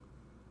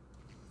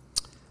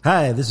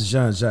Hi, this is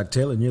Jacques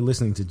Taylor, and you're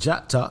listening to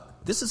JacquesTalk.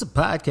 This is a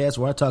podcast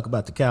where I talk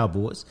about the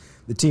Cowboys,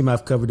 the team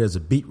I've covered as a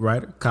beat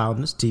writer,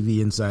 columnist, TV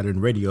insider, and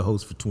radio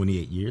host for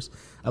 28 years.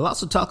 I'll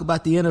also talk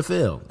about the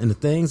NFL and the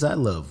things I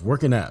love,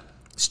 working out,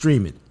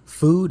 streaming,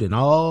 food, and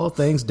all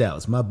things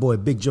Dallas. My boy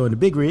Big Joe in the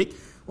Big Rig,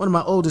 one of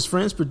my oldest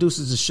friends,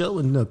 produces the show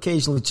and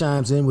occasionally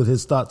chimes in with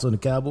his thoughts on the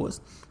Cowboys.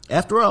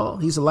 After all,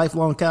 he's a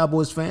lifelong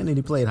Cowboys fan, and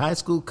he played high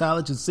school,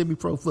 college, and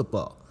semi-pro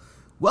football.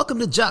 Welcome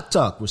to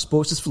JacquesTalk, where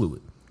sports is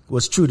fluid.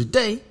 What's true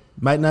today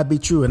might not be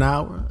true an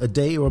hour, a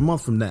day, or a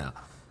month from now.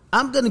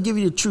 I'm going to give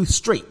you the truth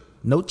straight,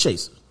 no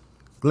chaser.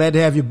 Glad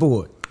to have you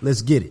aboard.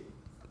 Let's get it.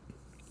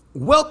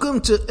 Welcome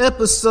to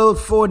episode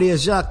 40 of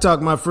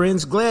JacquesTalk, my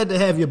friends. Glad to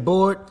have you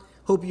aboard.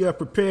 Hope you are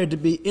prepared to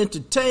be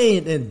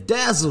entertained and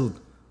dazzled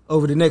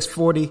over the next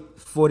 40,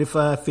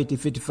 45, 50,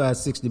 55,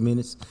 60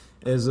 minutes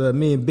as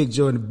me and Big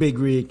Joe in the Big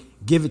Rig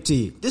give it to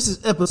you. This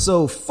is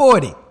episode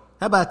 40.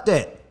 How about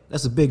that?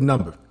 That's a big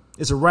number.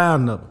 It's a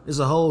round number. It's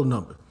a whole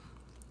number.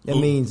 That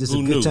means it's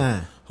a good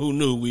time. Who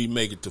knew we'd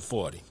make it to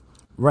 40?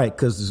 Right,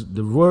 because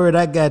the word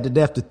I got that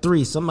after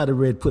 3, somebody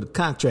ready to put a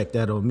contract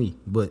out on me.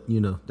 But, you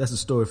know, that's a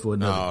story for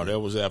another. No, that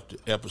was after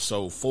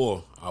episode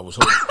 4. I was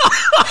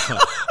hoping,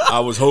 I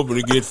was hoping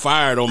to get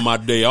fired on my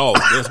day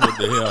off. That's what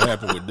the hell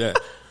happened with that.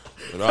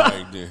 But all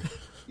right, then.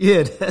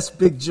 Yeah, that's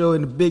Big Joe in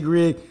the Big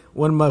Rig.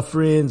 One of my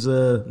friends,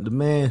 the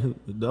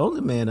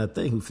only man I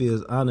think who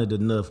feels honored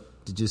enough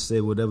to just say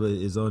whatever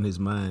is on his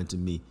mind to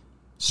me.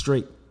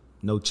 Straight,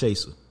 no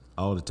chaser,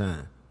 all the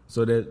time.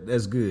 So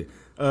that's good.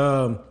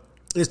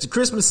 It's the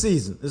Christmas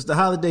season. It's the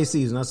holiday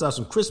season. I saw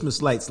some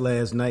Christmas lights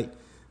last night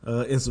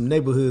in some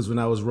neighborhoods when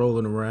I was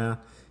rolling around.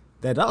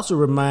 That also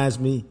reminds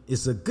me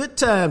it's a good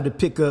time to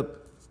pick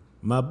up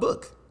my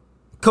book,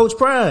 Coach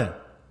Prime,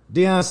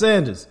 Deion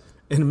Sanders,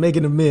 and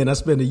Making the Men. I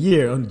spent a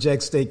year on the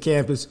Jackson State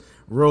campus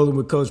rolling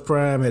with Coach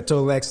Prime, had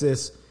total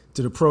access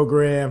to the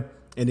program.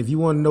 And if you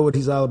want to know what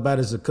he's all about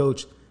as a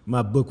coach,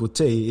 my book will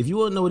tell you. If you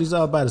want to know what he's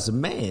all about as a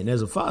man,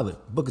 as a father,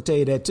 book will tell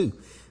you that too.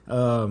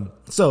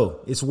 So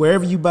it's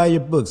wherever you buy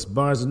your books,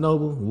 Barnes &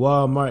 Noble,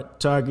 Walmart,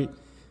 Target,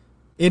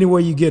 anywhere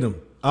you get them.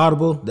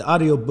 Audible, the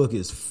audio book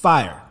is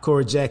fire.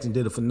 Corey Jackson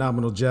did a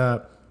phenomenal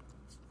job,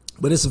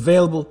 but it's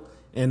available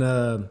and,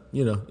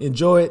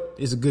 enjoy it.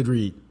 It's a good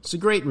read. It's a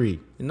great read.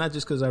 And not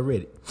just because I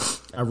read it.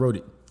 I wrote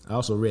it. I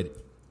also read it.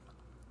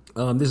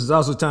 This is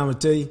also time to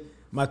tell you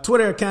my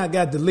Twitter account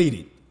got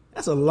deleted.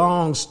 That's a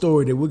long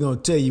story that we're going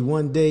to tell you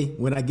one day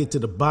when I get to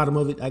the bottom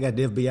of it. I got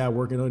the FBI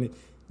working on it.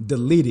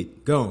 Delete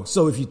it. Gone.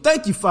 So if you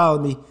think you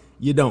followed me,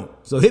 you don't.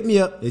 So hit me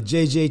up at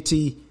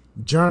JJT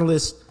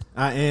Journalist.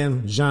 I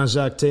am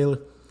Jean-Jacques Taylor.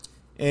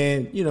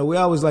 And, you know, we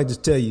always like to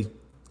tell you,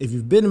 if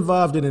you've been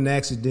involved in an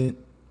accident,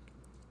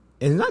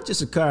 and not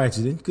just a car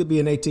accident, it could be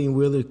an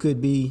 18-wheeler, it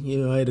could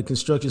be, at a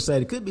construction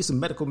site, it could be some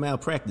medical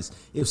malpractice.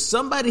 If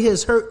somebody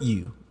has hurt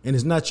you and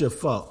it's not your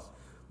fault,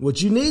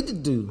 what you need to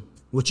do,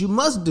 what you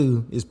must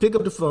do is pick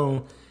up the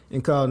phone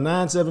and call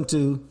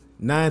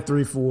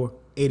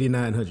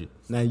 972-934-8900.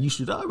 Now, you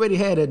should already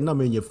have that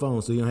number in your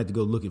phone so you don't have to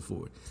go looking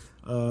for it.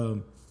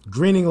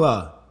 Greening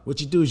Law. What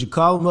you do is you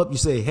call them up. You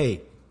say,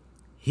 hey,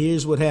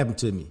 here's what happened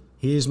to me.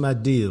 Here's my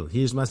deal.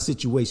 Here's my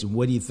situation.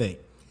 What do you think?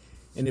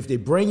 And if they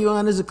bring you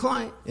on as a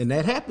client, and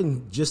that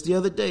happened just the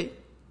other day,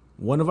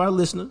 one of our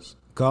listeners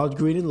called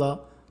Greening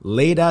Law,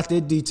 laid out their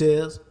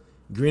details.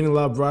 Greening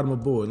Law brought them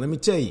aboard. Let me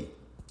tell you,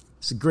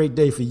 it's a great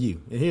day for you.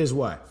 And here's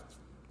why.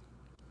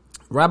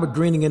 Robert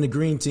Greening and the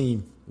Green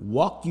Team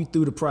walk you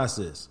through the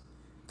process.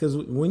 Because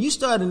when you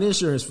start an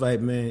insurance fight,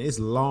 man, it's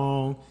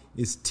long,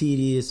 it's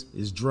tedious,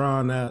 it's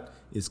drawn out,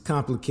 it's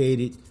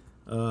complicated.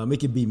 It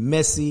can be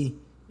messy.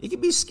 It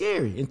can be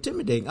scary,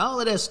 intimidating, all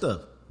of that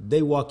stuff.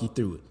 They walk you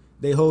through it.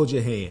 They hold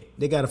your hand.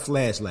 They got a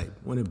flashlight,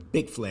 one of the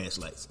big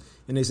flashlights.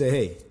 And they say,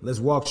 hey,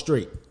 let's walk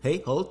straight. Hey,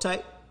 hold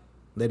tight.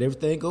 Let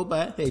everything go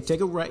by. Hey,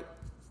 take a right,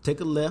 take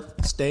a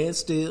left, stand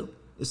still.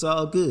 It's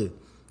all good.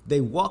 They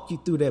walk you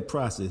through that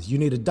process. You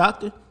need a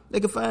doctor?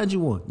 They can find you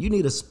one. You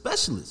need a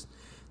specialist?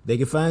 They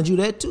can find you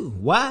that too.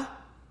 Why?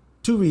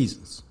 2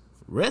 reasons.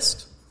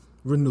 Rest,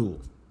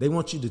 renewal. They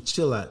want you to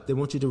chill out. They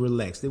want you to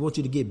relax. They want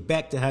you to get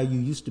back to how you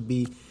used to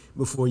be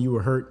before you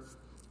were hurt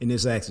in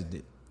this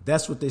accident.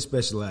 That's what they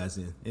specialize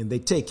in. And they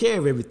take care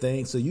of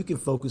everything so you can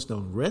focus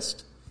on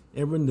rest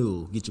and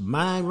renewal. Get your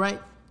mind right,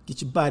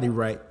 get your body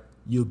right,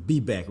 you'll be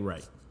back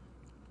right.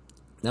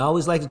 Now, I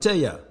always like to tell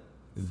y'all,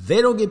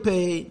 they don't get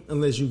paid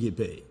unless you get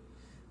paid.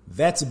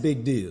 That's a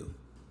big deal.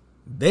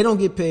 They don't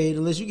get paid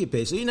unless you get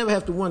paid. So you never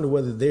have to wonder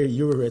whether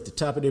you're at the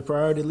top of their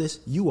priority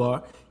list. You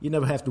are. You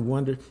never have to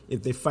wonder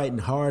if they're fighting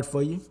hard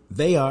for you.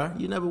 They are.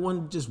 You never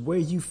wonder just where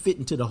you fit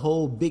into the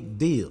whole big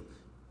deal.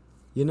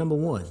 You're number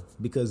one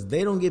because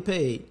they don't get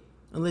paid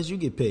unless you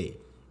get paid.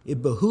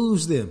 It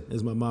behooves them,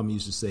 as my mama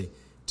used to say,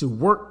 to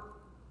work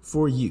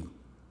for you,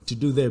 to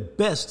do their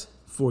best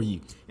for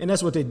you. And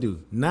that's what they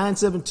do.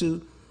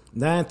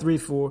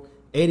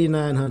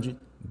 972-934-8900.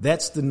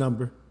 That's the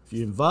number. If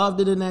you're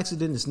involved in an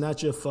accident, it's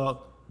not your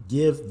fault.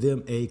 Give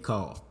them a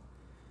call.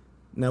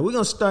 Now, we're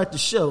going to start the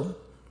show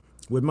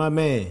with my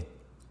man,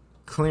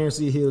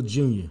 Clarence E. Hill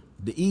Jr.,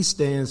 The E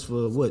stands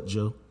for what,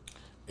 Joe?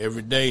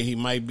 Every day he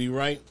might be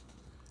right.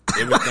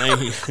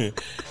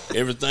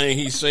 Everything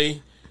he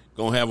say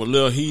gonna have a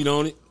little heat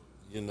on it.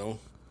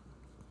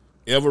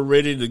 Ever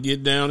ready to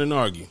get down and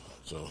argue.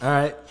 So all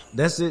right,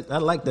 that's it. I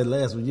like that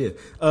last one. Yeah.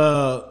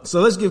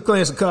 So let's give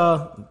Clarence a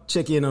call.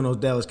 Check in on those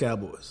Dallas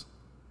Cowboys.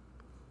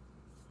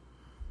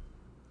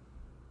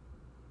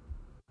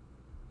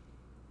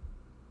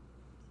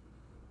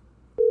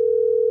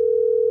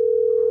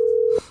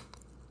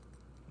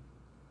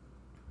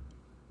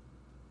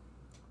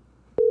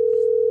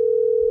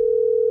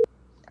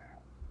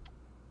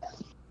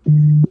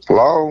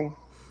 Hello.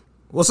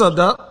 What's up,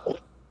 Doc?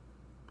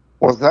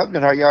 What's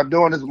happening? How y'all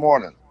doing this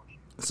morning?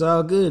 It's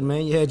all good,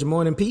 man. You had your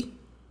morning pee?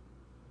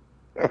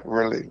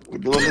 Really? We're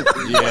doing this?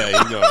 yeah,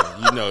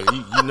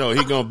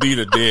 he gonna beat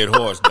a dead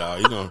horse, dog.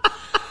 He gonna.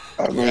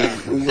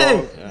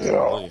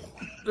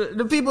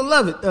 The people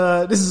love it.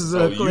 This is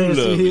Clarence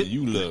E here.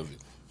 You love it.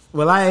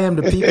 Well, I am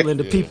the people, and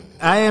the people.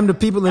 I am the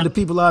people, and the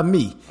people are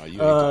me.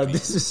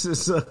 This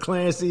is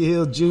Clarence E.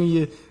 Hill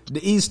Jr.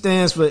 The E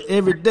stands for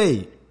every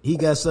day. He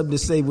got something to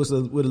say with a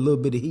little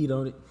bit of heat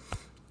on it.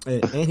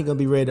 And he going to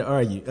be ready to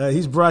argue.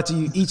 He's brought to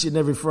you each and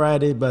every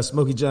Friday by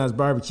Smokey John's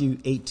Barbecue,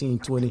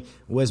 1820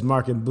 West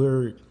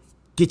Markenburg.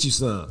 Get you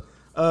some.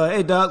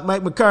 Hey, Doc,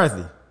 Mike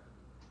McCarthy.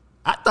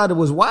 I thought it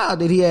was wild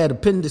that he had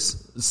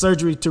appendix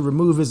surgery to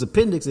remove his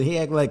appendix, and he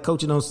acted like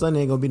coaching on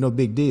Sunday ain't going to be no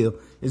big deal.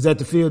 Is that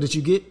the feel that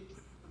you get?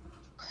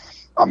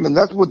 I mean,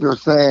 that's what they're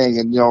saying.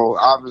 And,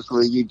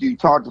 obviously you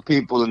talk to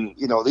people and,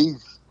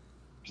 these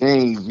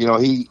things,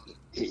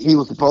 he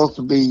was supposed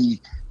to be,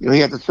 he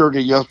had the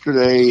surgery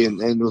yesterday and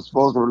was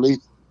supposed to release,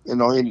 in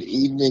the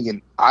evening.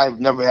 And I've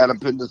never had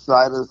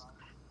appendicitis,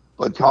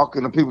 but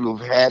talking to people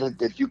who've had it,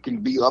 that you can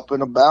be up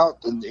and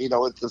about. And,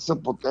 it's a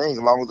simple thing as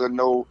long as there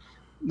are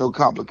no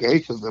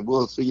complications. And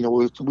we'll see,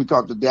 we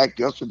talked to Dak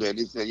yesterday and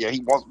he said, yeah,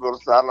 he wants to go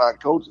to sideline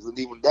coaches. And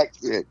even Dak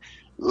said,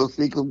 we'll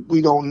see, because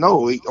we don't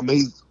know.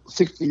 He's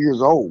 60 years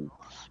old.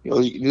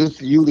 This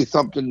is usually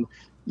something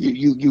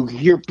you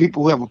hear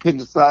people who have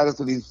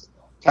appendicitis or these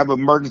type of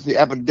emergency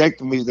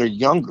appendectomies, they're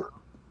younger.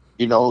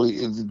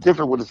 It's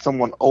different when it's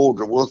someone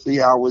older. We'll see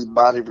how his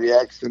body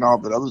reacts and all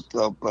that other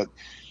stuff. But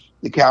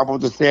the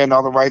Cowboys are saying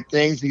all the right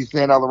things. He's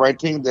saying all the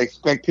right things. They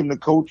expect him to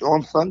coach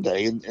on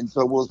Sunday. And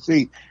so we'll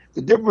see.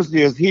 The difference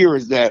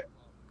is that,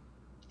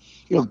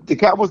 the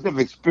Cowboys have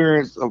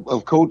experience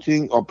of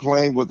coaching or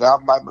playing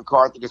without Mike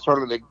McCarthy.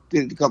 Certainly they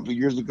did it a couple of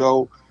years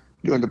ago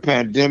during the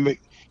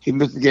pandemic. He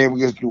missed the game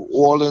against New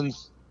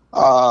Orleans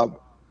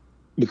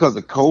because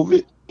of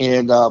COVID.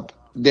 And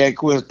Dan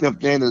Quinn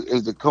stepped in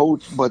as the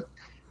coach, but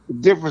the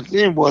difference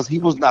then was he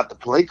was not the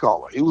play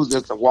caller. He was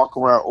just a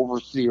walk-around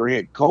overseer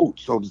head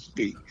coach, so to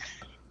speak.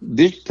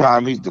 This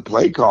time he's the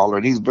play caller,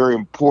 and he's very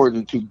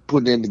important to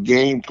put in the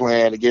game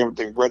plan to get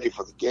everything ready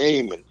for the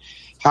game. And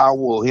how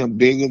will him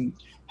dealing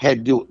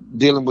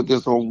with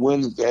this on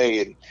Wednesday,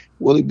 and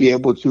will he be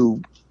able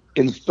to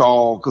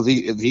install? Because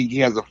he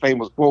has a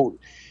famous quote: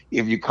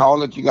 "If you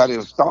call it, you got to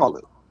install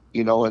it."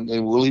 And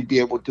will he be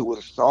able to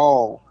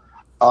install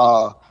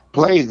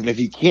plays? And if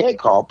he can't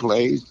call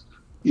plays,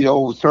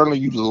 certainly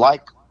you'd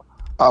like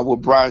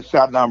what Brian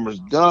Schottenheimer's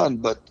done,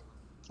 but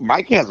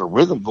Mike has a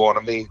rhythm going.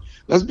 I mean,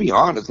 let's be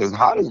honest, as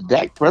hot as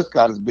Dak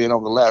Prescott has been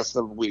over the last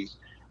 7 weeks,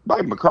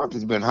 Mike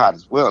McCarthy's been hot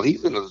as well.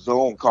 He's in the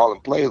zone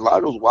calling plays. A lot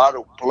of those wide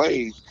open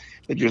plays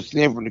that you're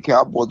seeing from the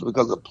Cowboys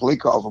because of play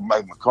calls from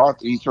Mike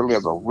McCarthy, he certainly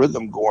has a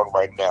rhythm going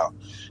right now.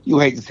 You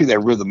hate to see that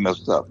rhythm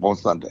messed up on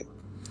Sunday.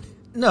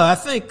 No, I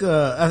think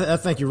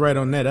you're right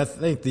on that. I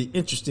think the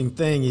interesting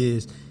thing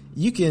is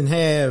you can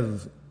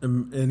have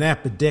an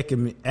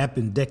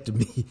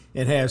appendectomy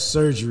and have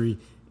surgery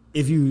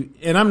if you.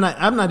 And I'm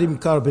not even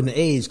caught up in the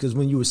age, because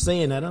when you were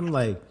saying that, I'm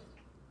like,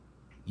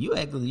 you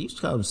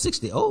call him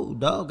 60. Oh,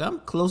 dog, I'm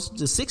closer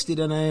to 60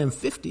 than I am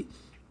 50,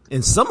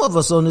 and some of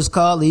us on this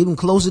call are even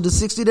closer to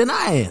 60 than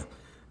I am.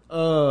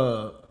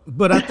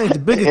 But I think the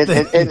biggest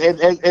thing,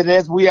 and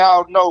as we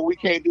all know, we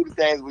can't do the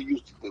things we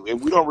used to do,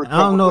 and we don't recover. I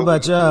don't know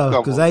about y'all,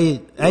 because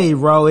I ate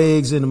raw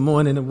eggs in the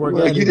morning and work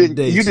out every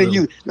day.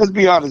 Let's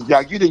be honest,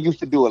 Jack. You didn't used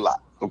to do a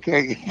lot,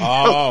 okay?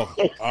 Oh.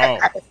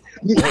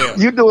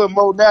 You're doing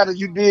more now than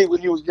you did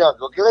when you was young.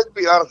 Okay, let's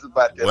be honest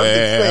about that.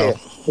 Well. I'm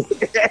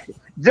just saying.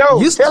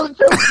 Joe, tell the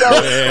truth,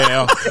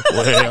 Joe.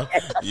 Well,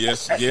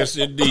 yes,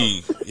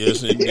 indeed.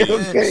 Yes, indeed.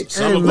 Okay.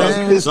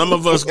 Some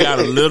of us got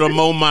a little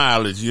more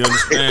mileage. You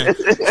understand?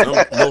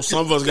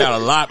 Some of us got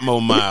a lot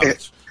more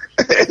mileage.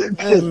 Just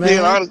being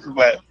honest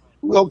about it.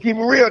 We're gonna keep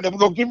it real. Then we're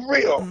gonna keep it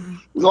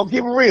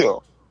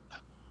real.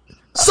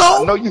 So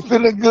I know you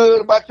feeling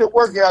good about your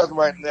workouts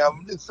right now.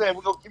 I'm just saying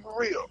we're gonna keep it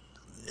real.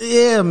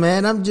 Yeah,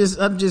 man. I'm just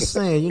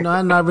saying.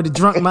 I already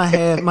drunk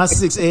my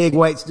 6 egg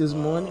whites this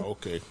morning.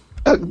 Okay.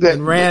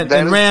 And ran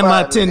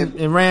my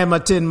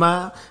 10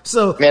 mile.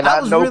 So man,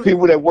 I know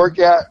people that work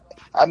out.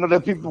 I know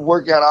that people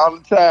work out all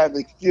the time.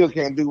 They still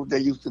can't do what they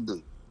used to do.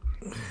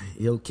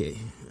 Okay.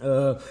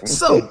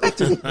 So back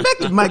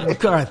to Mike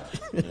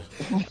McCarthy.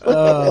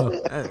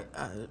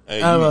 Hey,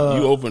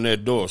 you open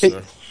that door,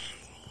 sir.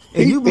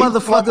 And you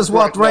motherfuckers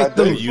walked right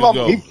through. He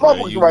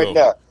flummoxed right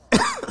now.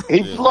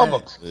 He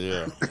flummoxed.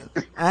 Yeah.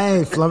 I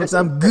ain't flummoxed.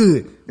 I'm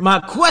good. My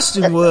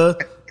question was,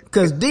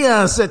 because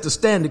Deion set the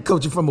standard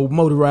coaching from a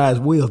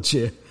motorized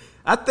wheelchair.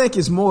 I think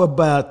it's more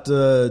about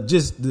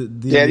just the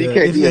you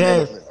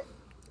can't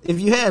if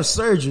you have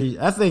surgery,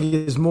 I think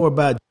it's more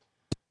about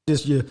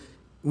just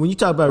when you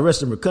talk about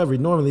rest and recovery,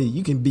 normally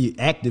you can be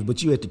active,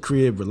 but you at the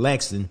crib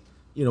relaxing,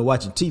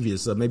 watching TV or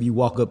something. Maybe you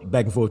walk up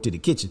back and forth to the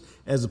kitchen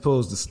as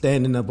opposed to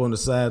standing up on the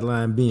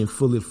sideline, being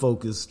fully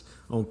focused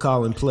on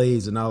calling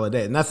plays and all of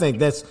that. And I think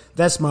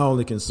that's my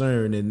only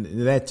concern.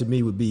 And that to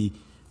me would be,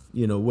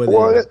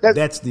 whether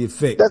that's the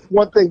effect. That's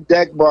one thing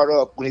Dak brought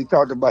up when he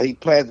talked about he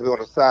plans to be on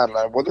the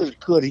sideline. Well,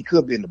 he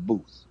could be in the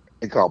booth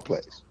and call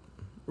plays.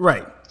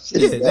 Right.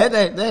 Yeah,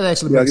 that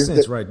actually makes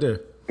sense right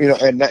there.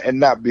 And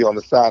not be on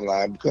the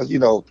sideline because,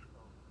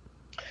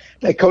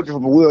 that coaching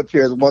from a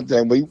wheelchair is one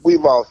thing, but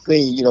we've all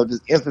seen,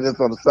 just incidents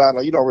on the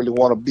sideline. You don't really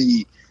want to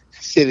be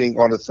sitting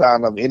on the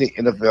sideline of any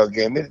NFL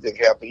game. Anything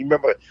happen. You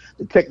remember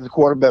the Texas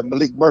quarterback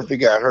Malik Murphy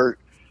got hurt,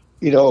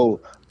 in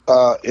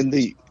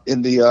the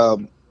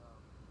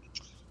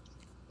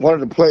one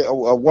of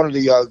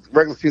the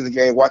regular season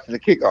games watching the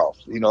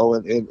kickoffs,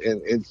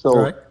 and so.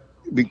 Right.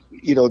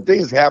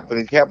 Things happen.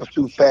 It happens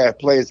too fast.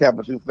 Plays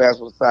happen too fast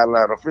on the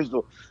sideline.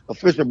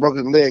 Official broke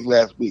his leg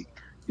last week.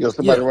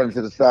 Somebody running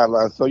to the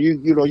sideline. So you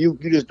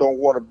just don't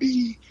want to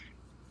be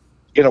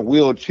in a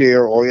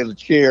wheelchair or in a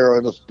chair or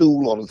in a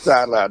stool on the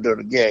sideline during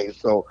the game.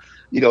 So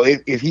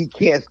if he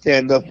can't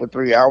stand up for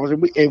 3 hours,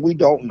 and we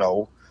don't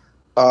know,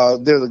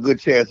 there's a good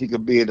chance he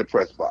could be in the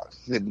press box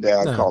sitting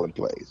down calling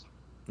plays.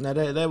 Now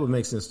that would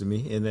make sense to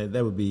me, and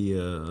that would be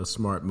a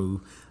smart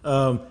move.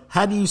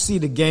 How do you see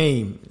the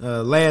game?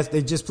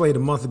 They just played a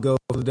month ago.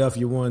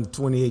 Philadelphia won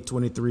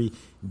 28-23.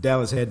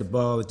 Dallas had the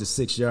ball at the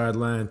 6-yard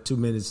line, 2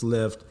 minutes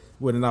left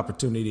with an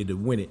opportunity to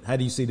win it. How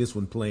do you see this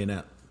one playing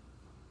out?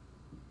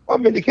 I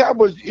mean, the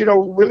Cowboys,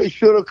 really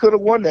should have, could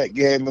have won that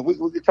game. And we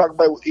could talk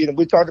about,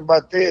 we talked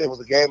about that. It was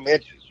a game of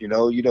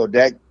inches,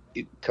 Dak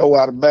toe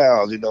out of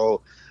bounds,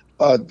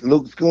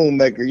 Luke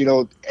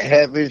Schoonmaker,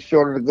 have his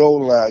short of the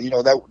goal line.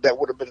 That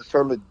would have been a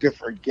certainly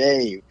different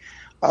game.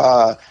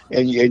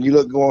 And you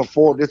look going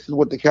forward, this is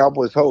what the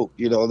Cowboys hope.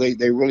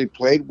 They really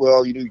played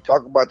well. You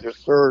talk about their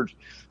surge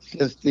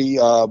since the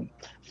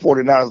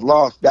 49ers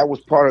lost. That was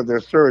part of their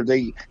surge.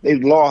 They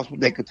lost, but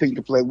they continued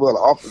to play well.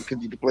 The offense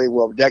continued to play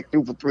well. Dak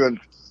threw for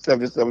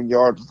 377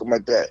 yards or something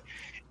like that.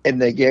 In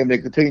that game, they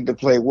continued to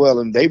play well,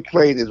 and they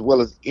played as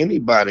well as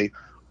anybody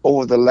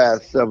over the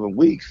last 7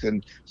 weeks.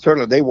 And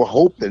certainly they were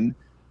hoping,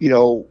 they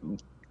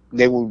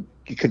will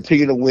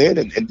continue to win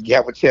and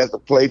have a chance to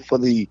play for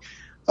the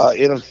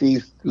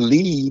NFC's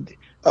lead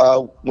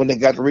when they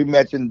got the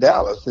rematch in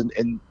Dallas.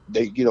 And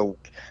they,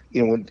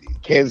 when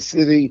Kansas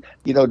City,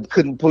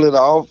 couldn't pull it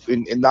off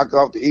and knock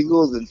off the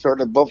Eagles, and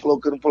certainly Buffalo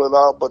couldn't pull it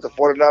off, but the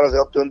 49ers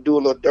helped them do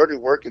a little dirty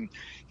work and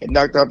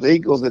knocked out the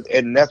Eagles.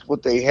 And that's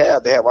what they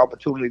have. They have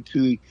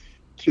opportunity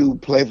to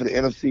play for the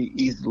NFC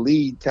East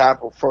lead, tie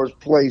for first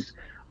place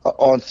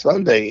on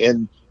Sunday.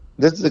 And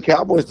this is a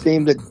Cowboys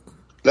team that,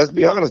 let's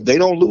be honest, they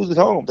don't lose at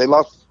home. They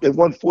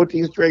won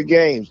 14 straight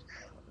games.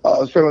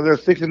 Certainly they're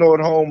 6-0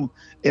 at home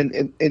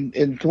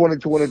in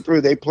 2023.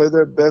 They play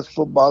their best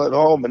football at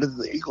home, and this is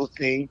the Eagles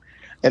team.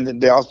 And then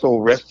they're also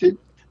rested.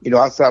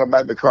 Outside of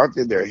Mike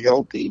McCarthy, they're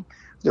healthy.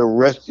 They're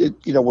rested,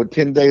 with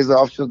 10 days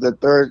off since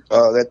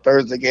that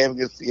Thursday game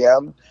against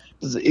Seattle.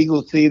 This is the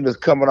Eagles team that's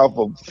coming off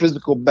a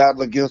physical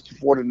battle against the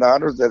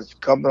 49ers that's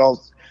coming off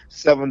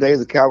 7 days.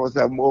 The Cowboys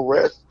have more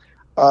rest.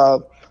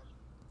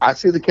 I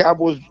see the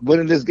Cowboys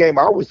winning this game.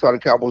 I always saw the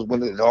Cowboys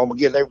winning at home.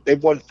 Again,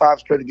 they've won 5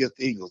 straight against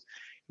the Eagles.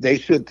 They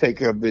should take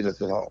care of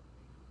business at home.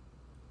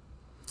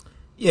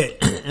 Yeah,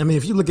 I mean,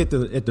 if you look at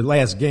the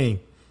last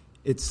game,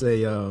 it's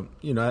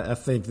I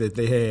think that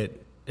they had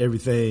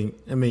everything.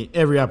 I mean,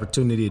 every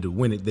opportunity to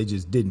win it, they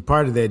just didn't.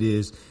 Part of that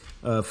is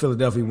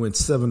Philadelphia went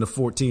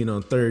 7-14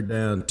 on third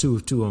down, 2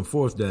 of 2 on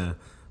fourth down.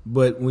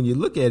 But when you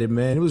look at it,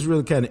 man, it was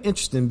really kind of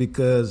interesting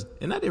because,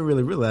 and I didn't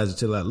really realize it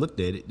until I looked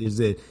at it, is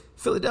that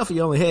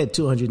Philadelphia only had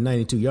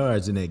 292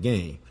 yards in that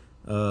game.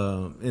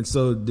 And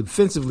so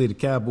defensively, the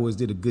Cowboys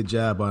did a good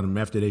job on them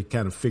after they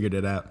kind of figured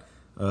it out,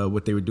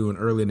 what they were doing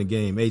early in the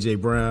game. A.J.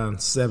 Brown,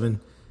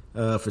 7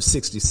 for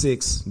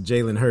 66.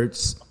 Jalen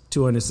Hurts,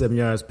 207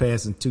 yards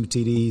passing, 2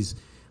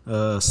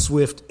 TDs.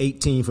 Swift,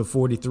 18 for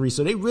 43.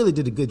 So they really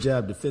did a good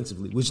job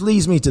defensively, which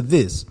leads me to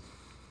this.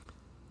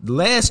 The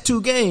last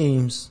 2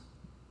 games,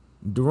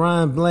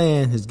 Deron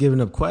Bland has given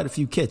up quite a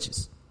few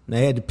catches. Now,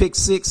 he had to pick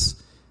 6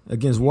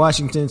 against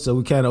Washington, so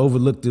we kind of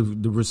overlooked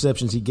the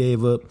receptions he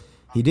gave up.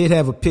 He did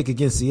have a pick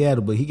against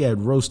Seattle, but he got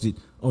roasted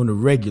on the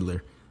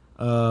regular.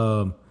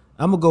 I'm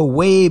going to go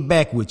way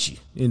back with you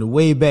in the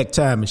way back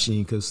time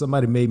machine because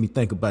somebody made me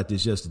think about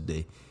this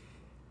yesterday.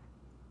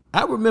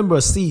 I remember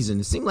a season.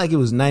 It seemed like it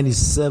was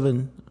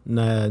 97,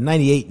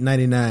 98,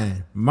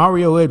 99.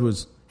 Mario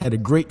Edwards had a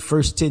great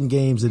first 10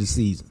 games of the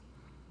season.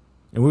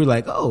 And we were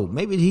like, oh,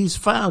 maybe he's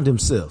found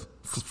himself,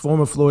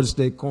 former Florida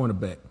State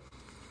cornerback.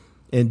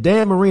 And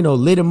Dan Marino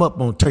lit him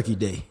up on Turkey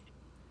Day.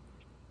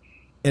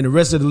 and the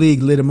rest of the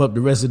league lit him up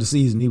the rest of the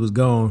season. He was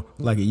gone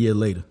like a year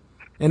later.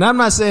 And I'm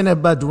not saying that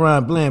about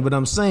DeRon Bland, but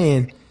I'm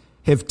saying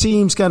have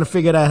teams kind of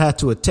figured out how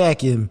to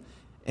attack him,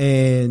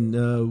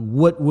 and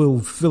what will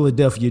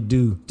Philadelphia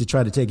do to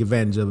try to take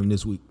advantage of him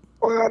this week?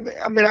 Well,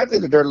 I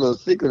think the dirty little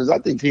secret is I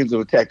think teams have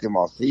attacked him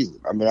all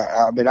season. I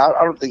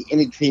don't think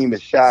any team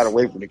has shied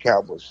away from the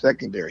Cowboys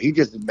secondary. He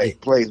just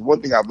made plays.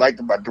 One thing I've liked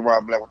about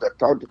DeRon Bland, what I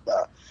talked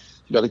about,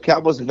 the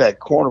Cowboys have had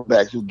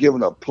cornerbacks who've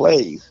given up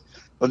plays,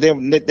 but they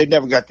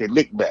never got their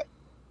lick back.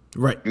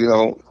 Right.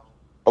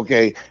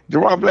 Okay.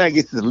 DeRon Bland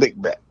gets his lick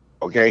back.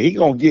 Okay, you're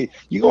gonna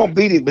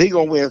beat him, but he's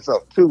gonna win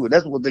something too. And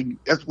that's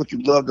what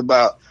you loved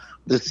about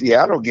the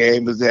Seattle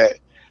game is that.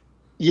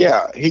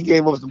 Yeah, he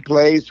gave up some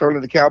plays.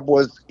 Certainly the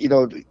Cowboys,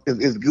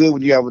 it's good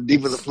when you have a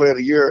defensive player of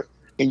the year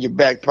in your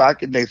back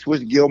pocket. They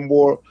switched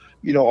Gilmore,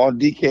 on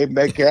DK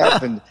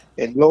Metcalf, and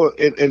lo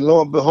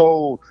and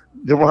behold,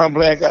 DeRon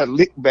Bland got a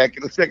lick back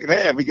in the second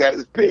half. He got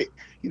his pick.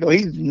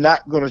 He's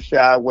not going to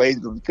shy away. He's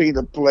going to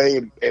continue to play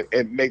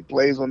and make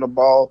plays on the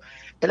ball,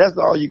 and that's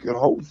all you can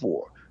hope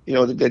for.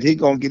 That he's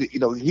going to get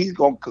it. He's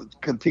going to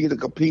continue to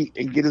compete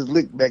and get his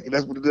lick back, and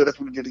that's what he did. That's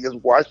what he did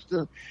against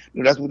Washington.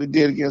 That's what he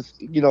did against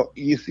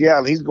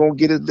Seattle. He's going to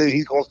get it.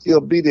 He's going to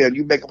still be there. And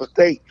you make a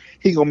mistake,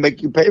 he's going to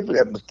make you pay for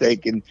that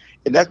mistake. And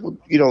that's what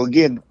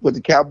again, what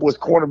the Cowboys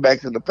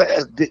cornerbacks in the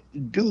past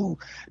didn't do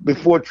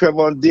before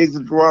Trevon Diggs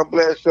and DeRon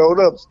Bland showed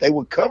up. They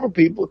would cover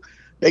people.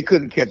 They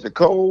couldn't catch a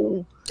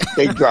cold.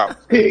 They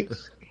dropped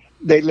picks.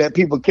 They let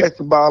people catch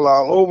the ball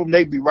all over them.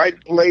 They'd be right in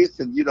place,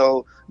 and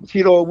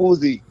Cheeto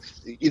Woozy,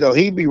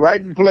 he'd be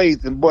right in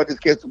place, and boy,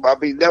 just catch the ball.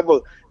 He never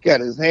got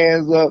his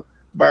hands up.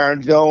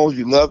 Byron Jones,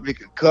 you loved he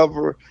could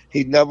cover.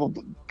 He never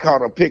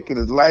caught a pick in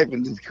his life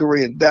in his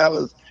career in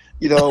Dallas.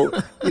 These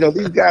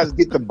guys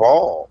get the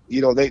ball.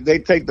 They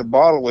take the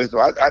ball away. So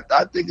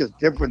I think it's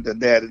different than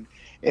that.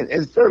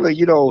 And certainly,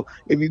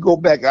 if you go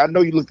back, I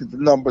know you looked at the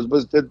numbers,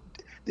 but it's the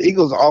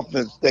Eagles'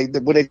 offense. When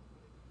they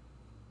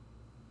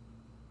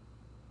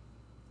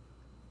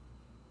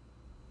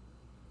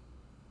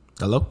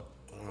Hello?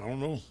 I don't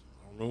know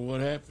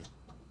what happened.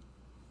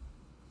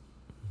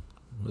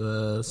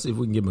 Let's see if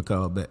we can give him a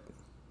call back.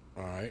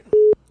 All right.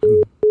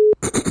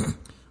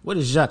 What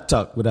is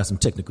JacquesTalk without some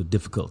technical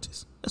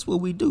difficulties? That's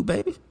what we do,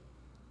 baby.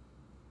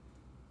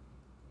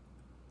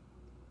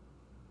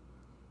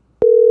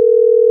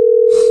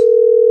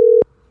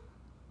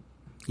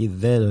 Either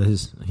that or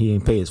he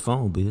ain't pay his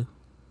phone bill.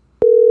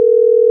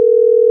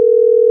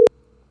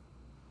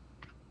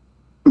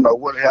 Know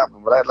what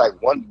happened, but I had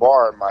like one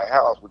bar in my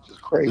house, which is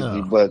crazy.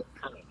 Oh. But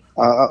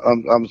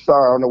I'm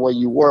sorry, I don't know where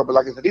you were, but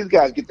like I said, these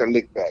guys get their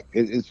lick back,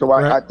 and so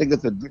right. I think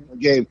it's a different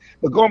game.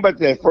 But going back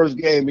to that first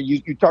game, and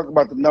you talk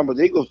about the numbers,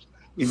 the Eagles.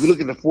 If you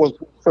look at the fourth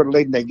quarter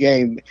late in that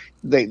game,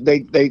 they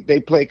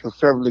played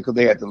conservatively because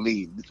they had the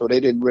lead, so they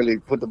didn't really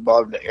put the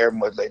ball in the air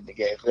much late in the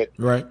game. So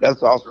right.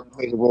 That's also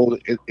played a role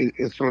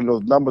in some of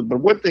those numbers. But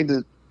one thing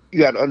that you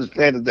got to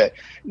understand is that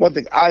one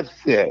thing I've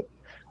said.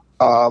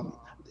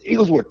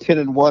 Eagles were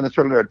 10-1, and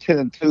certainly they're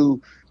 10-2,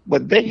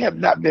 but they have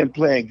not been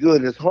playing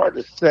good. It's hard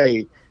to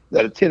say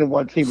that a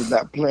 10-1 team is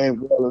not playing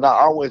well, and I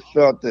always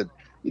felt that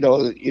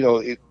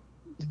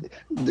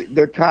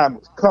their time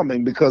was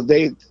coming because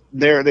they've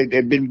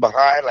been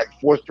behind like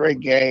 4 straight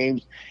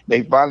games.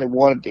 They finally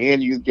won at the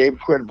end. You gave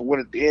credit for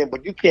winning at the end,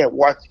 but you can't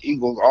watch the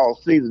Eagles all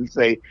season and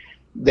say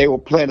they were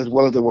playing as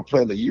well as they were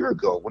playing a year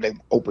ago when they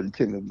opened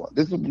 10-1.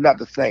 This is not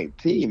the same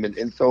team,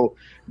 and so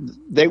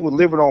they were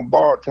living on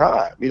borrowed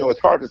time. It's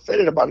hard to say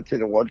that about a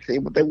 10-1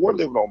 team, but they were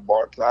living on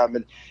borrowed time,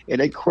 and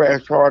they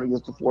crashed hard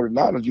against the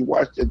 49ers. You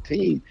watch the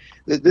team.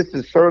 This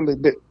is certainly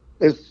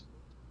there's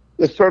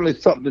certainly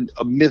something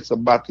amiss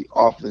about the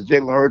offense.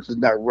 Jalen Hurts is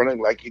not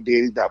running like he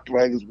did. He's not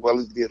playing as well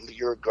as he did a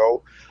year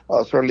ago.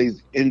 Certainly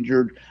he's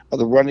injured.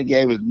 The running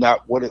game is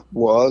not what it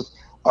was.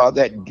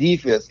 That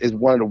defense is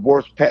one of the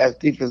worst pass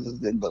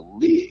defenses in the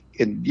league.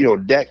 And,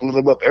 Dak lit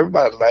them up.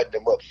 Everybody lighted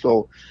them up.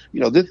 So,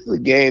 this is a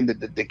game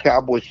that the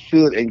Cowboys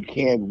should and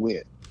can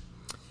win.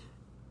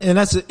 And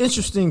that's an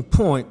interesting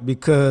point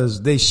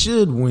because they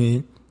should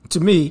win, to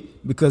me,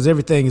 because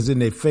everything is in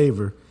their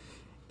favor.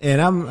 And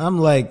I'm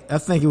like, I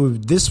think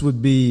this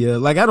would be,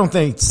 I don't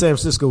think San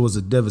Francisco was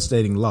a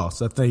devastating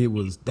loss. I think it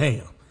was,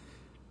 damn,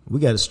 we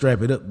got to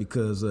strap it up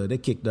because they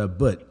kicked our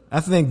butt. I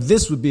think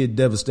this would be a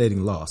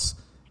devastating loss.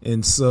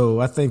 And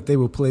so I think they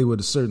will play with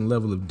a certain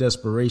level of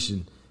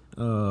desperation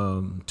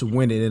to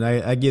win it, and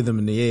I give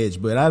them the edge.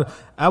 But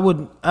I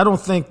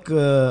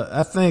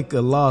think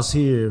a loss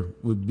here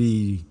would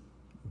be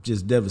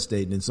just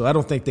devastating, and so I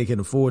don't think they can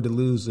afford to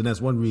lose, and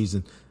that's one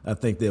reason I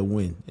think they'll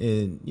win.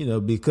 And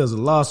because a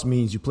loss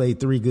means you played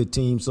 3 good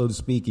teams, so to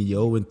speak, and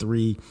you're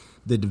 0-3.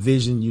 The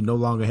division, you no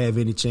longer have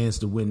any chance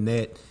to win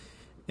that.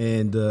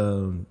 And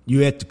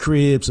you're at the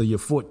crib, so your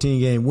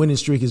 14-game winning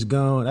streak is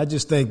gone. I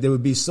just think there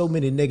would be so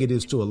many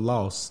negatives to a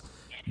loss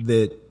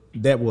that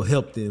will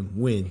help them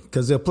win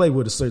because they'll play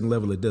with a certain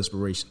level of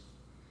desperation.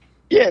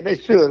 Yeah, they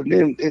should.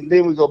 And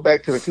then we go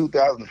back to the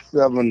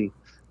 2007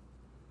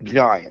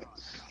 Giants,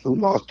 who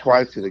lost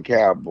twice to the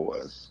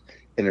Cowboys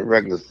in the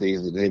regular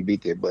season. And they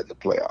beat their butt in the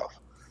playoff.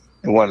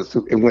 and won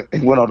the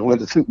and went on to win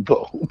the Super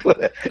Bowl.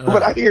 But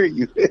I hear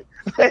you.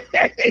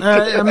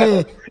 I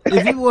mean,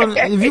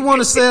 if you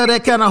want to sell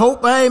that kind of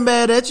hope, I ain't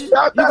mad at you.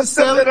 You can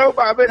sell it. Hope.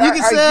 I mean, you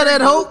can sell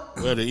that hope.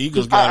 Well, the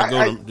Eagles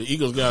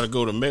got to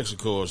go to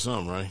Mexico or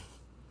something, right?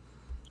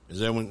 Is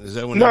that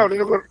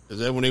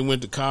when they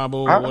went to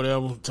Cabo or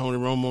whatever? Tony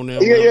Romo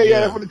there.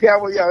 Yeah. That's when the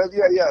Cowboys.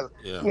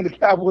 Yeah. When the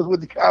Cowboys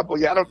with the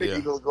Cowboys. Yeah, I don't think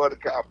Eagles going to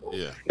Cabo.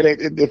 Yeah.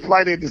 The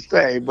flight ain't the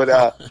same. But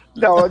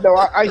no,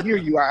 I hear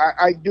you.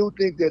 I do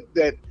think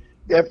that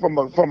from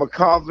a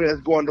confidence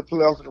going to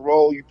playoffs in a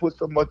row, you put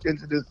so much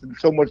into this and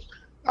so much.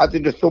 I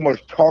think there's so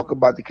much talk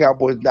about the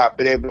Cowboys not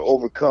being able to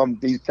overcome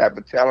these type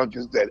of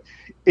challenges that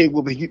it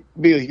will be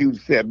a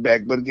huge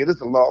setback. But again,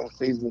 it's a long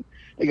season.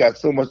 They got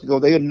so much to go.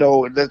 They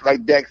know, just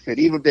like Dak said,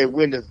 even if they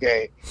win this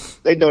game,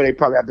 they know they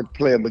probably have to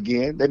play them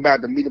again. They might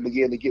have to meet them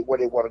again to get where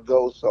they want to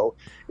go. So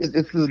this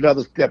is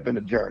another step in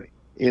the journey.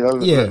 You know,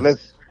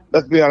 let's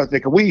be honest.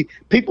 Because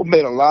people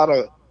made a lot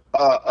of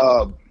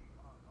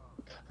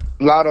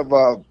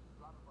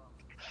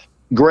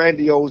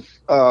grandiose.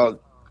 I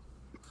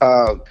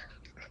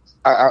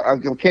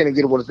can't even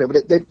get what to say,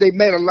 but they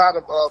made a lot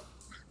of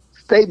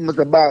statements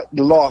about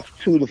the loss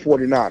to the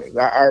 49ers.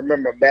 I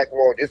remember back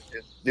when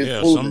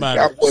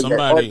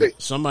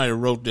somebody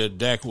wrote that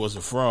Dak was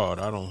a fraud.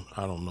 I don't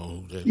know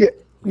who that.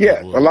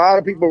 Yeah. A lot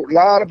of people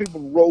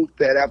wrote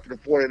that after the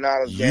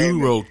 49ers game.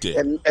 You wrote that.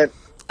 And that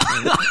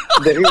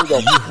he was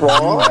a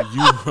fraud.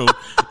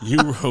 You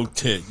wrote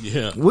that.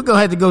 Yeah. We're gonna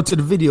have to go to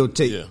the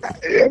videotape.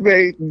 Yeah. I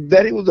mean,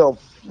 that he was a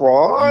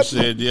fraud. You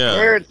said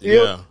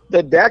yeah.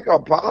 The Dak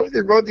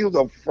apologist wrote he was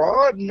a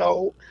fraud.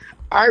 No,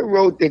 I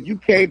wrote that you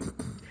can't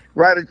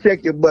write a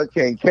check your butt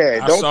can't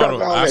cash. Don't talk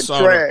about that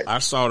trash. I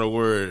saw the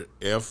word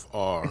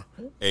FRAUD.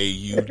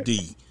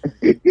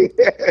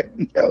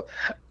 No,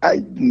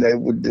 I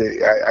never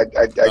did.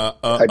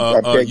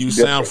 You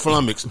sound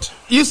flummoxed.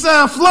 You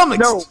sound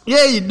flummoxed. No,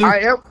 yeah, you do.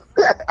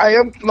 I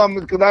am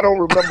flummoxed because I don't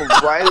remember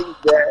writing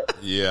that.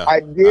 Yeah, I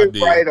did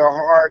write a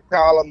hard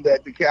column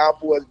that the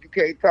Cowboys, you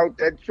can't talk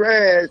that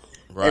trash.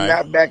 Right. And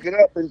not back it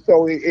up, and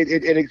so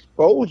it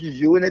exposes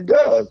you, and it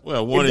does.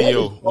 Well, one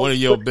of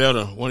your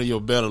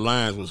better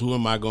lines was, "Who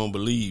am I going to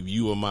believe,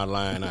 you or my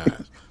lying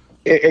eyes?"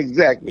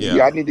 Exactly.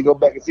 Yeah, I need to go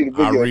back and see the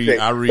video.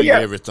 I read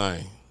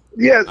everything.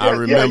 Yes, I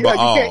remember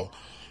all.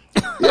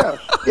 Yeah.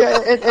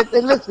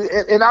 And listen,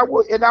 and I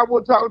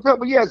will talk about.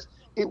 But yes,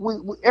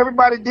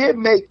 everybody did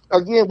make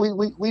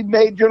we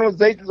made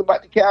generalizations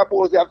about the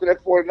Cowboys after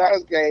that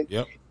 49ers game,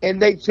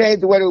 and they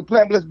changed the way they were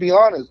playing. But let's be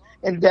honest.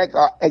 And Dak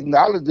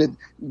acknowledged that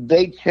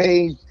they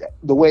changed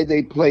the way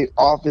they played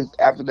offense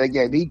after that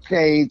game. He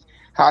changed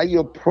how you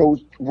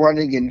approached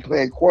running and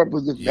playing court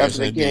position after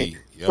that game.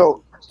 Yep.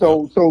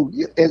 So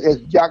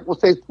as Jack will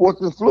say, sports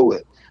is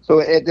fluid.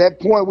 So at that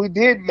point, we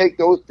did make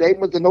those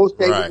statements, and those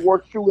statements were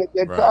true at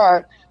that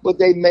time. But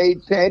they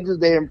made changes.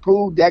 They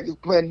improved. Dak is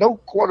playing. No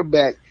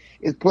quarterback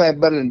is playing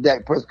better than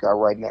Dak Prescott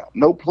right now.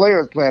 No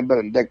player is playing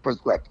better than Dak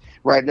Prescott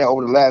right now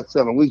over the last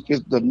 7 weeks.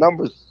 Just the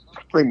numbers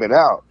scream it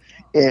out.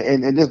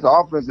 And this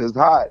offense is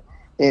hot.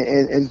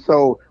 And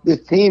so this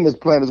team is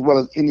playing as well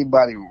as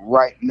anybody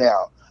right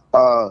now.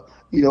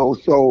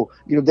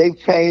 They've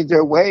changed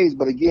their ways,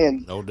 but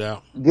again, no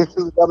doubt, this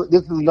is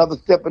another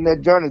step in their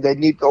journey. They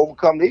need to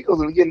overcome the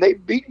Eagles, and again, they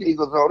beat the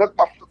Eagles. So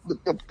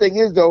the thing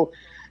is, though,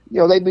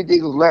 they beat the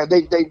Eagles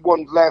they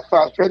won the last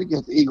 5 straight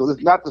against the Eagles.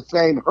 It's not the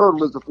same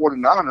hurdle as the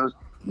 49ers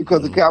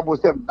because the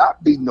Cowboys have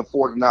not beaten the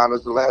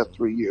 49ers the last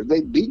 3 years.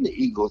 They've beaten the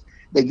Eagles.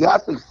 They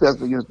got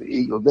success against the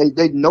Eagles.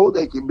 They know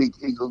they can beat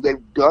the Eagles.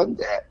 They've done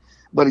that.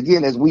 But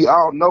again, as we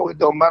all know, it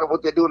don't matter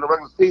what they do in the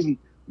regular season,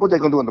 what they're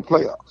going to do in the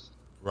playoffs.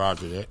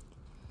 Roger that.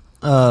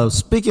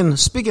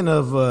 Speaking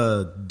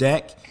of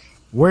Dak,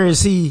 where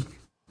is he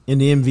in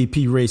the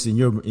MVP race in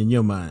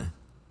your mind?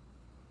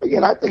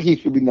 Again, I think he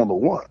should be number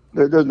one.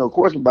 There's no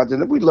question about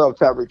that. We love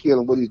Tyreek Hill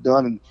and what he's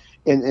done,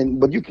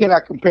 but you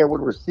cannot compare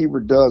what a receiver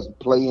does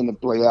play in and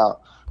play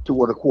out to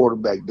what a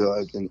quarterback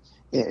does. And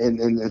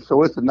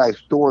so it's a nice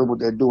story what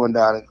they're doing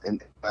down in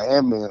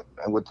Miami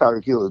and what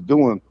Tyreek Hill is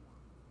doing.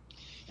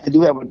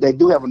 They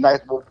do have a nice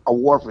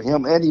award for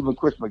him and even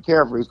Chris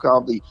McCaffrey. It's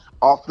called the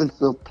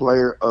Offensive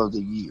Player of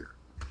the Year.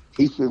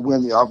 He should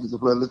win the Offensive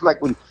Player. It's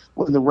like when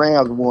the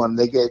Rams won,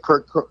 they gave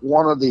Kurt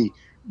Warner the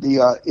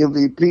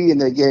MVP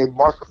and they gave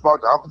Marshall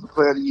Faulk the Offensive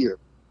Player of the Year.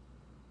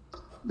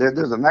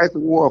 There's a nice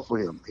award for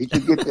him. He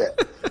should get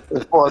that.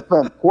 As far as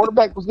playing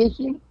quarterback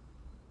position,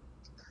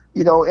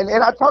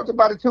 and I talked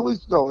about it 2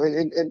 weeks ago,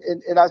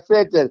 and I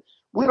said that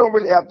we don't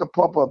really have to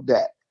pump up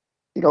that.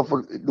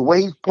 For the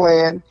way he's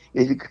playing,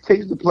 if he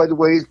continues to play the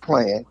way he's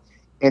playing,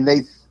 and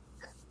they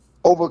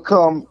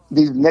overcome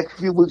these next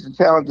few weeks of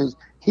challenges,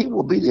 he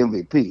will be the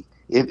MVP.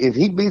 If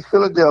he beats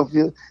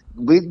Philadelphia,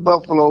 beats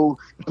Buffalo,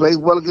 plays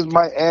well against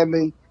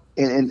Miami,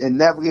 and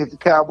navigates the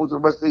Cowboys the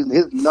rest of the season,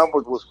 his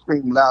numbers will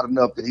scream loud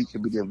enough that he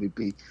should be the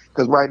MVP.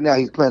 Because right now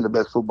he's playing the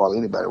best football of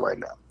anybody right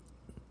now.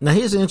 Now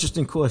here's an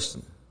interesting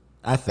question.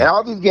 I think, and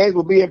all these games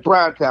will be in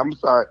prime time. I'm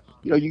sorry.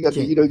 You got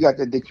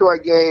the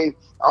Detroit game.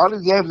 All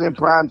these games are in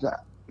prime time.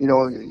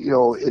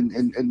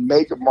 in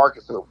major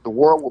markets. So the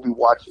world will be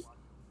watching.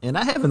 And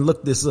I haven't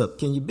looked this up.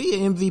 Can you be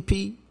an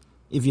MVP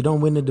if you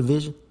don't win the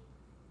division?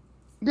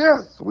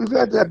 Yes, we've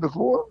had that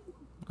before.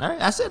 All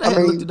right. I said I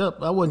hadn't looked it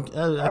up. I wouldn't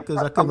because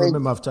I couldn't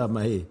remember off the top of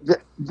my head.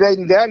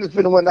 Jaden Daniels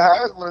finna win the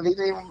highest one, and he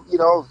didn't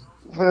even,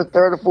 finish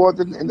third or fourth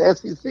in the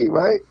SEC,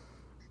 right?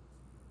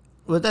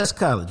 Well, that's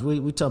college. We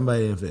talking about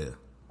NFL.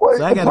 Well,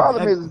 So the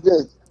problem is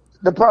this.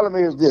 The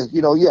problem is this.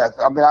 Yes,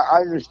 I mean,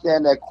 I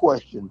understand that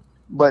question,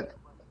 but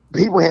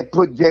people had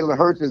put Jalen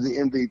Hurts as the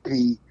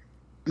MVP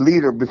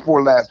leader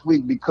before last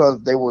week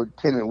because they were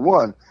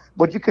 10-1.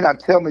 But you cannot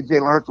tell me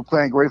Jalen Hurts was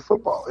playing great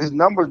football. His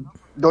numbers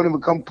don't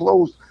even come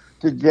close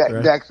to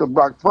Jackson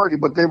Brock Purdy,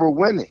 but they were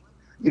winning.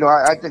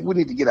 I think we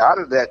need to get out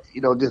of that.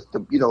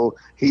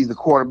 He's the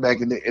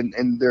quarterback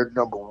and they're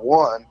number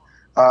one.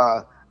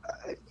 That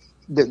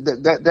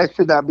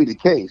should not be the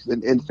case.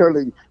 And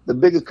certainly the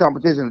biggest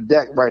competition of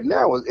Dak right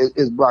now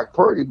is Brock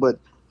Purdy. But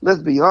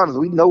let's be honest,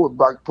 we know what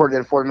Brock Purdy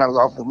and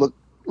 49ers offense looked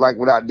like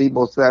without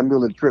Deebo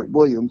Samuel and Trent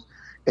Williams.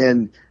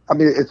 And I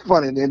mean, it's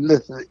funny. And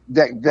listen,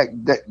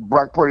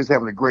 Brock Purdy's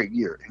having a great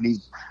year, and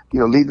he's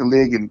leading the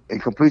league in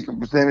completion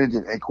percentage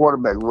and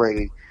quarterback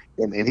rating,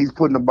 and he's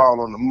putting the ball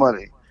on the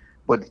money.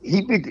 But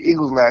he beat the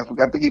Eagles last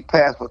week. I think he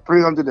passed for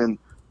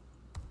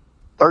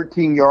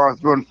 313 yards,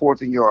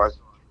 314 yards,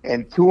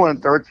 and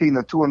 213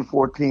 or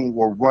 214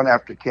 were run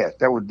after catch.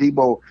 That was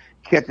Deebo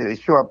catching a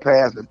short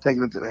pass and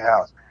taking it to the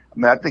house. I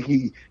mean, I think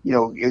he,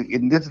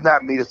 and this is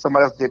not me, that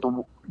somebody else did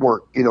the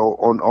work,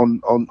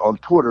 on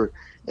Twitter.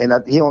 And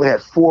he only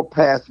had 4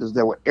 passes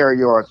that were air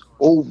yards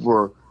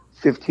over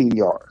 15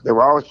 yards. They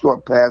were all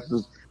short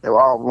passes. They were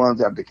all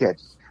runs after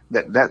catches.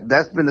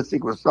 That's been the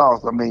secret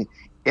sauce. I mean,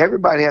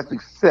 everybody has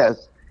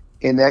success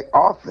in that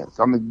offense.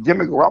 I mean,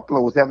 Jimmy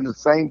Garoppolo was having the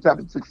same type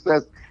of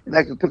success and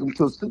actually took him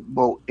to a Super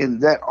Bowl in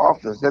that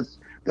offense.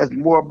 That's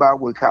more about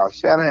what Kyle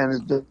Shanahan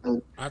is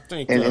doing. I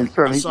think and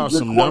certainly I saw he's a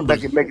some good quarterback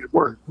numbers. and making it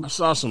work. I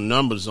saw some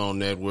numbers on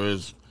that where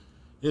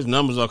his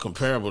numbers are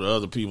comparable to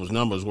other people's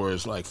numbers, where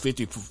it's like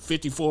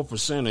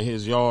 54% of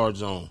his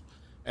yards on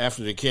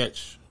after the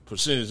catch,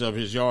 percentage of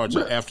his yards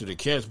are after the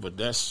catch, but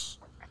that's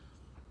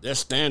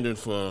standard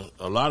for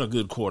a lot of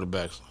good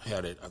quarterbacks.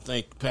 Had it, I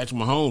think Patrick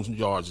Mahomes'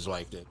 yards is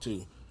like that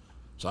too.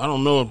 So I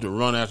don't know if the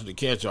run after the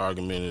catch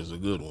argument is a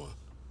good one.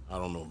 I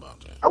don't know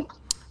about that. Okay.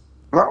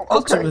 Well,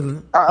 okay.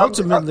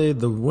 Ultimately,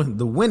 the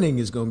winning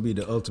is going to be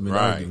the ultimate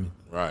argument.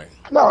 Right.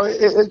 No,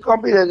 it's going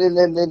to be that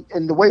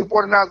in the way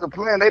 49ers are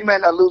playing, they may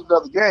not lose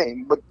another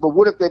game. But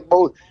what if they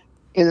both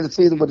end the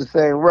season with the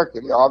same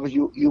record?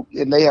 Obviously,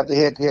 and they have the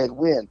head-to-head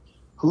win.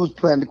 Who's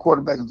playing the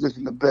quarterback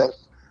position the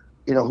best?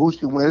 Who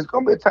should win? It's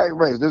going to be a tight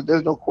race.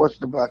 There's no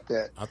question about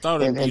that. I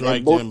thought it'd be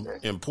like the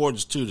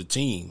importance to the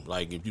team.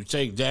 Like if you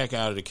take Dak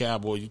out of the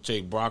Cowboys, you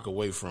take Brock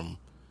away from.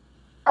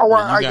 Oh,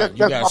 well, you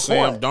got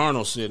Sam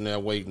Darnold sitting there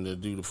waiting to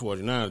do the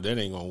 49ers. That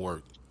ain't going to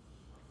work.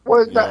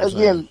 Well,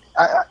 again,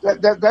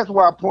 that's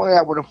why I pointed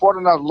out when the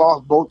 49ers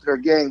lost both of their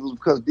games was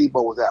because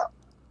Deebo was out.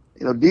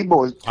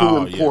 Deebo is too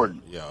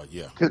important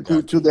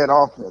to that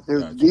offense.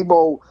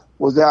 Deebo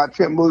was out,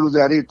 Trent Williams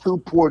was out. He's too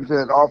important to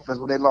that offense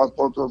when they lost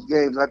both those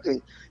games. I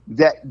think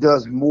that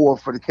does more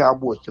for the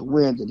Cowboys to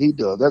win than he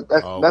does. That's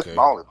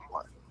my only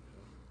point.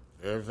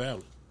 Very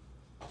valid.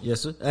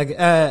 Yes, sir.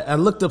 I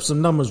looked up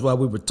some numbers while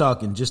we were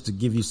talking just to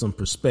give you some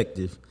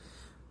perspective.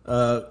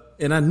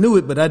 And I knew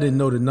it, but I didn't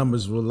know the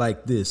numbers were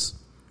like this.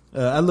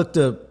 I looked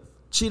up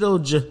Cheeto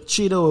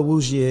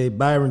Awuzie,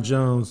 Byron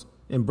Jones,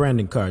 and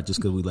Brandon Carr, just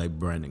because we like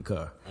Brandon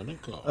Carr.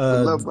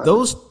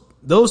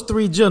 Those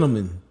 3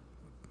 gentlemen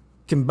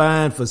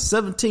combined for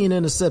 17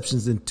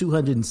 interceptions in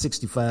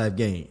 265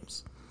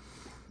 games.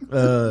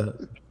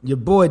 Your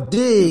boy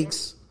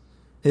Diggs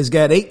has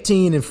got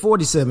 18 in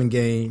 47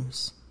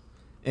 games.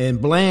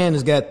 And Bland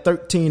has got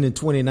 13 and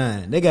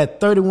 29. They got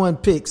 31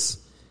 picks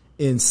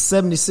in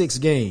 76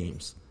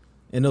 games.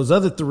 And those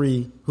other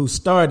 3 who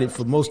started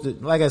for most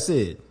of, like I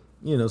said,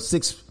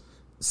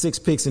 6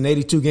 picks in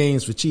 82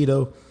 games for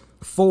Cheeto,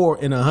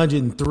 4 in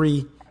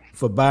 103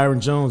 for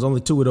Byron Jones,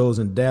 only 2 of those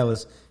in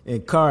Dallas,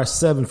 and Carr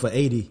 7 for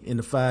 80 in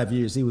the 5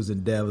 years he was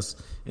in Dallas.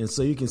 And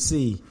so you can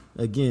see,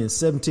 again,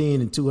 17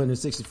 and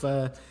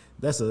 265,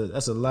 that's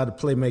a lot of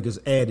playmakers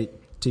added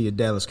to your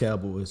Dallas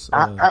Cowboys.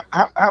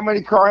 How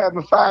many Carr have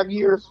in 5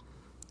 years?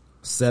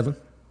 7.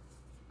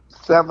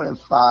 7 in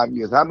 5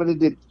 years. How many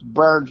did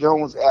Byron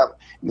Jones have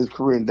in his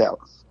career in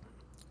Dallas?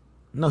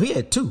 No, he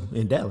had 2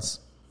 in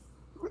Dallas.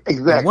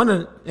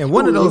 Exactly. And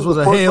one of those was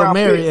a Hail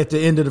Mary at the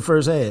end of the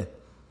first half.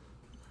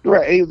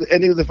 Right,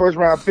 and he was the first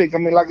round pick. I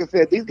mean, like I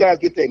said, these guys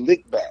get their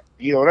lick back.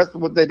 That's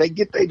what they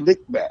get their lick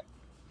back.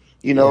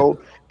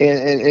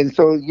 And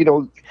so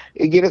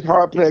again, it's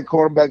hard playing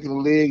quarterback in the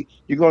league.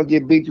 You're going to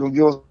get beat. You're going to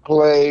give us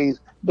plays,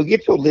 but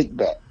get your lick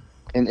back.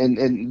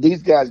 And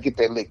these guys get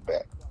their lick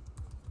back.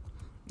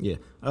 Yeah.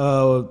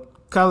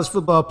 College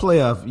football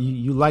playoff.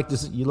 You like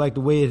this? You like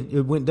the way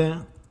it went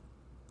down?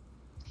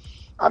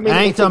 I mean,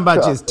 I ain't talking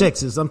about just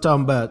Texas. I'm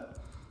talking about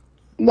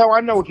No,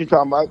 I know what you're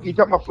talking about. You're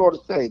talking about Florida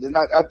State, and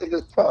I think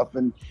it's tough.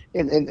 And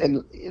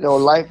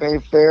life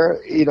ain't fair.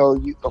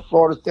 A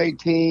Florida State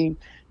team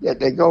that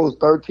goes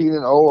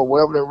 13-0 or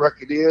whatever their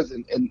record is,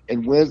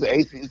 and wins the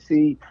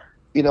ACC,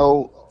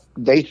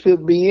 they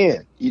should be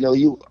in.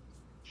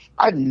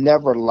 I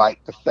never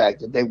liked the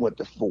fact that they went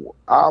to 4.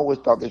 I always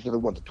thought they should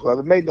have went to 12.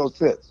 It made no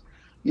sense.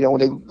 When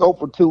they go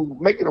for 2,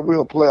 make it a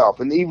real playoff,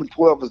 and even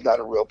 12 is not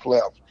a real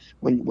playoff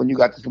when you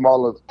got the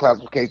smaller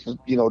classifications,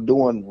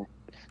 doing,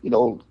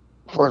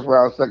 first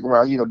round, second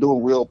round,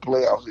 doing real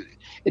playoffs.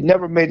 It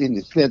never made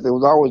any sense. It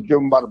was always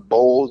driven by the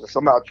bowls and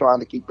somehow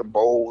trying to keep the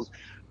bowls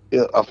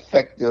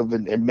effective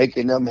and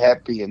making them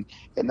happy and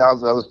all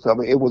this other stuff.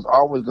 It was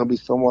always going to be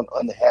someone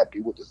unhappy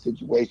with the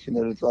situation,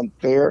 and it's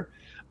unfair.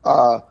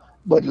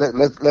 But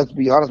let's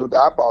be honest with the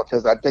eyeball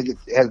test. I think it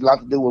has a lot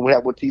to do with what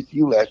happened with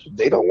TCU last year.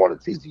 They don't want a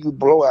TCU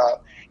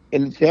blowout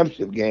in the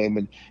championship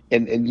game.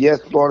 And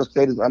yes, Florida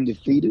State is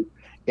undefeated,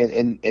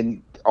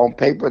 and on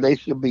paper they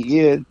should be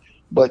in.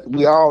 But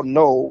we all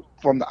know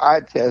from the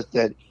eye test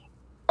that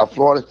a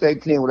Florida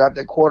State team without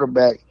their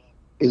quarterback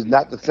is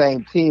not the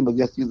same team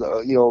against these,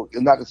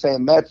 it's not the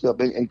same matchup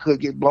and could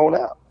get blown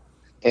out.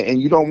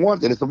 And you don't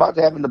want that. It's about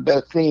having the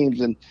best teams,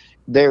 and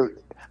they're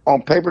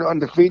on paper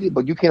undefeated,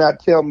 but you cannot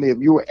tell me if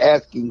you were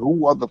asking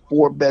who are the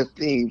 4 best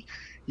teams,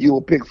 you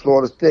will pick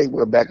Florida State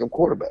with a backup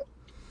quarterback.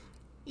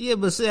 Yeah,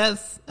 but see, I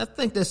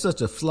think that's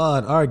such a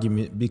flawed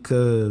argument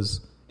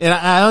because, and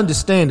I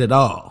understand it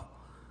all,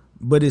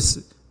 but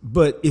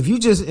if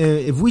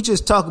we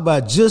just talk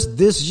about just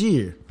this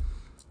year,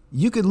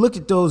 you could look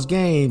at those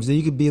games and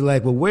you could be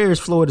like, well, where is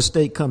Florida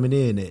State coming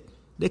in at?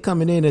 They're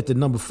coming in at the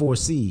number 4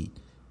 seed.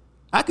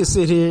 I could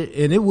sit here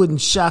and it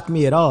wouldn't shock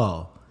me at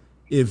all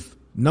if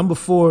number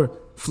 4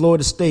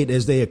 Florida State,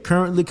 as they are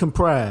currently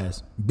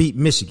comprised, beat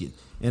Michigan.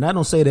 And I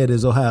don't say that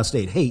as Ohio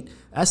State hate.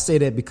 I say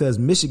that because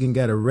Michigan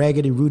got a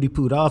raggedy Rudy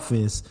Poot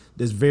offense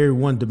that's very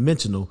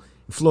one-dimensional.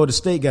 Florida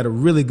State got a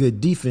really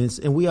good defense,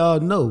 and we all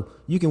know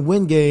you can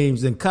win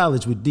games in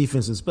college with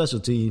defense and special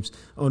teams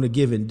on a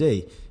given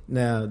day.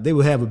 Now, they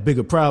would have a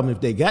bigger problem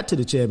if they got to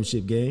the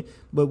championship game,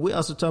 but we're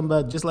also talking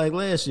about just like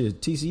last year,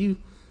 TCU,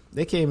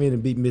 they came in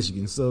and beat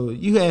Michigan. So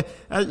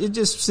it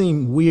just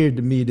seemed weird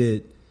to me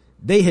that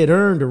they had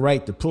earned the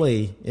right to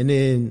play, and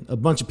then a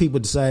bunch of people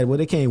decided, well,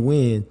 they can't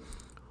win,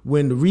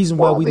 when the reason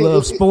why we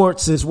love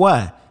sports is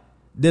why.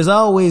 There's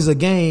always a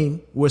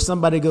game where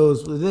somebody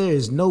goes, well, there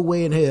is no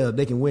way in hell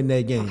they can win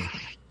that game.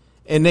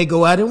 And they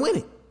go out and win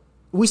it.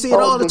 We see it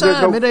all the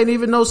time. It ain't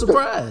even no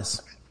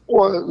surprise.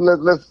 Well,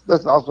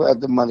 let's also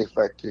add the money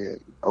factor in.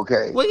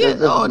 Okay. Well, yeah.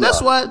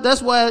 That's why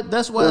it's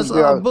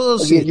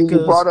bullshit. You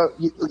brought up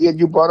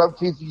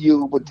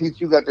TCU, but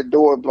TCU got the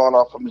door blown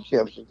off from the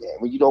championship game.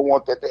 Well, you don't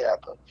want that to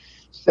happen.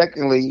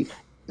 Secondly,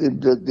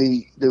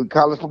 the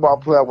college football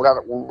player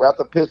would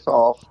rather piss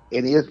off,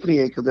 and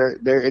ESPN, because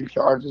they're in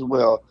charge as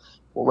well,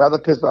 would rather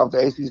piss off the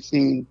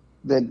ACC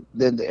than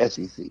the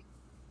SEC.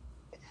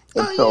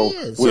 And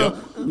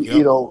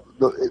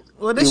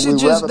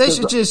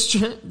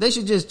they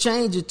should just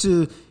change it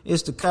to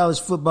it's the College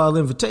Football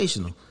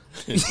Invitational.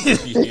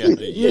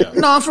 Yeah.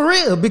 No, for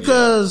real,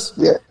 because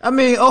I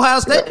mean, Ohio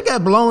State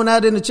got blown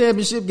out in the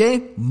championship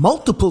game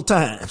multiple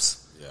times.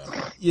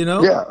 And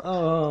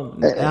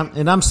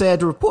I'm sad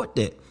to report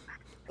that.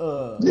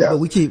 But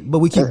we keep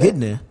getting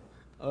there.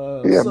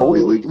 But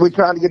we're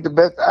trying to get the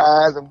best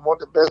eyes and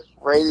want the best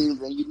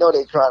ratings, and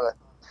they're trying to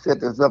set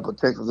this up for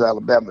Texas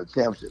Alabama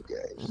championship game.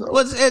 So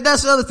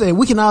that's the other thing.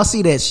 We can all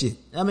see that shit.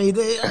 I mean,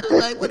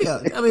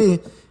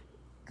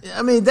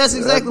 I mean that's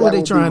exactly what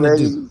they're trying to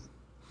do.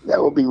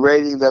 That would be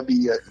ratings. That'd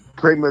be a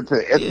premier to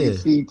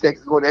SEC.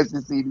 Texas going to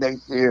SEC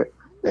next year.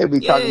 They'll be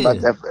talking about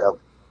that forever.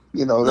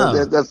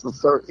 That's the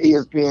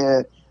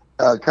ESPN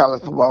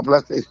college football.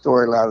 That's their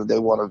storyline that they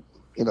want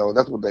to.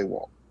 That's what they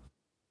want.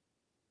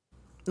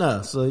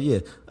 No, so yeah.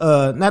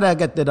 Now that I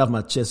got that off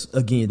my chest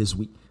again this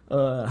week,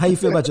 how you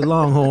feel about your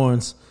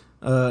Longhorns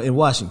in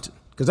Washington?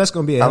 Because that's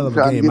going to be a hell of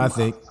a game, I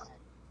think.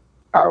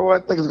 I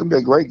think it's going to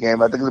be a great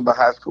game. I think it's going to be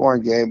a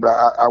high-scoring game. But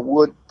I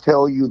would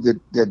tell you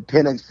that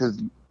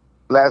Penix's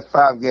last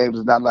 5 games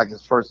is not like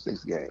his first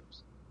 6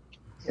 games,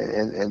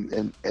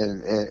 and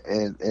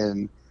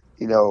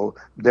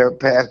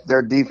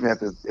their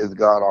defense is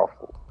god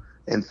awful,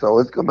 and so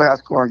it's going to be a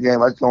high-scoring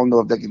game. I just don't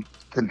know if they can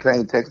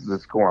contain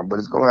Texas' scoring, but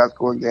it's going to be a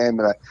high-scoring game,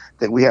 and I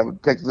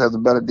think Texas has a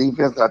better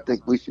defense. I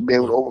think we should be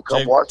able to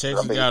overcome Washington.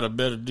 Texas got a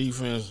better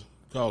defense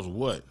because of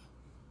what?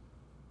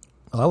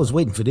 Oh, I was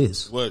waiting for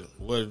this. What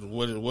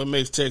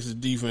makes Texas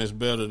defense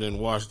better than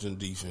Washington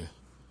defense?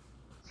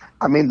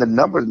 I mean, the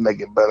numbers make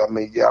it better. I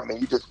mean,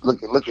 you just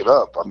look it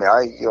up. I mean,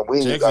 we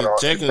ain't got our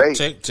debate.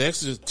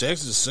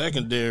 Texas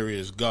secondary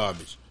is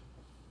garbage.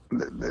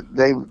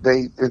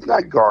 It's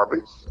not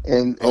garbage.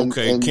 And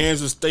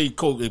Kansas State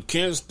coach. If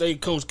Kansas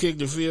State coach kicked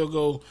the field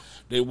goal,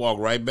 they walk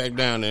right back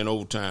down there in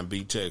overtime,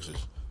 beat Texas.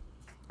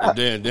 And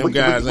then them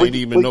guys ain't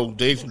even no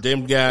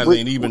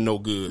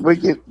good. We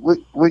can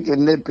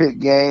nitpick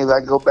games. I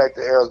go back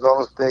to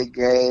Arizona State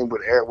game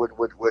with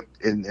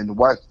and the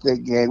Washington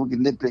State game. We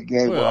can nitpick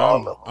games with all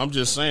of them. I'm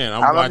just saying.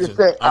 I'm watching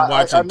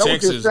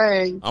Texas.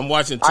 I'm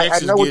watching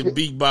Texas get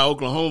beat by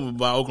Oklahoma.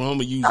 By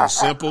Oklahoma using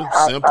simple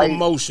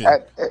motion.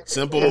 And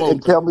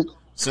tell me.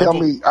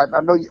 I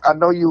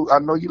know you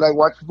like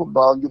watching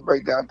football and you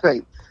break down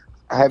tape.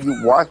 Have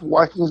you watched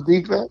Washington's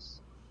defense?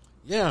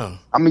 Yeah.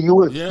 I mean, you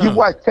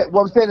watch.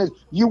 What I'm saying is,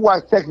 you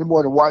watch Texas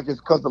more than Washington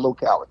because of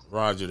locality.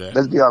 Roger that.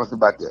 Let's be honest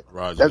about that.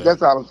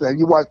 That's all I'm saying.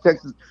 You watch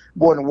Texas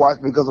more than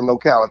Washington because of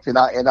locality, and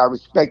I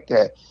respect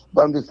that.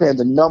 But I'm just saying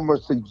the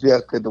numbers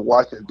suggest that the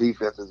Washington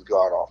defense is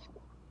god awful.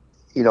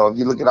 You know, if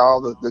you look at all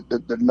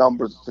the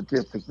numbers,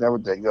 statistics, and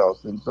everything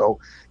else, and so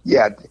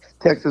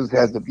Texas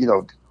has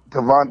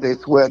Devontae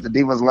Sweat, the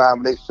defensive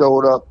line, they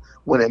showed up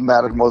when it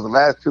mattered most. The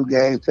last two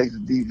games, Texas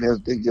defense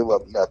didn't give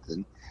up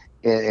nothing,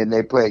 and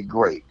they played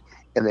great.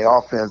 And the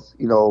offense,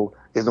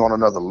 is on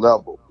another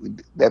level.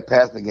 That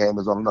passing game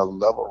is on another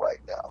level right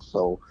now.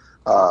 So,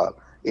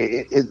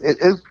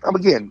 it's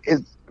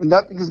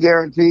nothing is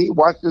guaranteed.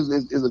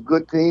 Washington is a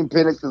good team.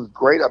 Penix is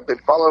great. I've been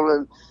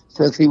following him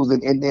since he was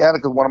in Indiana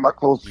because one of my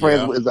close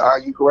friends is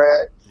an IU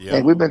grad,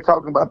 and we've been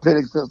talking about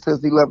Penix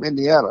since he left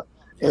Indiana.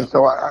 And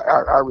so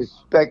I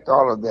respect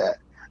all of that.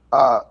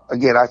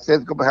 Again, I said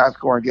it's going to be a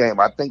high-scoring game.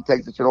 I think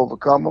Texas should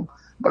overcome them,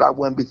 but I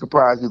wouldn't be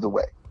surprised either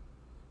way.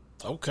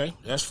 Okay,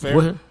 that's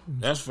fair.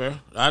 That's fair.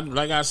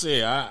 Like I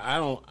said,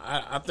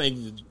 I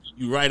think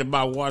you're right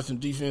about Washington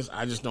defense.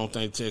 I just don't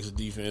think Texas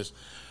defense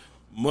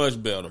much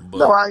better. But,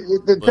 the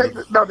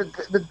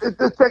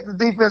Texas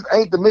defense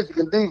ain't the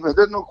Michigan defense.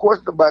 There's no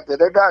question about that.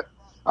 They're not.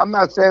 I'm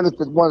not saying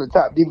it's one of the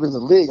top defenses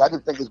in the league. I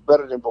just think it's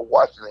better than what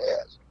Washington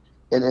has.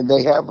 And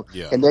they have,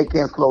 and they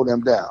can't slow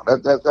them down.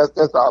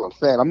 That's all I'm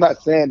saying. I'm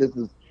not saying this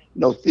is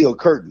no steel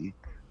curtain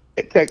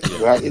at Texas.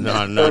 Right?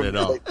 No, not at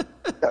all.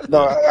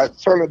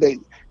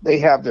 Certainly they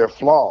have their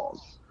flaws,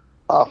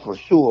 for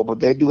sure. But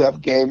they do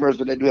have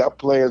gamers and they do have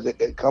players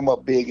that come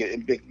up big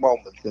in big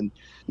moments. And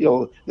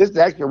this is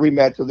actually a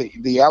rematch of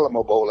the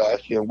Alamo Bowl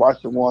last year.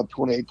 Washington won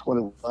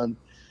 28-21.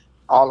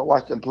 All the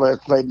Washington players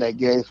played in that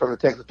game. Certainly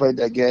Texas played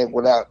that game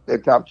without their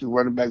top two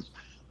running backs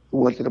who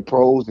went to the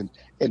pros and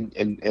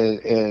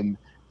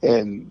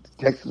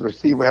Texas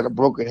receiver had a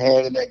broken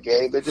hand in that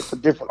game. They're just a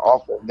different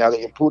offense. Now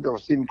they improved the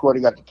receiving core. They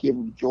got the kid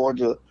from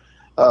Georgia.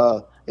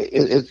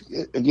 It's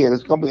going to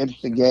be an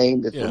interesting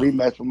game. It's a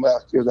rematch from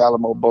last year's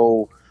Alamo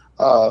Bowl.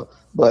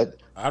 But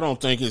I don't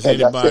think there's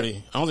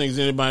anybody on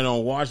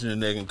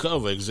Washington that can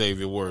cover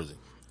Xavier Worthy.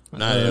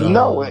 Not at all.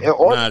 No,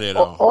 not at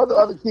all. Or the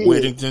other kid,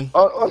 Whittington,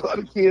 or the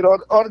other kid, or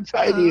the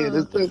tight end.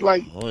 It's just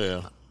like,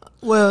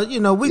 Well,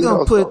 we're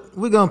gonna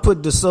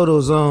put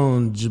DeSoto's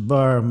own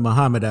Jabbar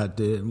Muhammad out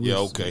there.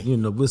 Okay.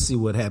 We'll see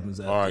what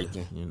happens out all right,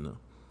 there. then.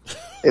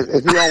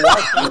 Is he on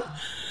Washington?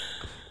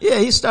 Yeah,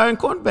 he's starting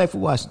quarterback for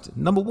Washington,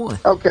 number 1.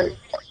 Okay.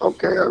 All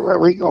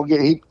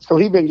right. So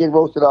he been getting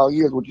roasted all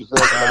year, is what you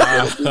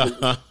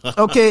said.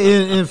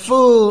 Okay, in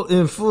full, what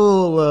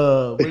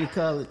do you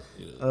call it?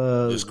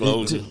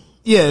 Disclosure.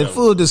 In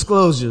full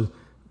disclosure.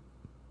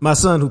 My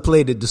son who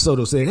played at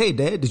DeSoto said, "Hey,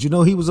 Dad, did you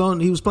know he was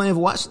playing for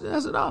Washington?" I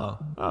said, "Oh,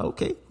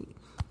 okay."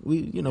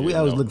 We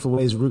always looking for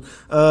ways to root.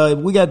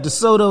 We got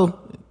DeSoto.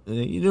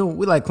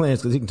 We like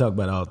Clarence because he can talk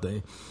about all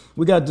things.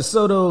 We got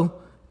DeSoto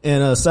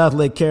and South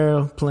Lake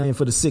Carroll playing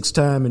for the 6th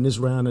time in this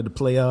round of the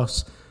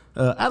playoffs.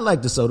 I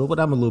like DeSoto, but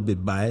I'm a little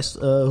bit biased.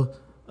 Who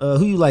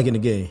you like in the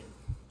game?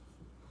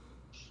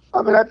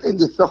 I mean, I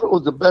think DeSoto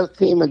was the best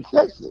team in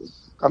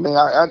Texas. I mean,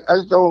 I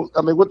just don't.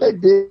 I mean, what they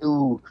did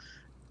to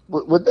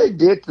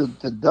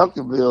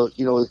Duncanville,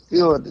 is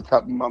still at the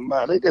top of my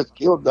mind. They just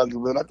killed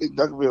Duncanville. And I think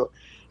Duncanville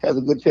has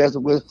a good chance to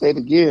win state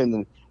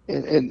again.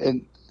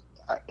 And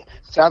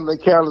South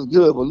Lake Carroll is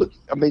good, but look,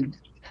 I mean,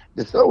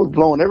 DeSoto was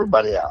blowing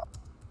everybody out.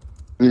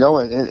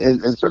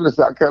 And certainly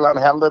South Carolina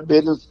handled their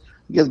business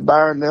against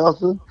Byron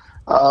Nelson.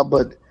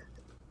 But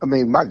I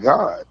mean, my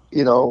God,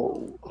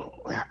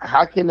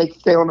 how can they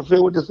stay on the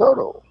field with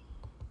DeSoto?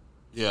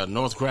 Yeah,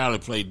 North Crowley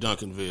played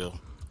Duncanville.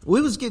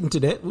 We was getting to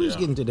that.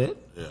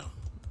 Yeah.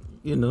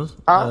 And North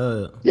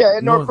Crowley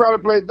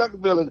played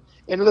Duncanville.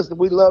 And listen,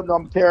 we love him.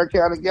 I'm a Tarrant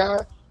County guy.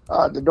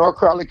 The North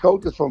Crowley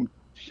coach is from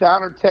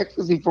Shiner,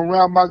 Texas. He's from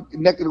around my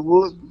neck of the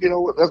woods.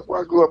 That's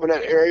where I grew up in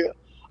that area.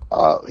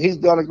 He's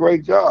done a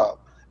great job.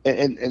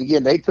 And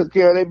again, they took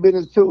care of their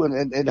business too.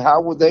 And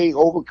how would they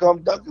overcome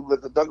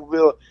Duncanville? Because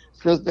Duncanville,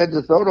 since that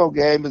DeSoto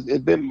game, has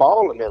been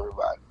mauling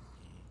everybody.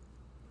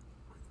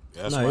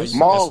 That's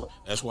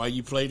why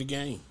you play the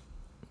game.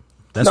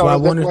 That's why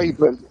you play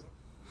the game.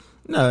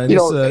 No,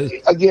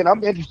 again,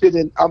 I'm interested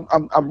in.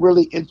 I'm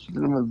really interested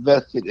and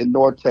invested in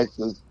North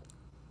Texas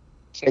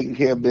taking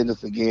care of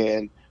business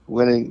again,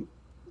 winning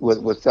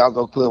with South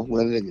Oak Cliff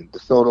winning and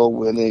DeSoto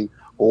winning,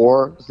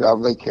 or South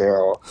Lake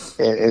Carroll,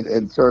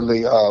 and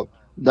certainly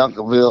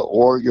Duncanville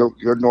or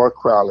your North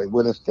Crowley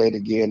winning state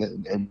again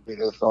and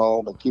bringing us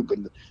home and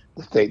keeping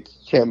the state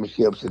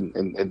championships and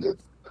the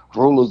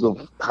rulers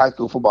of high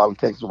school football in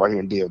Texas right here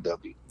in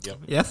DFW. Yep.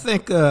 Yeah,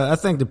 I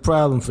think the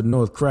problem for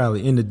North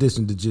Crowley, in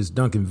addition to just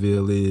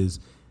Duncanville, is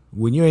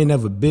when you ain't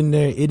never been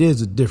there, it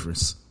is a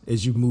difference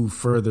as you move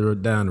further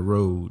down the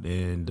road,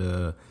 and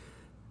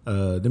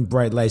them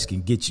bright lights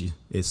can get you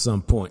at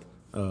some point.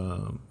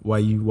 While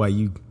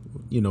you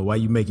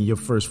making your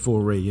first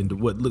foray into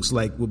what looks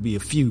like will be a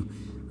few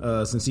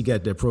since he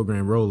got that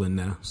program rolling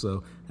now.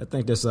 So I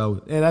think that's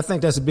all, and I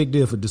think that's a big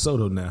deal for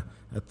DeSoto now.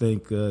 I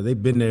think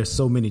they've been there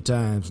so many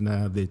times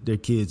now that their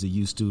kids are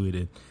used to it,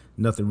 and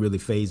nothing really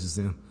phases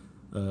them.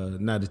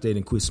 Now that they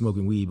didn't quit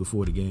smoking weed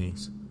before the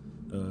games.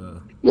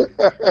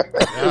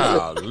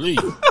 Golly.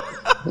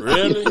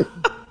 Really?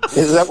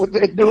 Is that what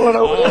they're doing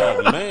over there?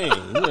 Oh,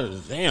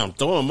 man. Damn,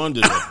 throw them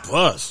under the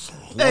bus.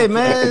 Hey,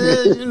 man,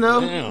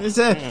 it's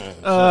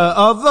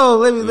although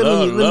let me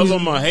love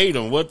them or hate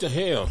them, what the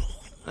hell?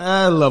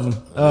 I love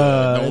them.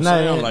 Don't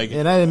sound like it.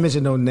 And I didn't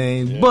mention no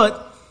names,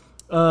 but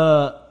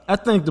I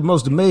think the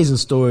most amazing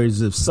story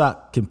is if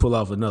Sock can pull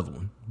off another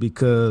one,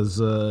 because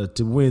to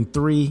win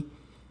 3,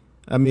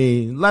 I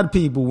mean, a lot of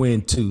people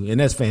win 2, and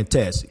that's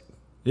fantastic.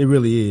 It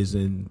really is,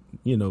 and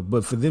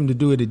but for them to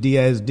do it at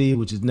DISD,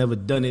 which has never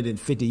done it in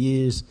 50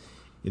 years,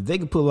 if they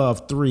can pull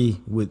off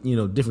 3 with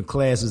different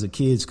classes of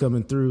kids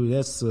coming through,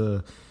 that's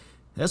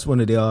one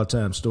of the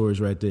all-time stories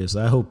right there.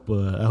 So I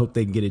hope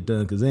they can get it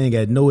done, because they ain't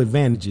got no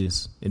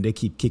advantages, and they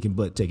keep kicking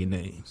butt, taking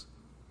names.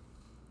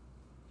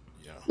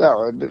 Yeah.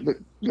 No,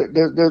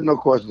 there's no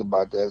question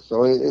about that.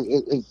 So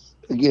it's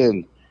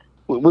again,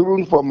 we're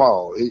rooting for them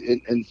all,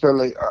 and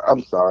certainly,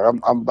 I'm sorry,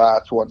 I'm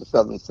biased toward the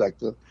southern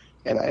sector,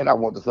 and I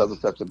want the southern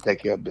sector to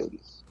take care of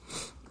business.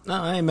 No,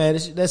 I ain't mad.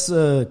 That's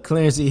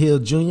Clarence E. Hill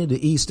Jr. The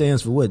E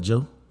stands for what,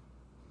 Joe?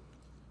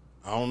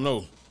 I don't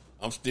know.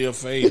 I'm still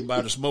fazed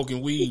by the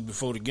smoking weed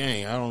before the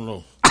game. I don't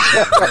know.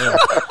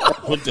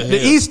 What the hell?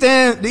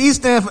 The E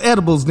stand for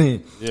edibles.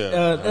 Then,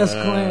 yeah, that's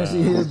Clarence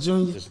E. Hill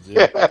Jr.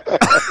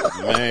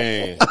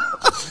 Man,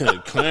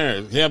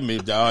 Clarence, help me,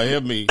 dog.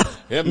 Help me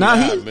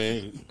out,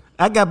 man.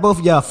 I got both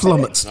of y'all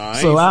flummoxed.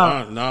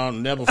 No,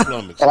 never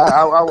flummoxed.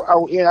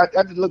 I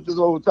just looked this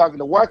over talking.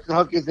 The Washington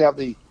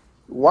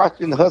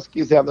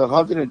Huskies have the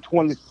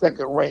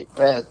 122nd ranked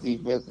pass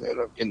defense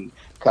in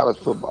college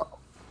football.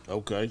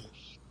 Okay,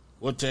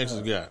 what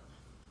Texas got?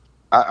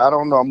 I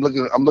don't know. I'm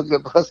looking at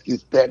the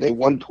Huskies stat. They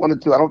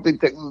 122. I don't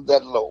think Texas is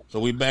that low. So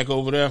we back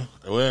over there.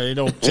 Well, they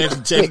don't.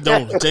 Texas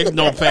don't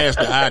pass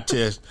the eye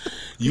test.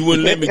 You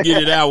wouldn't let me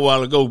get it out a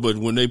while ago, but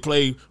when they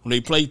play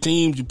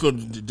teams,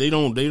 they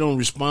don't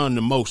respond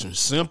to motion.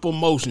 Simple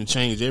motion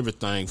change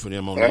everything for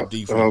them on that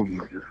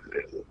defense.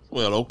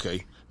 Well,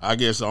 okay. I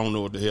guess I don't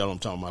know what the hell I'm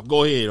talking about.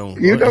 Go ahead.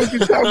 You know what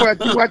you're talking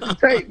about. You watch the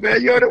tape, man.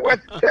 You ought to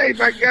watch the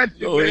tape. I got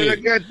you, man. I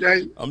got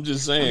you. I'm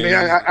just saying.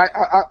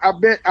 I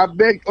mean, I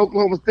bet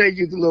Oklahoma State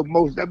used a little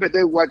motion. I bet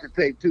they watch the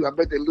tape, too. I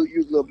bet they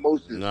use a little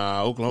motion.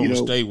 Nah, Oklahoma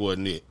State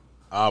wasn't it,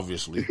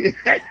 obviously.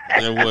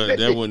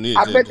 that wasn't it.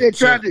 I bet they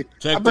tried to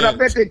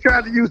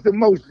use the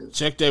motion.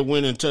 Check that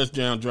winning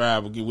touchdown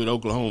drive with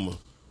Oklahoma,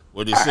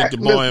 where they set the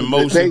ball in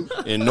motion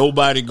and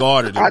nobody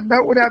guarded it. I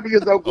know what happened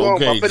against Oklahoma.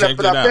 Okay, check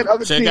it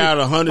out. Check out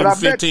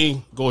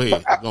 115. Go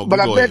ahead. I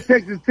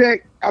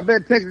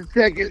bet Texas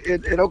Tech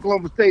and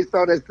Oklahoma State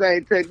saw that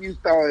same tape you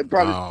saw and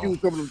probably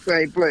used some of the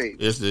same plays.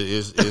 It's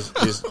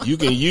you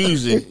can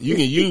use it. You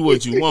can use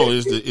what you want.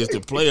 It's the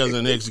players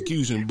and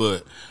execution.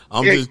 But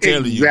I'm just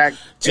telling you,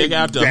 check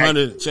out the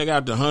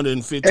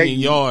 115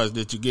 yards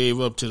that you gave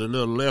up to the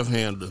little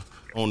left-hander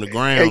on the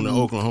ground in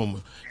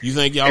Oklahoma. You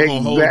think y'all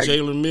gonna hold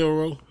Jalen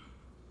Milroe?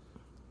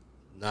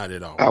 Not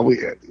at all. We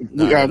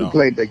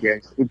played that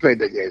game. We played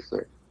that game,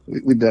 sir.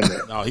 We done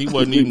that. No, he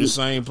wasn't even the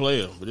same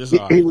player. But it's all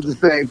right. He was the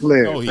same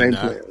player. No, he's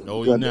not. Player.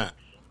 No, he's not.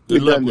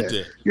 Good luck with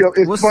that.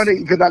 It's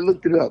funny because I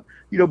looked it up.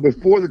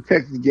 Before the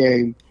Texas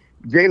game,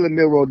 Jalen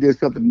Milroe did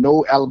something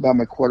no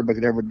Alabama quarterback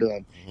had ever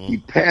done. Mm-hmm. He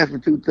passed for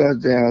 2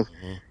 touchdowns.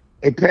 Mm-hmm.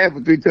 He passed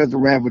for 3 touchdowns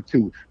and ran for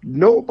 2.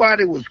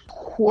 Nobody was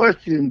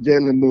questioning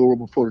Jalen Milroe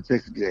before the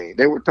Texas game.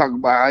 They were talking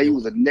about how he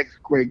was the next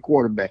great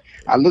quarterback.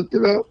 I looked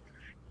it up.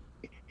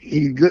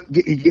 He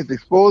gets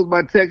exposed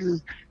by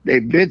Texas. They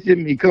bench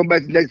him. He come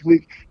back the next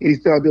week, and he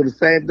started doing the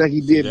same thing he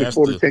did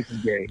before the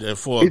Texas game. He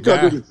started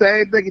doing the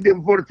same thing he did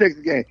before the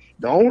Texas game.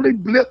 The only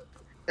blip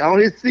on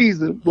his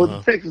season was the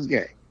Texas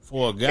game.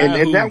 For a guy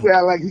and that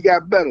way, he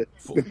got better.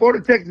 Before the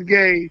Texas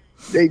game,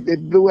 they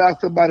blew out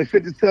somebody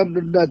 50-something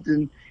to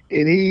nothing,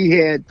 and he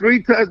had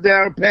 3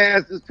 touchdown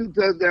passes, 2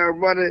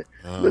 touchdown running.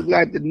 Looked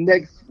like the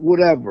next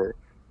whatever,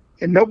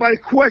 and nobody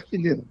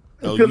questioned him.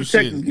 No,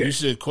 you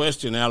should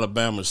question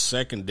Alabama's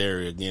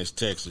secondary against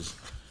Texas.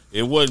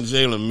 It wasn't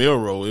Jalen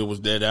Milroe. It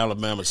was that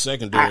Alabama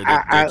secondary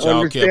that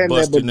y'all kept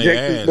busting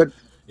their ass.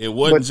 It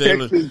wasn't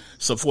Jalen.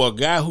 So for a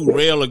guy who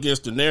railed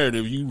against the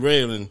narrative, you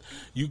railing,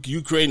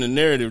 you creating a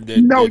narrative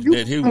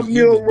that he was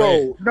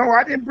Milroe. No,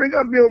 I didn't bring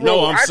up Milroe.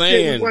 No, I'm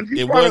saying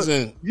it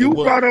wasn't. You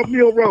brought up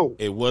Milroe.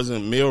 It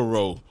wasn't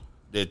Milroe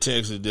that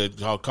Texas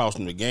that cost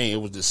them the game. It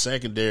was the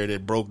secondary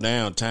that broke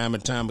down time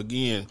and time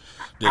again.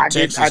 That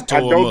Texas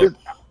tore them up.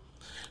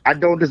 I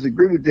don't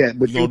disagree with that,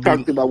 but you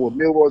talked about what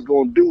Milroe's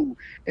going to do,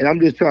 and I'm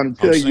just trying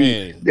to tell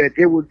you that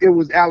it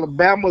was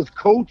Alabama's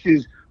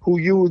coaches who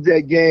used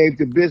that game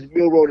to bench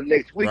Milroe the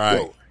next week,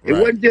 though. It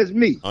wasn't just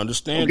me.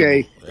 Understandable.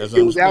 Okay,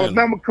 it was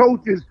Alabama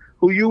coaches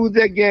who used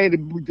that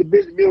game to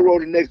bench Milroe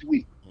the next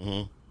week.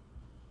 Mm-hmm.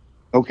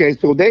 Okay,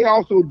 so they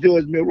also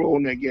judged Milroe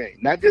in that game,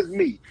 not just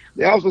me.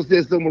 They also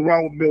said something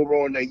wrong with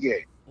Milroe in that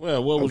game.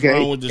 Well, what was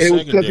wrong with the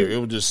secondary? It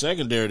was the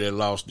secondary that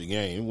lost the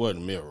game. It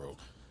wasn't Milroe.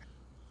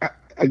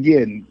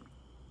 Again,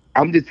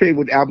 I'm just telling you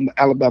what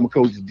Alabama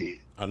coaches did.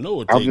 I know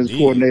what they did. Offensive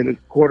coordinator,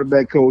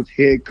 quarterback coach,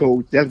 head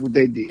coach. That's what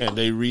they did. And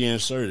they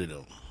reinserted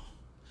them.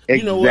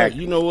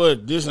 Exactly. You know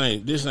what? This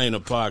ain't a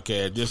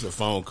podcast. This is a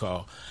phone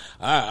call.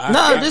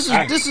 This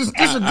is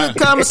a good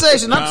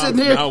conversation.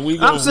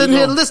 I'm sitting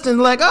here listening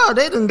like, oh,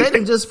 they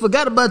didn't just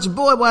forgot about your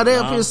boy while they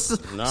up here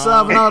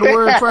solving all the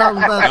word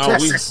problems about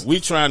Texas. We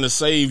trying to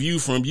save you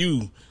from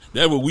you.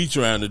 That's what we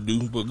trying to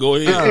do. But go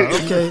ahead.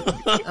 Oh, okay.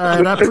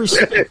 All right.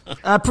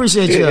 I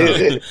appreciate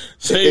y'all.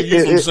 Save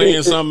you from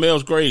saying something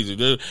else crazy.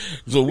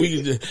 That's what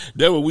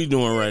we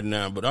doing right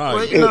now. But all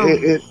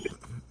right.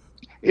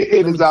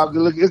 It is all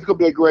good. Look, it's gonna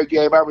be a great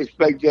game. I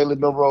respect Jalen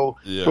Milroe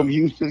from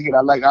Houston. Again,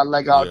 I like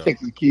our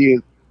Texas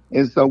kids.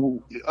 And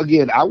so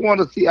again, I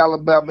want to see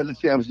Alabama in the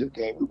championship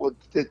game.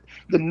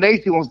 The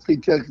nation wants to see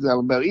Texas,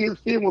 Alabama.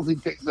 ESPN wants to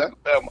see Texas,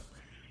 Alabama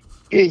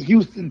in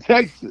Houston,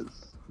 Texas,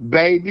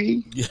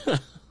 baby.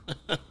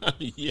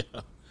 Yeah.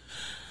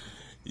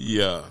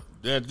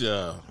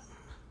 That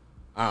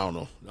I don't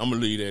know. I'm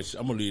gonna leave that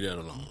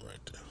alone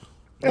right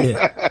there.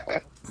 Yeah.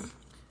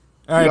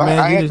 All right, man.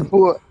 I had to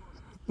pull.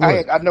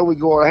 I know we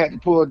go. I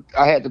had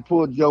to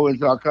pull Joe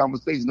into our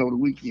conversation over the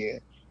weekend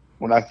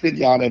when I sent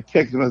y'all that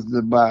text message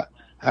about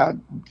how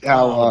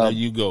there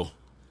you go.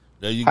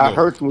 How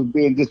Hurts was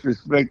being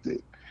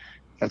disrespected.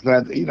 That's why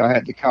I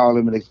had to call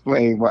him and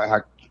explain why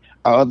our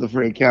other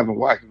friend Kevin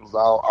Watkins was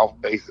all off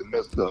base and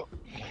messed up.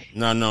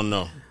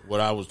 No. What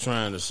I was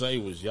trying to say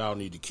was y'all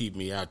need to keep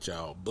me out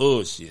y'all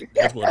bullshit.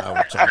 That's what I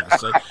was trying to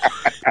say.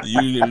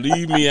 You can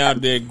leave me out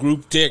that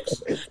group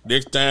text.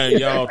 Next time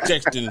y'all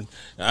texting,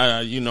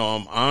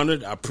 I'm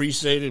honored. I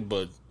appreciate it,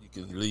 but you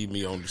can leave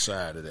me on the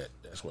side of that.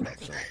 That's what I'm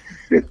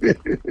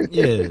saying.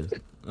 Yeah.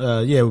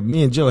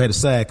 Me and Joe had a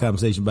side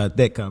conversation about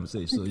that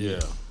conversation. So yeah.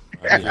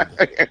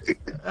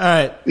 All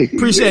right.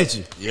 Appreciate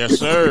you. Yes,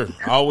 sir.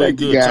 Always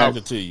good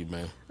talking to you,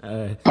 man.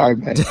 All right,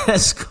 man.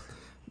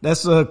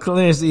 That's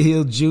Clarence E.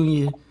 Hill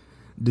Jr.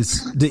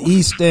 The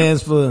E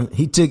stands for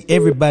he took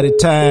everybody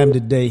time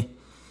today.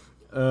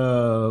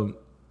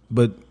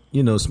 But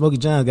Smokey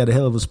John's got a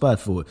hell of a spot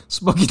for it.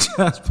 Smokey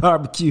John's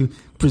Barbecue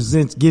gives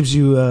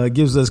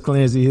us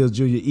Clarence E. Hill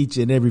Jr. each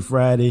and every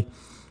Friday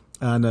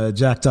on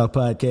JacquesTalk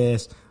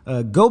podcast.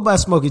 Go by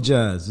Smokey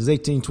John's. It's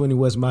 1820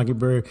 West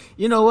Mockingbird.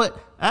 You know what?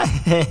 I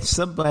had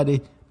somebody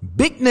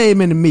big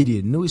name in the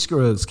media, Newey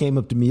Scruggs, came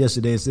up to me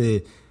yesterday and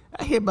said,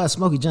 I hear about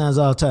Smokey John's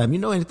all the time. You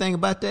know anything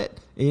about that?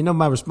 And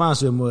my response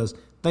to him was,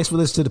 thanks for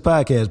listening to the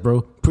podcast, bro.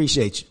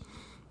 Appreciate you.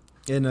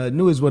 And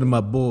Newey's one of my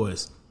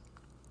boys.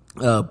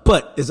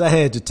 But as I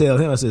had to tell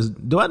him, I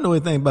said, do I know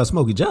anything about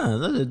Smokey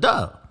John's? I said,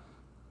 dog.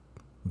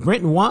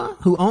 Brent and Juan,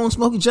 who owns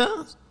Smokey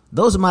John's,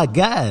 those are my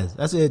guys.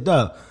 I said,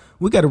 dog,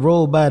 we got to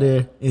roll by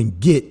there and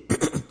get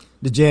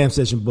the Jam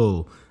Session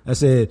Bowl. I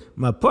said,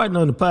 my partner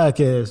on the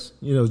podcast,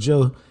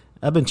 Joe,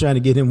 I've been trying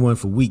to get him one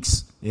for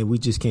weeks, and we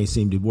just can't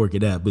seem to work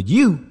it out. But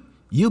you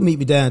meet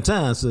me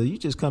downtown, so you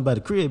just come by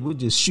the crib. We'll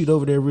just shoot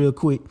over there real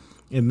quick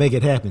and make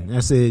it happen.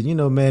 I said,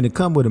 man, to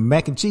come with a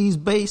mac and cheese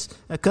base,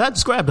 because I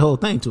described the whole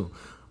thing to him,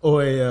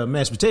 or a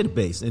mashed potato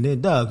base. And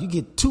then, dog, you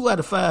get 2 out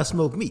of 5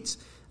 smoked meats.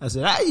 I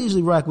said, I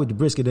usually rock with the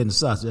brisket and the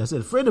sausage. I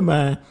said, a friend of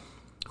mine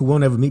who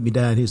won't ever meet me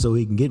down here so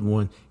he can get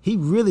one, he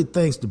really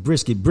thinks the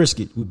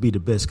brisket would be the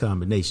best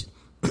combination.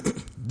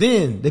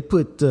 Then they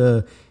put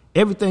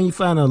everything you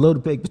find on a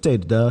loaded baked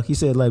potato, dog. He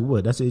said, like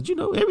what? I said,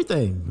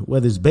 everything,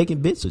 whether it's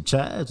bacon bits or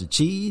chives or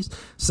cheese,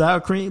 sour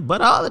cream,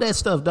 but all of that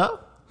stuff, dog.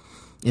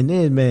 And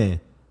then,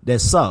 man, that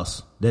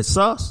sauce,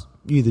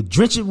 you either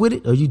drench it with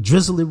it or you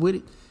drizzle it with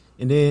it,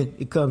 and then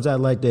it comes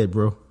out like that,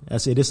 bro. I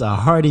said, it's a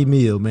hearty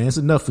meal, man. It's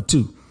enough for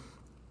 2.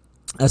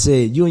 I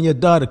said, you and your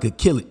daughter could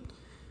kill it.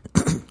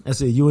 I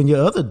said, you and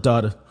your other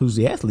daughter, who's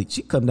the athlete,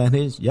 she come down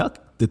here,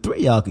 the 3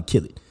 of y'all could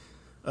kill it.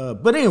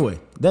 But anyway,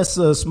 that's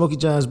Smokey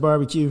John's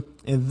Barbecue.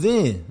 And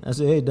then I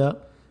said, hey, Doc,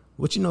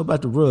 what you know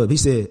about the rub? He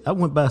said, I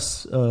went by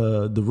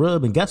the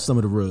rub and got some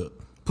of the rub.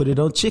 Put it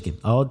on chicken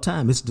all the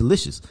time. It's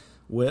delicious.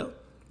 Well,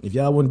 if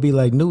y'all want to be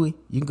like Newey,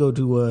 you can go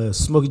to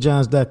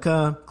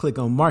SmokeyJohns.com, click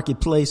on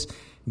Marketplace,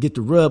 get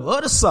the rub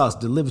or the sauce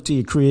delivered to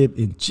your crib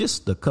in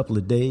just a couple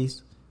of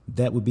days.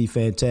 That would be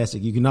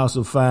fantastic. You can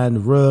also find the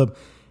rub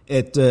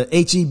at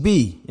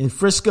H-E-B in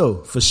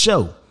Frisco for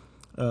show.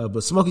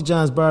 But Smokey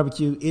John's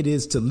Barbecue, it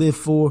is to live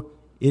for.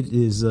 It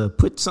is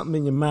put something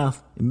in your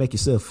mouth and make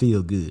yourself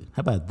feel good.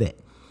 How about that?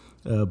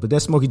 But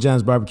that's Smokey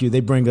John's Barbecue. They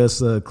bring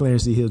us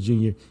Clarence E. Hill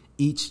Jr.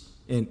 each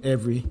and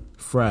every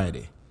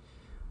Friday.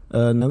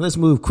 Now let's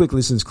move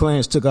quickly since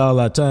Clarence took all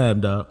our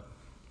time, dog.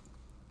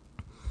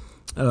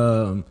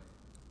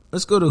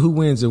 let's go to who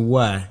wins and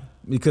why,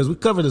 because we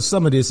covered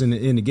some of this in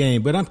the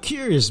game. But I'm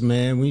curious,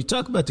 man, when you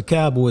talk about the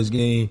Cowboys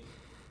game,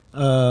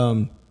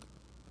 I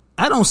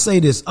don't say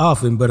this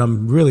often, but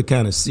I'm really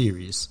kind of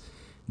serious.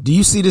 Do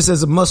you see this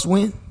as a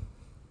must-win?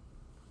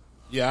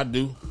 Yeah, I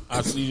do.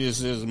 I see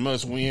this as a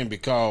must-win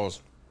because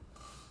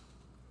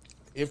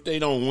if they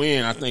don't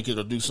win, I think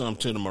it'll do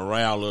something to the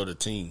morale of the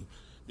team.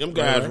 Them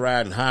guys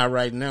riding high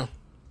right now,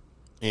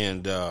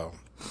 and a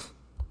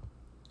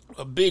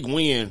big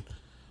win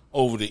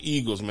over the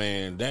Eagles,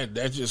 man.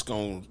 That's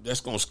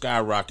gonna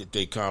skyrocket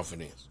their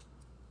confidence.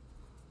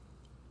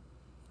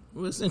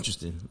 Well, it's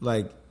interesting.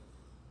 Like,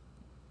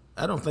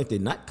 I don't think they're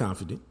not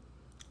confident.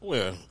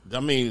 Well, I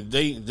mean,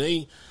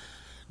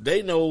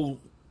 they know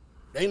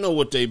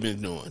what they've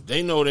been doing.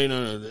 They know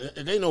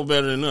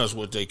better than us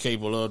what they're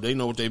capable of. They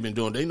know what they've been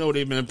doing. They know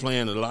they've been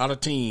playing a lot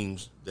of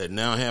teams that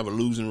now have a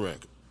losing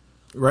record.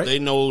 Right. They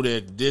know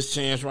that this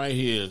chance right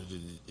here,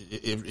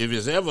 if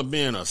it's ever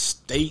been a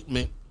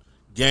statement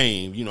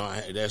game, you know,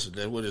 that's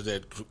what is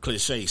that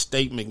cliche,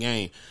 statement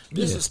game.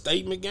 This is a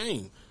statement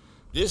game.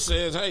 This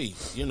says, hey,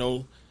 you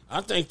know, I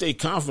think they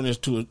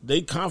confident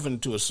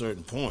to a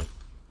certain point.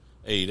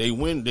 Hey,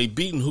 they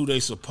beating who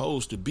they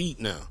supposed to beat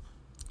now.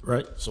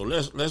 Right. So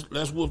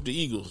let's whoop the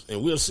Eagles,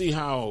 and we'll see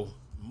how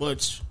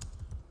much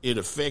it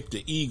affect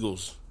the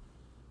Eagles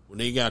when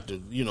they got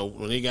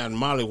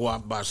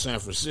mollywopped by San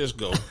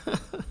Francisco.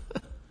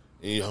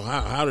 You know,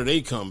 how do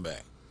they come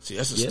back? See,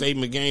 that's a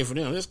statement game for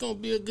them. It's going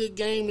to be a good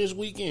game this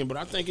weekend, but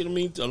I think it'll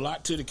mean a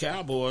lot to the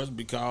Cowboys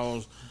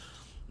because,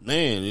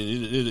 man,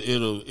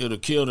 it'll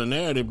kill the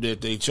narrative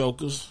that they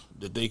chokers,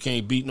 that they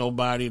can't beat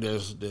nobody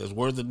that's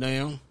worth a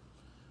damn.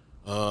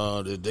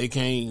 That they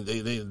can't.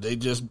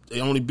 They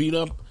only beat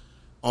up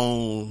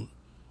on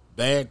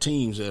bad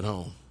teams at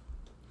home.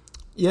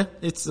 Yeah,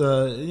 it's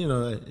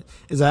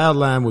as I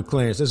outlined with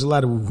Clarence, there's a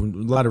lot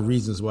of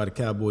reasons why the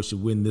Cowboys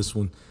should win this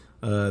one.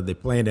 They're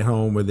playing at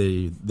home where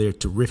they're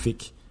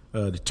terrific.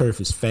 The turf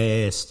is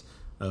fast.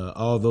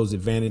 All those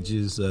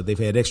advantages. They've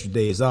had extra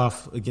days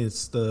off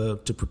against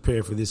to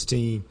prepare for this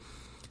team.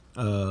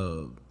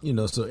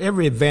 So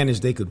every advantage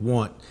they could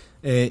want.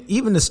 And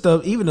even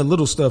the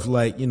little stuff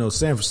like,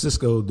 San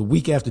Francisco, the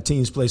week after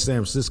teams play San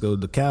Francisco,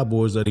 the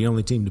Cowboys are the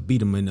only team to beat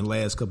them in the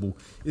last couple,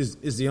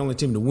 is the only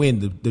team to win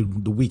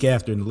the week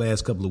after in the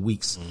last couple of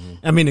weeks.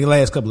 Mm-hmm. I mean, the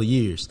last couple of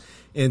years.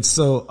 And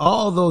so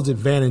all those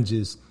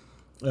advantages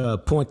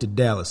point to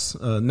Dallas.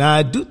 Now,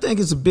 I do think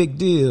it's a big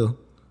deal,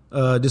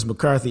 this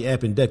McCarthy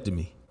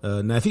appendectomy.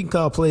 Now, if he can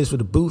call plays for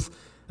the booth,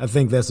 I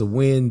think that's a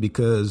win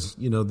because,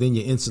 then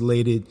you're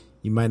insulated.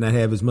 You might not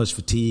have as much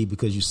fatigue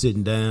because you're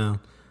sitting down.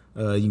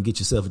 You can get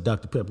yourself a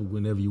Dr. Pepper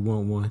whenever you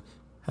want one.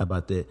 How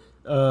about that?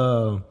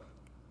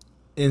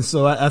 And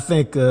so I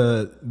think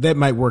that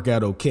might work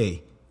out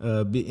okay.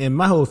 And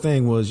my whole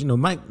thing was,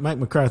 Mike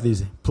McCarthy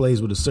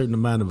plays with a certain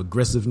amount of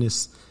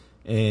aggressiveness.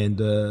 And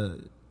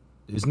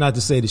it's not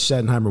to say that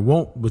Schottenheimer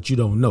won't, but you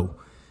don't know.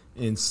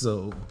 And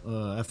so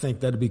I think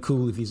that'd be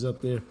cool if he's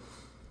up there.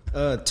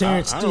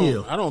 Terrence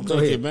Steele. I don't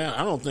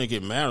think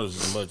it matters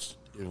as much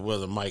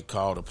whether Mike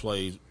called the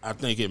plays. I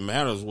think it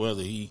matters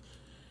whether he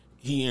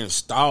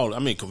installed. I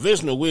mean,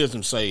 conventional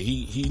wisdom say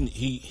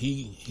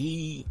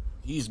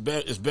it's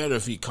better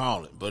if he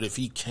call it. But if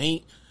he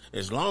can't,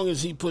 as long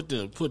as he put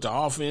the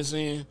offense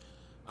in,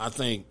 I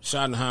think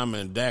Schottenheimer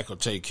and Dak will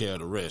take care of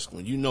the rest.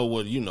 When we in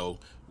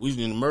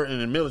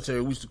the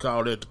military, we used to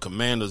call that the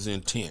commander's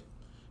intent.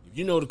 If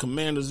you know the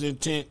commander's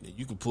intent,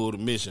 you can pull the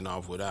mission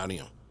off without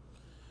him.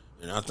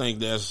 And I think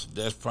that's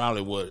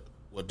probably what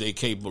they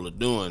capable of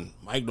doing.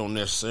 Mike don't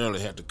necessarily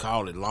have to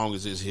call it, long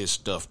as it's his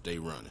stuff they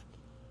running.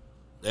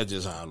 That's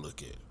just how I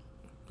look at it.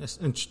 That's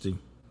interesting.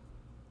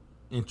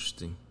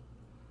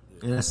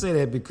 And I say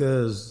that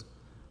because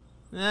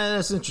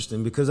that's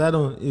interesting because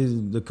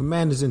the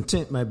commander's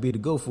intent might be to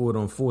go for it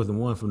on 4th and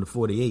 1 from the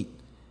 48.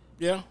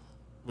 Yeah.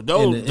 But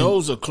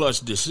those are clutch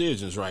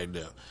decisions right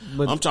there.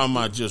 But I'm talking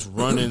about just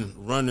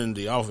running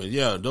the offense.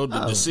 Yeah, the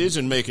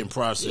decision-making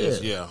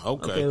process, yeah,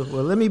 okay.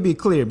 Well, let me be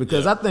clear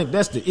because I think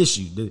that's the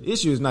issue. The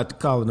issue is not to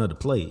call another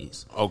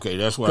plays. Okay,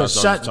 that's what I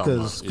thought you were talking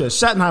about. Because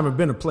Schottenheimer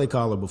been a play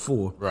caller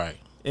before. Right.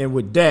 And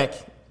with Dak,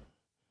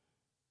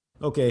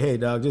 okay, hey,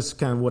 dog, this is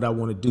kind of what I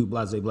want to do,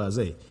 blase,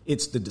 blase.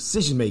 It's the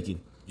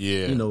decision-making.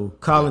 Yeah.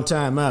 Calling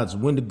timeouts,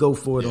 when to go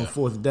for it on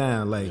 4th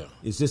down. Like,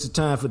 is this the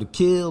time for the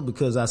kill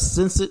because I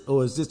sense it,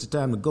 or is this the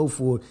time to go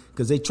for it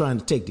because they trying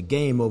to take the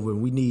game over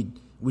and we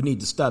need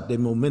to stop their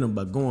momentum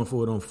by going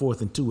for it on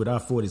 4th and 2 with our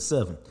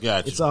 47.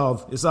 Gotcha. It's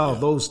all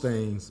those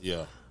things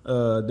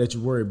that you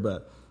worry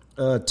about.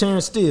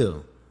 Terrence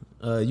Steele,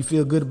 you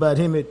feel good about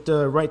him at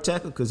right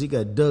tackle because he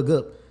got dug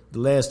up the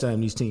last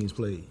time these teams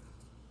played?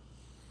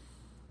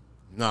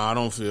 No, I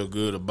don't feel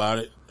good about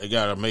it. They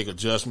got to make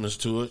adjustments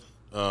to it.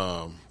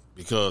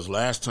 Because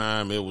last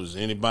time it was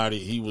anybody,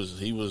 he was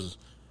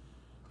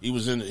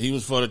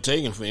for the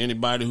taking for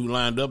anybody who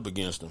lined up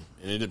against him,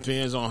 and it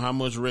depends on how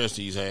much rest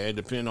he's had,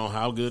 depending on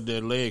how good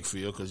that leg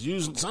feel. Because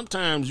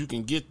sometimes you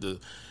can get the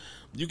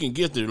you can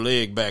get their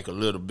leg back a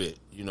little bit.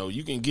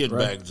 You can get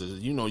Right. back to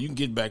you can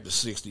get back to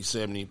 60,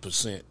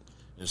 70%.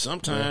 And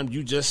sometimes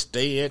you just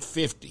stay at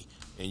 50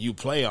 and you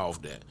play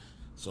off that.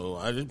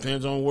 So it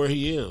depends on where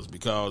he is,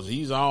 because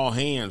he's all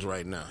hands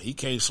right now. He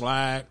can't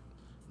slide,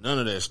 none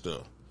of that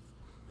stuff.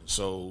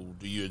 So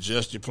do you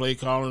adjust your play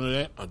calling to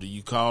that, or do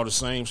you call the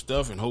same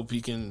stuff and hope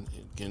he can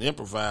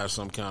improvise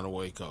some kind of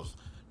way? Because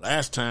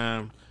last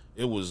time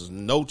it was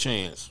no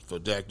chance for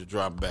Dak to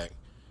drop back.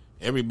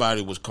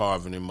 Everybody was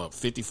carving him up.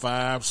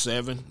 55,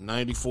 7,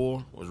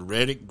 94 was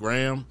Reddick,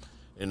 Graham,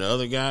 and the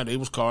other guy. They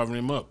was carving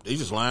him up. They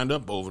just lined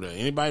up over there.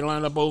 Anybody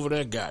lined up over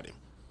there got him.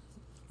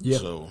 Yeah.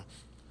 So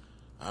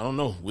I don't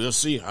know. We'll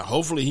see.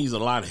 Hopefully he's a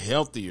lot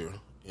healthier,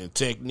 and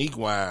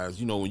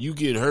technique-wise, when you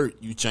get hurt,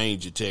 you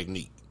change your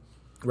technique.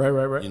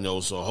 Right.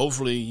 So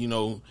hopefully,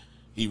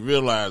 he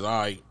realized, all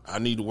right, I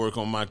need to work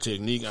on my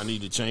technique. I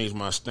need to change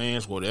my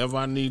stance, whatever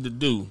I need to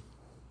do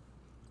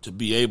to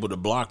be able to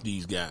block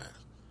these guys.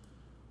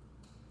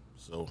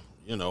 So,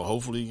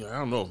 hopefully, I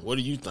don't know. What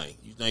do you think?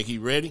 You think he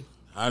ready?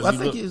 How does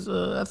he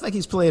look? I think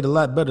he's played a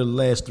lot better the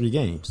last 3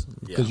 games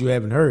because you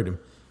haven't heard him.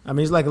 I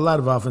mean, it's like a lot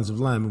of offensive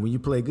linemen. When you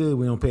play good,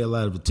 we don't pay a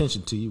lot of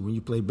attention to you. When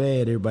you play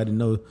bad, everybody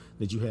know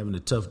that you're having a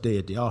tough day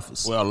at the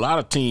office. Well, a lot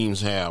of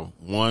teams have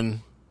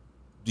one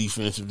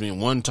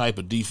type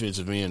of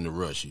defensive end to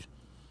rush you.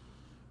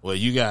 Well,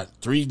 you got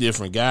 3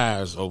 different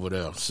guys over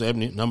there.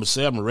 Number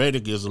 7,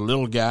 Reddick, is a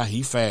little guy.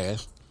 He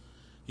fast.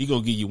 He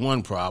going to give you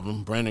one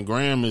problem. Brandon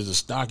Graham is a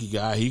stocky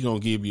guy. He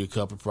going to give you a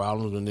couple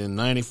problems. And then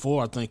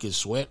 94, I think it's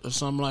Sweat or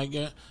something like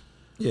that.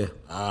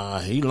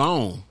 Yeah. He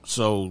long.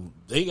 So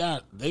they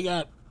got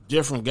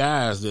different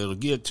guys that'll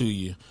get to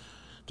you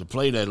to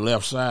play that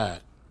left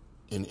side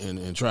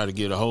and try to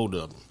get a hold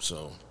of them.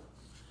 So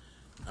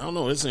I don't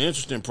know. It's an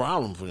interesting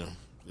problem for them.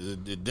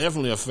 It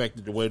definitely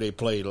affected the way they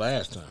played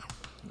last time.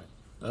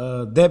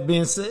 That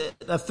being said,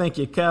 I think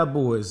your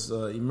Cowboys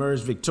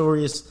emerged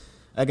victorious.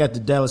 I got the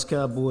Dallas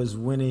Cowboys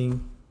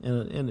winning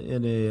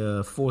in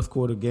a fourth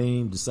quarter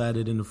game,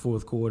 decided in the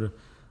fourth quarter,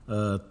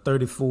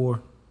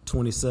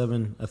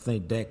 34-27. I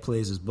think Dak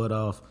plays his butt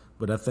off,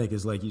 but I think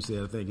it's like you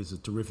said, I think it's a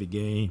terrific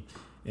game,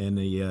 and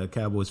the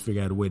Cowboys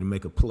figure out a way to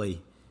make a play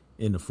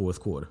in the fourth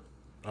quarter.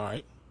 All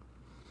right.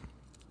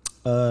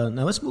 Now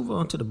let's move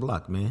on to the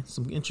block, man.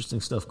 Some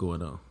interesting stuff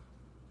going on.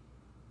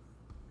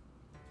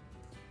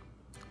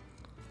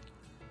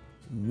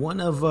 One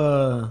of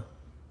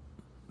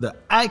the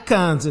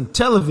icons in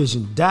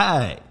television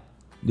died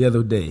the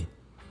other day.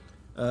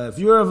 If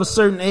you're of a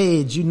certain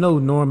age, you know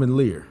Norman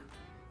Lear,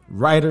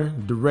 writer,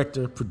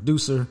 director,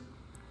 producer,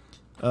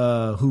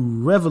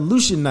 who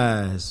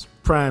revolutionized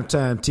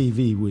primetime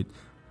TV with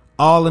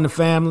All in the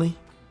Family.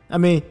 I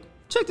mean,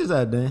 check this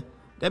out, Dan.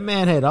 That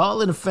man had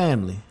All in the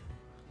Family,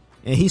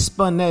 and he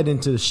spun that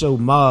into the show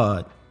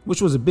Maude,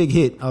 which was a big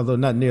hit, although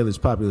not nearly as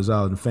popular as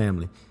All in the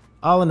Family.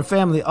 All in the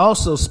Family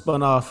also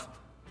spun off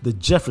The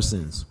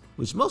Jeffersons,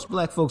 which most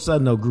black folks I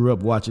know grew up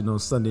watching on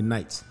Sunday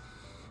nights.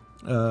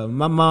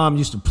 My mom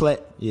used to plait.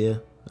 Yeah,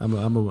 I'm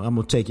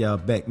gonna take y'all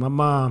back. My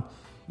mom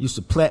used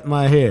to plait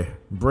my hair,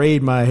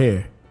 braid my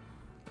hair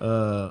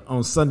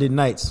on Sunday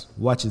nights,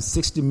 watching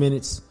 60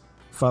 Minutes,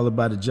 followed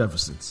by The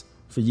Jeffersons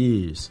for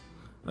years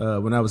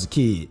when I was a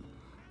kid.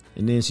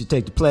 And then she'd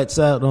take the plaits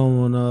out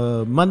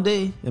on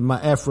Monday, and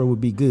my afro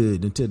would be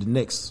good until the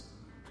next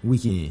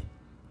weekend.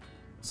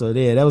 So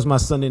yeah, that was my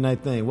Sunday night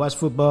thing. Watch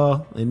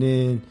football and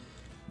then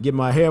get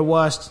my hair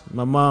washed.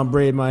 My mom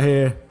braid my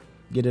hair,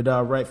 get it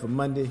all right for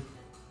Monday,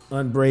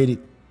 unbraid it,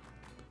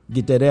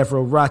 get that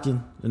afro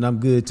rocking, and I'm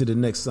good to the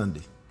next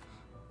Sunday.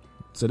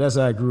 So that's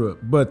how I grew up.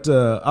 But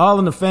All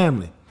in the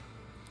Family,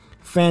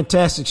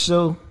 fantastic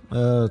show.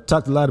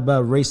 Talked a lot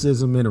about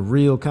racism in a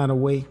real kind of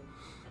way.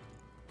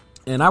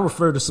 And I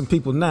refer to some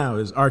people now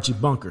as Archie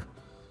Bunker.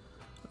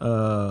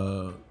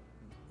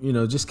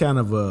 Just kind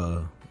of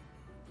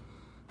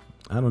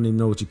I don't even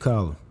know what you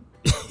call him.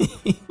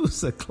 He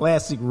was a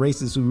classic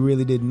racist who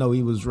really didn't know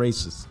he was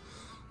racist.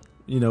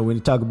 When you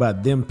talk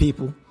about them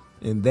people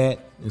and that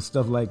and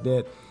stuff like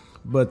that.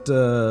 But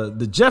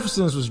the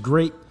Jeffersons was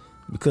great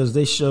because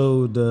they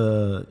showed,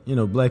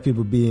 black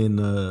people being,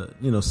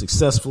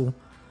 successful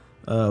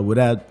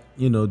without,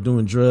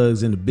 doing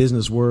drugs in the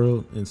business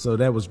world. And so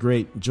that was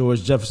great.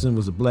 George Jefferson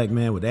was a black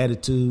man with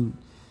attitude,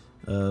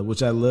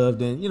 which I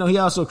loved. And, he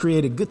also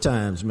created Good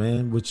Times,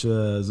 man, which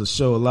is a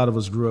show a lot of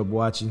us grew up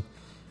watching.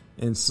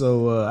 And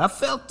so I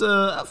felt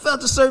a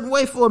certain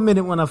way for a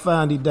minute when I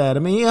found he died. I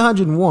mean, he's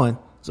 101,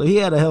 so he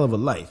had a hell of a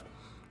life.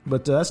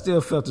 But I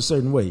still felt a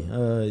certain way.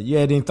 You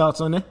had any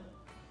thoughts on that?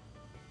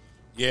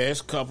 Yeah,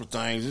 it's a couple of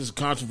things. There's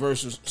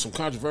some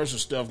controversial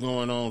stuff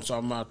going on,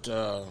 talking about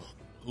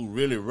who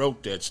really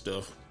wrote that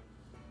stuff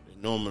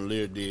that Norman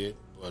Lear did.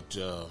 But,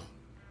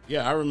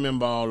 I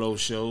remember all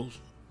those shows.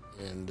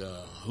 And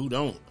who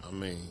don't? I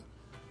mean,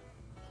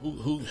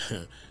 who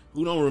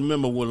don't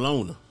remember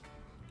Walona?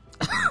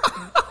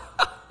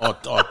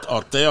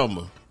 or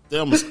Thelma.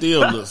 Thelma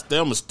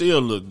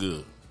still look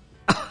good.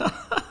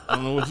 I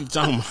don't know what you're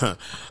talking about.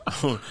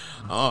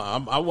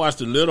 I watched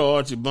the little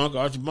Archie Bunker.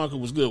 Archie Bunker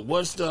was good.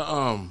 What's the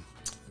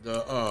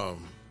the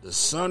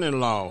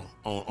son-in-law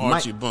on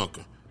Archie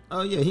Bunker.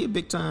 Oh yeah, he a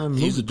big time.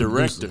 He's a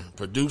director,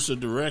 producer,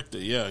 director.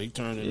 Yeah, he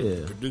turned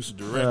into producer,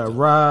 director.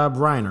 Rob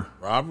Reiner.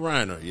 Rob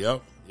Reiner.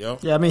 Yep.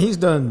 Yeah, I mean he's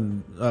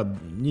done.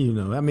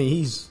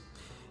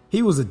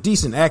 He was a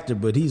decent actor,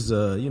 but he's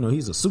a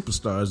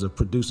superstar as a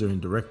producer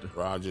and director.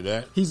 Roger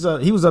that.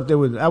 He was up there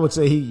with. I would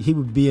say he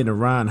would be in the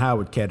Ron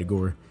Howard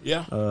category.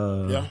 Yeah.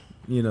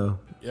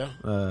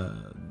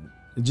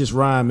 Just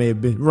Ron may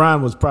have been.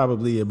 Ron was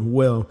probably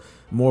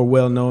more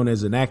well known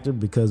as an actor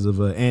because of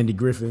Andy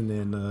Griffin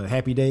and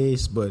Happy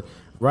Days. But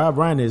Rob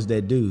Reiner is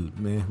that dude,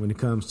 man. When it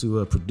comes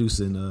to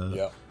producing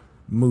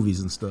movies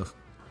and stuff.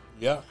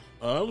 Yeah,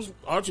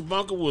 Archie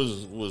Bunker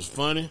was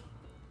funny.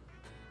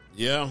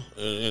 Yeah,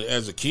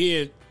 as a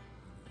kid,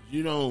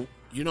 you don't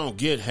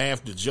get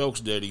half the jokes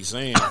that he's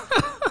saying,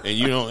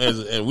 and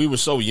and we were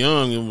so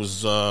young, it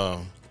was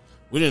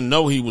we didn't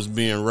know he was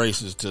being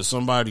racist till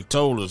somebody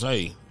told us,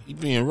 hey, he's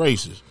being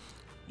racist.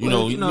 You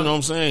know what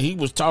I'm saying? He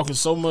was talking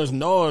so much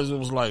noise. It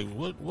was like,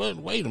 what?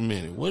 Wait a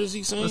minute. What is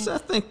he saying? I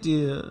think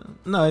you're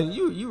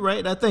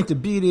right. I think the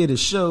beauty of the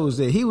show is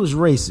that he was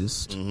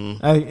racist.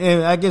 Mm-hmm.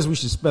 And I guess we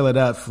should spell it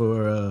out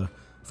for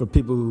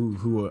people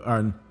who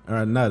are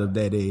not of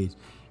that age.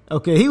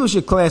 Okay, he was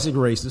your classic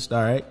racist,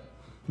 all right,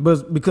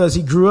 but because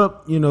he grew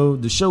up,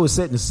 the show was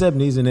set in the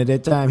 70s, and at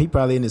that time he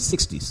probably in the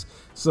 60s.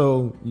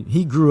 So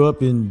he grew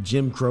up in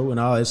Jim Crow and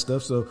all that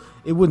stuff. So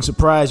it wouldn't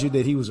surprise you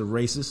that he was a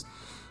racist.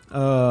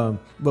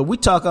 But we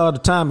talk all the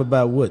time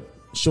about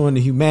showing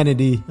the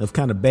humanity of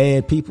kind of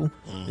bad people.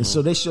 Mm-hmm. And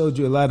so they showed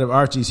you a lot of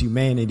Archie's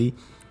humanity.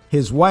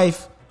 His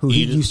wife, who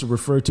Edith. He used to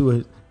refer to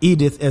as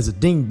Edith as a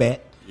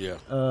dingbat. Yeah.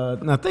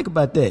 Now think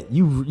about that.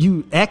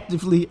 You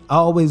actively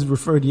always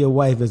refer to your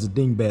wife as a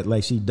dingbat,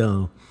 like she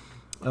dumb.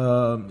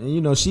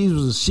 And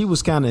she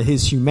was kind of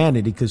his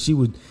humanity because she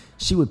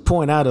would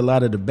point out a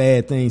lot of the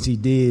bad things he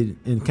did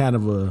in kind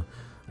of a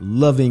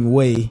loving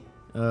way.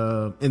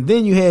 And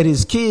then you had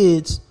his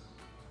kids.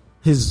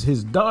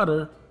 His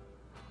daughter,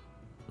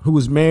 who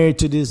was married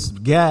to this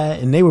guy,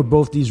 and they were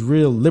both these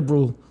real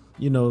liberal,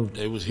 they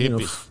was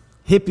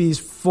hippies,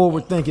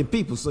 forward-thinking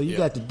people. So you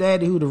got the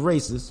daddy who the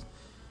racist,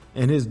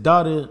 and his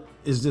daughter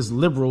is this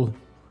liberal,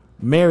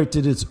 married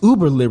to this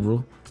uber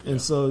liberal,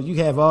 and so you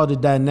have all the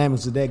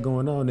dynamics of that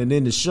going on. And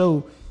then the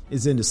show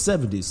is in the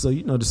 70s, so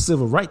the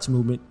civil rights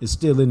movement is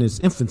still in its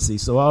infancy.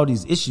 So all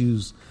these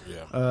issues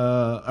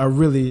are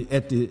really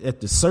at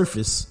the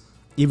surface.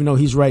 Even though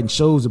he's writing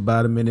shows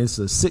about him, and it's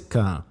a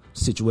sitcom,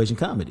 situation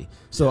comedy.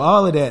 So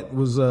all of that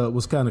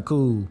was kind of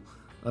cool,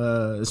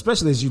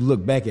 especially as you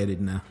look back at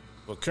it now.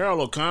 Well,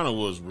 Carroll O'Connor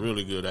was a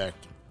really good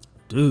actor.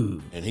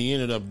 Dude. And he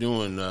ended up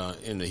doing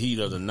In the Heat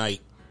of the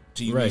Night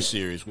TV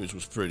series, which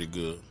was pretty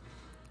good.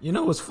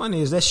 What's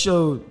funny is that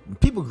show,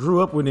 people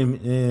grew up with him,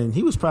 and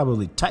he was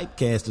probably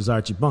typecast as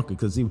Archie Bunker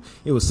because it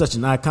was such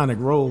an iconic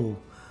role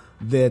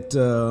that,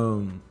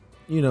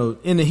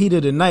 In the Heat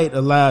of the Night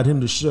allowed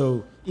him to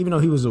show, even though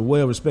he was a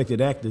well-respected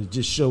actor,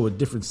 just show a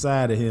different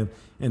side of him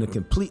and a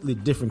completely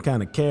different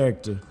kind of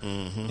character.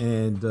 Mm-hmm.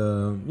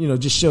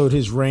 And, just showed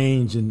his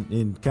range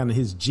and kind of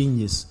his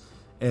genius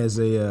as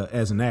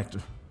an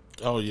actor.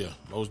 Oh, yeah,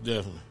 most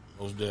definitely.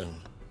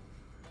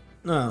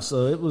 No,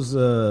 so it was,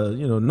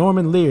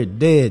 Norman Lear,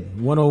 dead,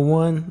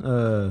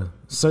 101,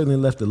 certainly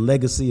left a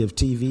legacy of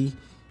TV.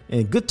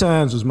 And Good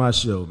Times was my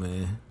show,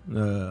 man.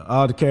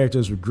 All the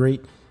characters were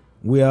great.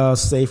 We all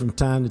say from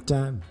time to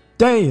time,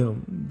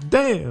 damn.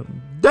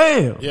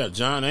 Yeah,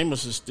 John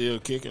Amos is still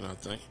kicking, I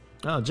think.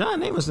 Oh,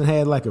 John Amos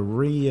had like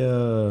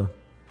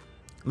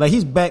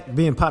he's back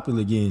being popular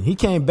again. He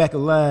came back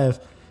alive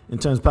in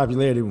terms of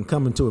popularity when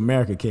Coming to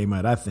America came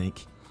out, I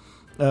think.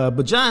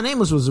 But John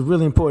Amos was a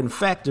really important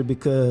factor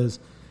because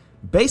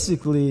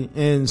basically,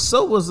 and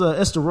so was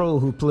Esther Rolle,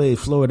 who played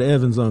Florida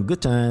Evans on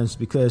Good Times,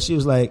 because she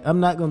was like, I'm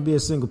not going to be a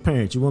single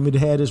parent. You want me to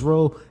have this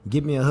role?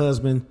 Give me a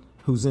husband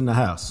who's in the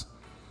house.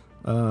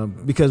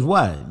 Because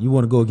why? You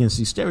want to go against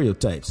these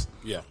stereotypes.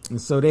 Yeah.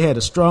 And so they had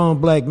a strong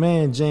black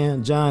man,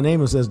 John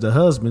Amos, as the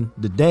husband,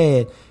 the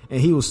dad,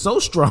 and he was so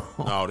strong.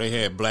 Oh, they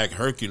had Black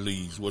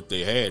Hercules. What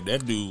they had,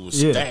 that dude was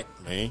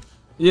stacked, man.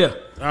 Yeah.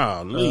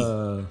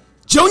 Oh,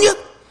 Junior.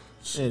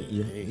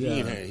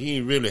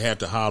 He really had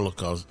to holler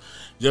because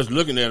just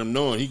looking at him,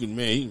 knowing he could,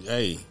 man.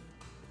 Hey,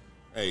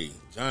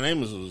 John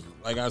Amos was,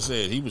 like I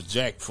said, he was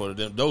jacked for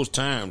them. Those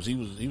times. He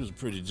was a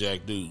pretty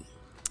jacked dude.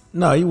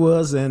 No, he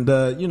was, and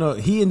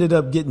he ended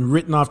up getting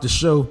written off the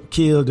show,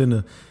 killed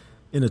in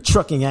a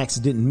trucking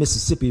accident in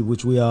Mississippi,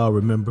 which we all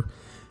remember,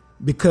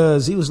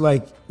 because he was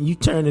like, "You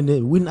turning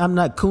it? I'm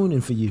not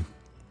cooning for you.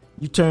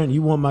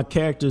 You want my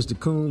characters to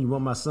coon. You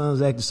want my sons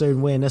to act a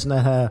certain way, and that's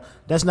not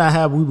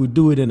how we would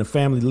do it in a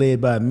family led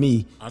by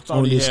me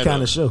on this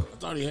kind of show." I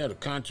thought he had a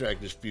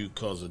contract dispute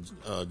because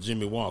of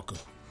Jimmy Walker.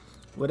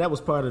 Well, that was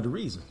part of the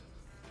reason.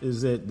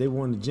 Is that they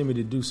wanted Jimmy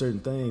to do certain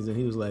things, and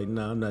he was like,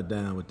 "No, I'm not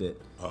down with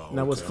that."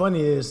 Now, what's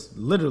funny is,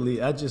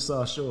 literally, I just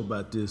saw a show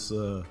about this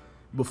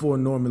before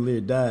Norman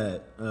Lear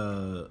died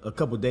a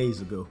couple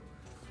days ago.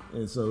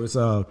 And so it's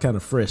all kind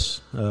of fresh.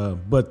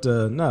 But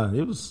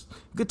it was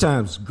good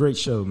times. Great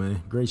show,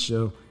 man. Great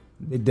show.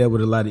 They dealt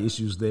with a lot of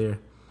issues there.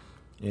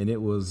 And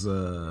it was,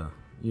 Norman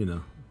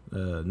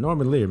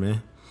Lear,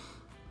 man,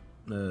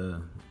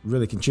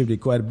 really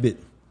contributed quite a bit.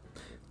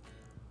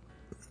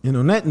 And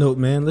on that note,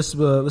 man, let's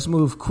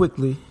move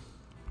quickly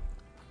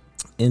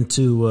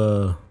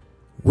into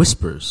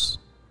Whispers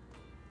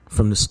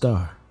from the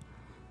Star.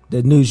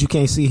 That news you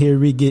can't see, hear,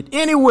 read, get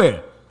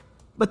anywhere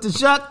but the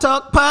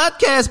JacquesTalk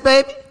podcast,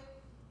 baby.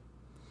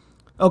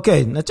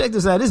 Okay, now check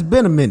this out. It's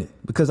been a minute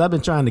because I've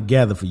been trying to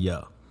gather for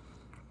y'all.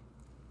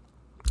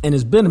 And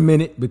it's been a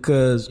minute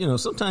because,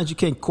 sometimes you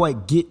can't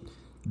quite get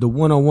the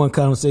one-on-one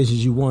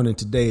conversations you want in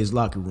today's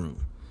locker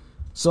room.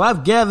 So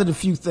I've gathered a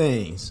few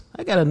things.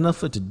 I got enough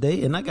for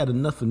today, and I got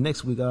enough for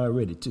next week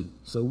already, too.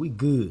 So we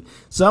good.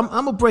 So I'm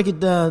going to break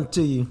it down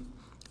to you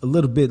a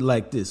little bit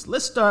like this.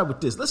 Let's start with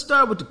this. Let's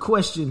start with the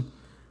question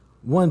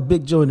one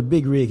Big Joe in the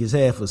Big Rig has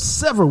had for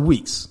several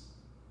weeks.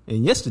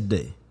 And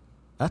yesterday,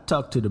 I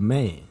talked to the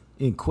man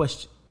in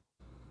question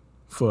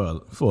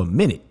for a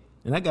minute,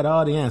 and I got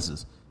all the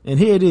answers. And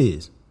here it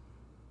is.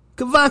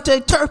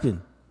 Kevontae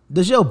Turpin,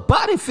 does your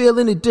body feel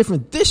any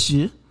different this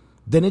year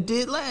than it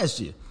did last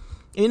year?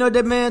 And you know what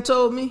that man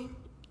told me?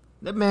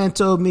 That man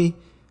told me,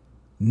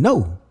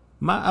 no.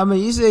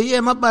 He said,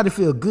 yeah, my body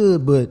feel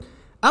good, but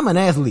I'm an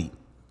athlete.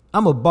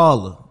 I'm a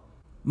baller.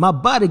 My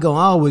body gonna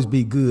always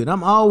be good.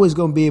 I'm always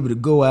gonna be able to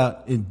go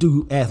out and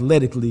do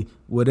athletically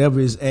whatever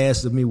is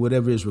asked of me,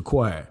 whatever is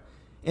required.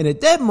 And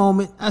at that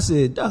moment, I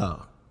said,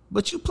 dawg,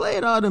 but you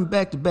played all them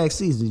back-to-back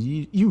seasons.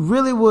 You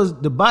really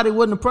the body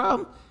wasn't a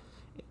problem?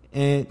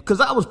 And because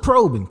I was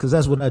probing, because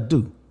that's what I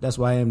do. That's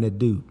why I am that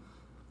dude.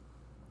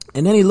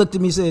 And then he looked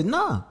at me and said,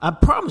 nah, I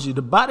promise you,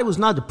 the body was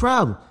not the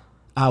problem.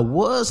 I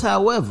was,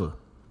 however,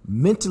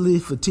 mentally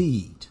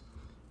fatigued.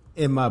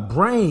 And my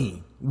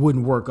brain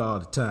wouldn't work all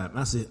the time.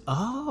 I said,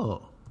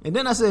 oh. And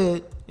then I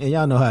said, and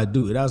y'all know how I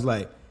do it. I was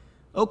like,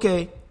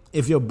 okay,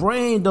 if your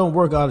brain don't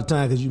work all the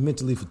time because you're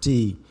mentally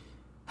fatigued,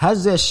 how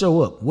does that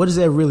show up? What does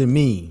that really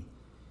mean?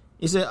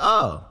 He said,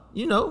 oh,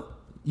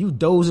 you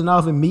dozing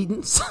off in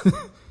meetings.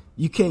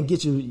 You can't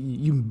get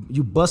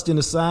you busting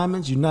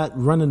assignments. You're not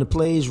running the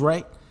plays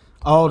right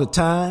all the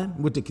time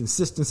with the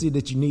consistency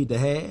that you need to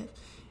have.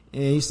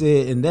 And he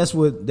said, and that's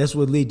what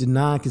leads to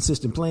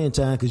non-consistent playing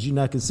time because you're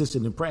not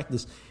consistent in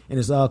practice, and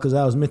it's all because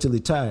I was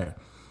mentally tired.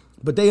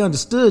 But they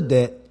understood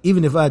that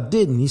even if I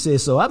didn't. He said,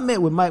 so I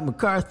met with Mike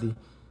McCarthy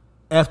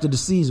after the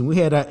season. We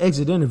had our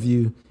exit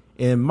interview,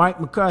 and Mike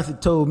McCarthy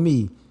told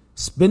me,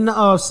 spend the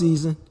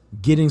offseason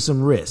getting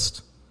some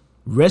rest.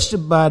 Rest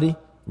your body,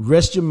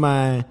 rest your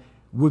mind.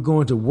 We're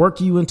going to work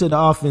you into the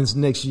offense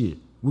next year.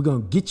 We're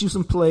going to get you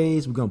some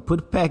plays. We're going to put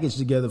a package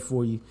together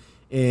for you,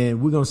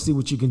 and we're going to see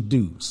what you can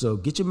do. So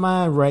get your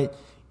mind right,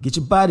 get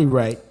your body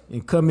right,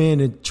 and come in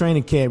at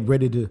training camp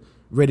ready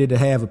to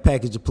have a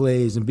package of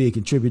plays and be a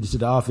contributor to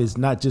the offense,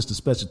 not just a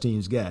special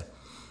teams guy.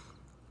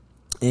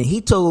 And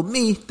he told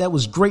me that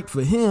was great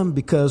for him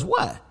because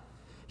why?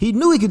 He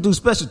knew he could do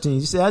special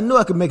teams. He said, I knew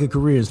I could make a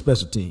career in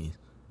special teams.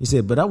 He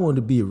said, but I wanted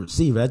to be a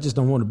receiver. I just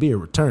don't want to be a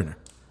returner.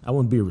 I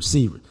want to be a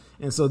receiver.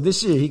 And so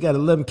this year he got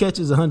 11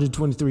 catches,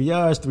 123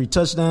 yards, 3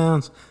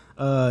 touchdowns.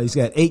 He's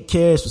got 8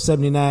 carries for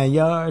 79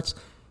 yards.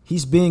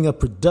 He's being a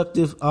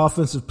productive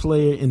offensive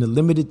player in the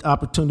limited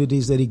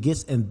opportunities that he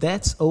gets, and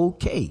that's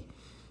okay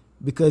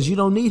because you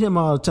don't need him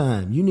all the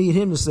time. You need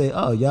him to say,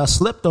 oh, y'all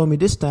slept on me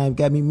this time,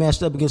 got me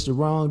matched up against the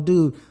wrong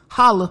dude.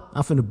 Holla,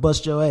 I'm finna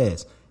bust your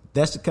ass.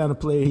 That's the kind of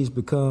player he's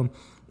become.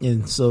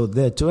 And so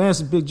that to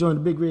answer Big Joe and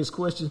the Big Red's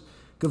question,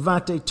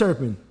 Kevontae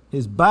Turpin,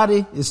 his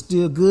body is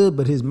still good,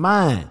 but his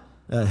mind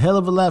a hell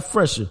of a lot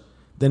fresher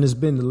than it's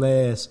been the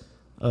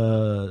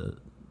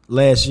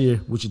last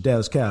year with your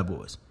Dallas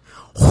Cowboys.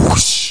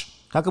 Whoosh!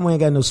 How come we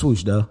ain't got no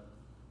swoosh, though?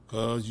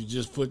 Because you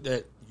just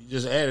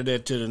added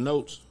that to the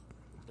notes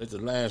at the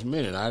last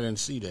minute. I didn't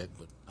see that,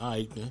 but all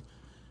right, man.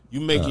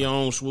 You make your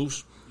own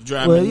swoosh. You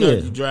drive me nuts.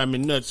 Yeah. You drive me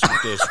nuts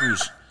with that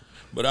swoosh.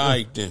 But all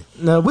right, then.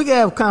 Now, we can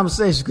have a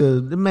conversation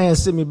because the man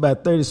sent me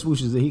about 30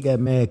 swooshes and he got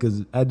mad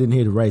because I didn't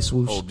hear the right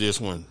swoosh. Oh,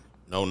 this one.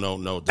 No.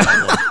 This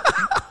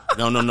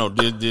one. No.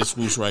 This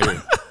swoosh right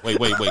here. Wait.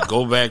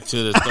 Go back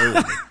to the third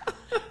one.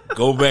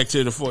 Go back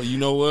to the fourth. You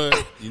know what?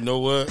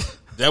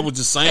 That was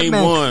the same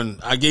one.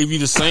 I gave you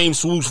the same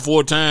swoosh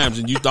 4 times,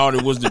 and you thought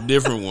it was the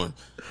different one.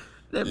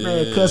 That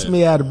man cussed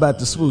me out about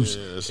the swoosh.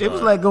 Yeah, it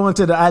was like going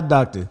to the eye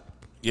doctor.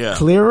 Yeah.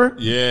 Clearer?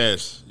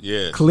 Yes.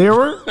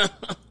 Clearer?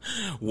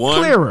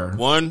 Clearer.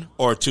 1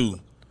 or 2.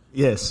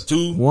 Yes.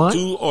 2, 1?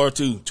 2 or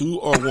 2. 2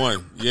 or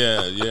 1.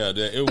 Yeah.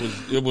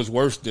 It was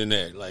worse than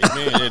that. Like,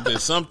 man,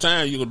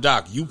 sometimes you go,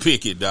 Doc, you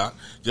pick it, Doc.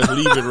 Just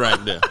leave it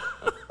right there.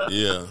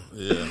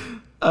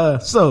 Yeah.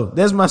 So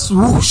that's my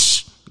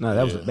swoosh. No,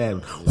 that was a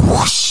bad one.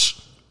 Whoosh.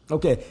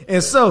 Okay,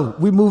 and so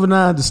we moving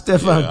on to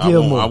Stephon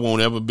Gilmore. I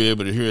won't ever be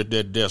able to hear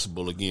that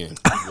decibel again.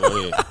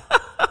 Go ahead.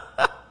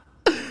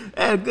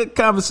 I had a good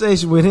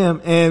conversation with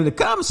him, and the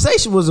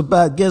conversation was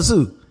about, guess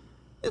who?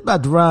 It's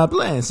about Deron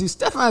Bland. See,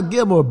 Stephon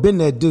Gilmore been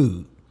that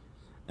dude.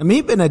 I mean,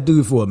 he been that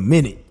dude for a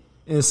minute.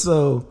 And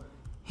so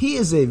he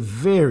is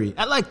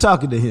I like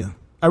talking to him.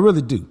 I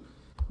really do.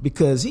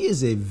 Because he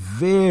is a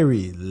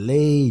very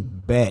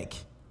laid back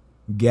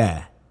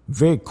guy,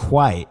 very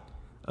quiet,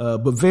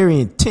 but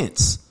very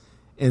intense.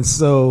 And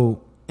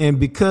so, and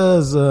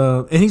because,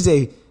 and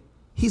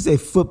he's a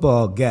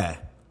football guy.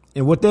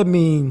 And what that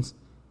means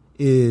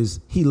is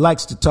he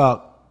likes to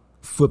talk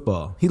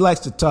football. He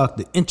likes to talk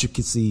the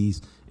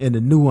intricacies and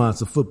the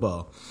nuance of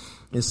football.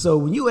 And so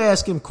when you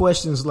ask him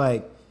questions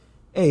like,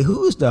 hey,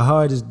 who is the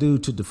hardest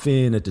dude to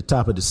defend at the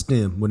top of the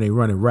stem when they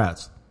running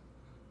routes?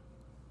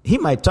 He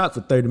might talk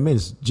for 30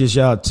 minutes,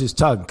 y'all just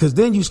talking. Because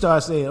then you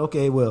start saying,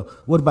 okay, well,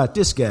 what about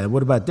this guy?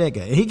 What about that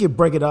guy? And he can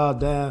break it all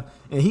down.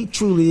 And he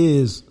truly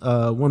is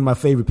one of my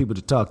favorite people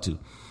to talk to.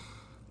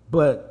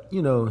 But,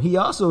 you know, he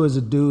also is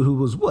a dude who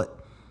was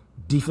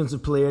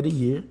Defensive Player of the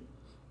Year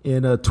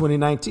in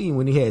 2019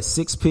 when he had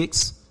 6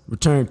 picks,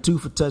 returned 2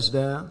 for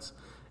touchdowns,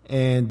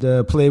 and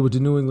played with the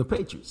New England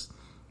Patriots.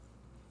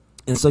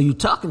 And so you're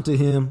talking to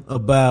him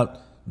about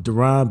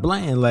Deron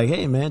Bland, like,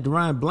 hey, man,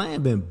 Deron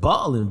Bland been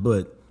balling,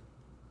 but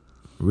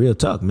real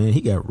talk, man,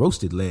 he got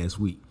roasted last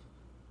week.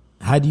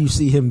 How do you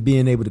see him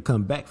being able to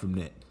come back from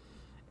that?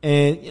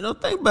 And, you know,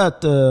 think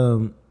about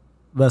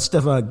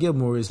Stephon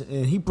Gilmore is,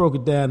 and he broke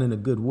it down in a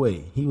good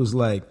way. He was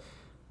like,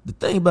 the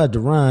thing about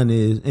Deron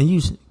is,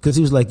 because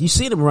he was like, you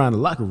seen him around the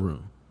locker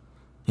room.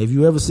 Have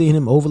you ever seen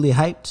him overly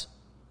hyped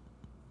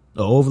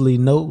or overly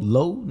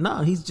low? No,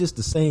 he's just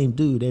the same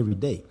dude every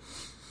day.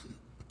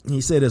 And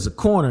he said as a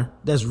corner,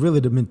 that's really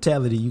the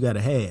mentality you got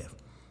to have.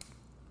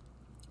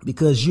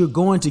 Because you're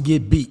going to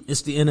get beat.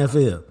 It's the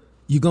NFL.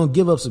 You're going to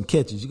give up some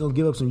catches. You're going to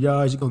give up some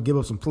yards. You're going to give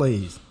up some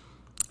plays.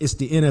 It's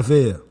the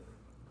NFL.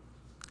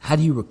 How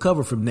do you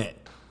recover from that?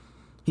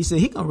 He said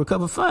he going to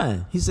recover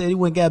fine. He said he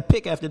went and got a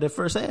pick after that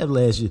first half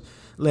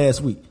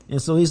last week.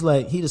 And so he's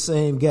like, he the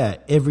same guy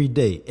every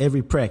day,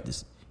 every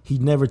practice. He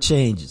never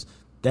changes.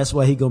 That's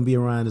why he going to be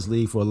around this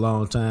league for a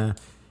long time.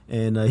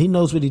 And he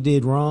knows what he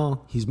did wrong.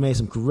 He's made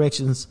some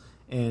corrections.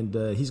 And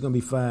he's going to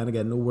be fine. I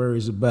got no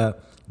worries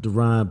about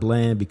Deron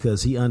Bland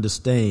because he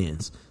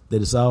understands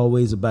that it's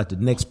always about the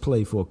next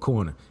play for a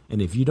corner.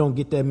 And if you don't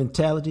get that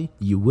mentality,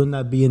 you will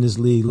not be in this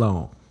league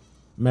long.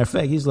 Matter of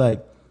fact, he's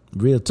like,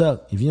 real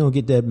talk, if you don't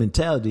get that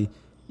mentality,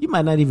 you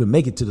might not even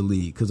make it to the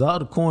league because all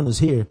the corners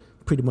here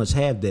pretty much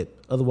have that.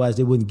 Otherwise,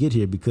 they wouldn't get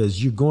here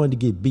because you're going to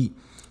get beat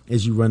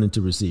as you run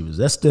into receivers.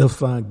 That's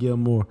Stephon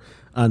Gilmore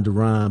on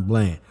Deron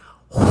Bland.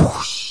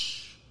 Whoosh.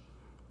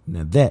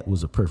 Now, that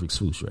was a perfect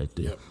swoosh right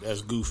there. Yep,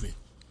 that's goofy.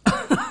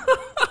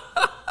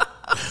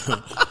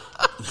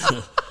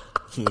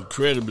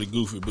 Incredibly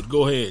goofy, but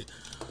go ahead.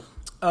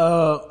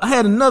 I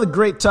had another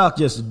great talk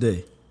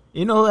yesterday.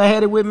 You know who I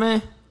had it with,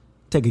 man?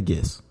 Take a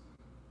guess.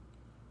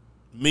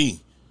 Me.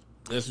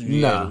 That's what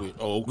you had it with.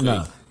 Oh, okay.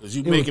 Nah. Because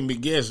you making me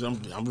guess.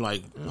 I'm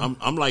like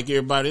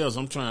everybody else.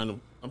 I'm trying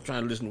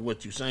to listen to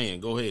what you're saying.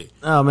 Go ahead.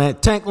 Oh man,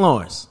 Tank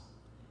Lawrence.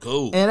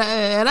 Cool. And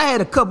I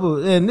had a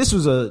couple, and this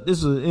was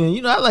and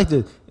you know, I like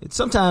to.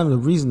 Sometimes the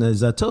reason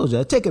is I told you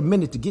I take a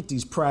minute to get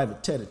these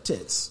private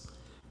tete-a-tetes,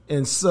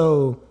 and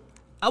so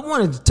I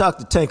wanted to talk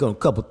to Tank on a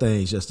couple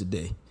things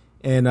yesterday,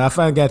 and I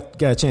finally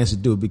got a chance to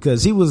do it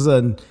because he was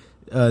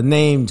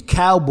named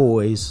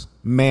Cowboys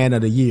Man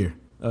of the Year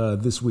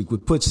this week,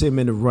 which puts him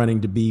in the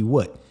running to be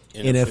what?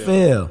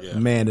 NFL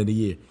Man of the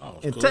Year. Oh,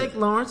 and cool. Tank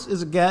Lawrence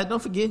is a guy,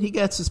 don't forget, he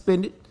got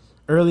suspended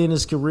early in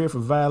his career for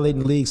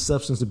violating the league's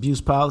substance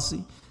abuse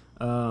policy.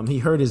 He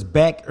hurt his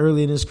back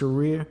early in his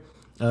career,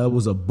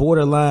 was a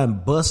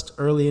borderline bust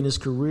early in his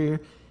career,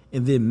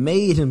 and then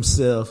made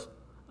himself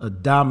a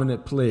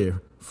dominant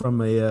player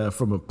from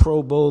a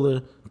Pro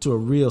Bowler to a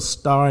real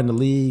star in the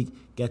league,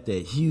 got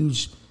that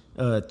huge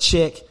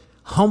check,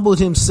 humbled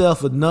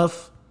himself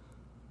enough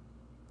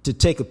to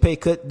take a pay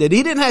cut that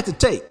he didn't have to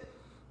take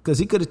because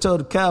he could have told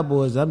the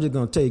Cowboys, I'm just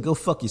going to tell you, go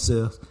fuck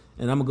yourselves,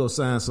 and I'm going to go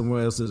sign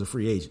somewhere else as a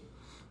free agent.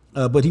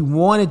 But he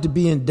wanted to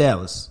be in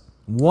Dallas,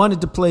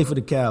 wanted to play for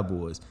the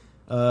Cowboys.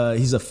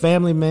 He's a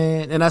family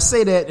man, and I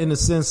say that in the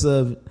sense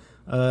of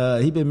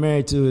he's been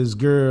married to his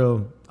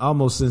girl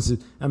almost since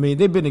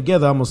they've been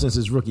together almost since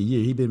his rookie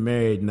year. He's been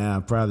married now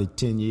probably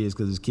 10 years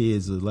because his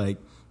kids are like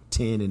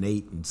 10 and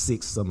 8 and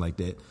 6, something like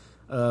that.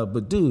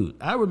 But, dude,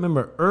 I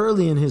remember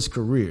early in his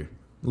career,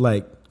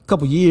 like a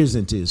couple years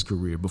into his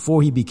career,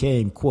 before he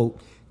became, quote,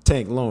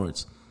 Tank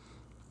Lawrence,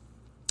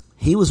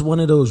 he was one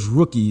of those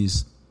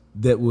rookies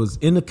that was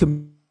in the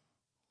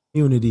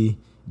community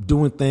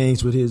doing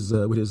things with his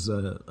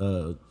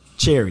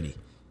charity.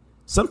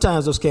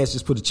 Sometimes those cats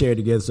just put a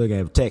charity together so they can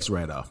have a tax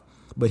write-off.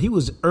 But he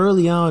was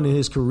early on in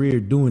his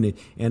career doing it.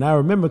 And I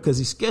remember because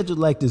he scheduled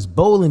like this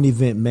bowling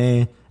event,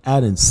 man,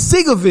 out in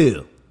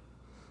Seagoville.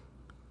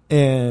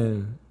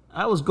 And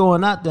I was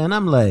going out there and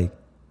I'm like,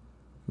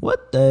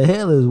 what the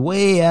hell is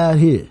way out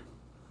here?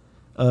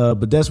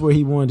 But that's where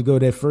he wanted to go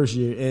that first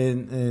year.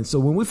 And so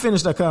when we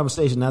finished our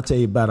conversation, I'll tell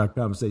you about our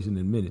conversation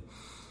in a minute.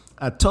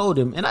 I told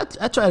him, and I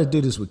try to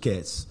do this with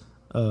cats.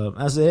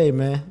 I said, hey,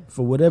 man,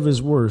 for whatever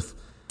it's worth,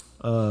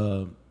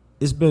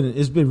 it's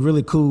been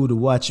really cool to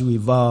watch you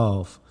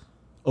evolve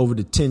over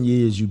the 10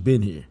 years you've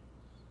been here.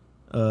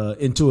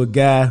 into a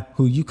guy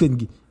who you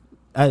couldn't.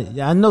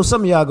 I know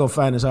some of y'all gonna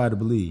find this hard to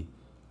believe.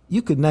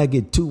 You could not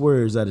get 2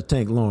 words out of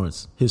Tank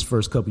Lawrence his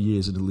first couple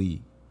years in the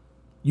league.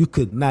 You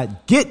could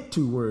not get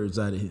 2 words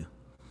out of him.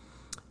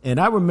 And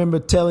I remember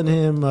telling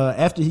him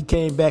after he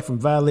came back from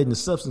violating the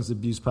substance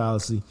abuse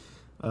policy,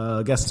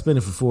 got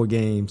suspended for 4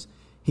 games.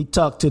 He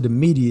talked to the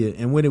media,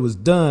 and when it was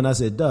done, I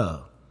said,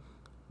 "Dawg,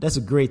 that's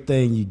a great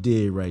thing you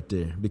did right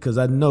there, because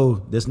I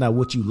know that's not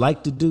what you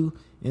like to do,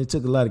 and it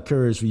took a lot of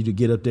courage for you to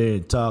get up there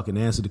and talk and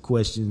answer the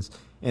questions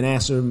and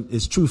answer them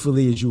as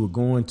truthfully as you were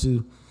going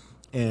to,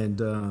 and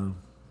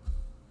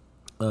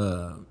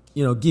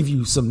give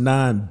you some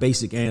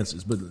non-basic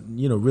answers, but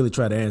really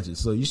try to answer it.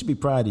 So you should be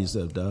proud of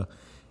yourself, dog."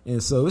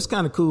 And so it's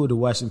kind of cool to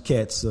watch them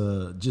cats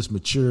just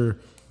mature.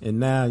 And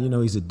now,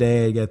 he's a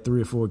dad, he got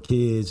 3 or 4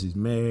 kids, he's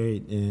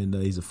married, and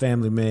he's a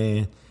family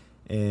man.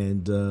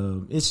 And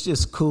it's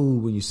just cool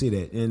when you see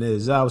that. And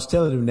as I was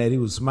telling him that, he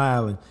was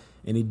smiling,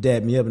 and he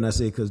dapped me up, and I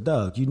said, "Because,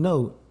 dog,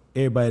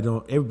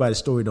 everybody's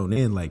story don't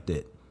end like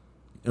that.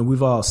 And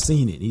we've all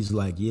seen it." He's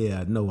like,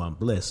 "Yeah, I know, I'm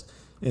blessed."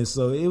 And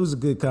so it was a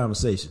good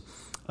conversation.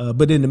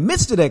 But in the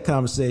midst of that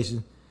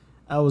conversation,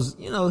 I was,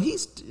 I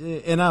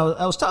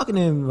was talking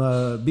to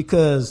him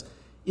because,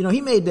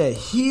 he made that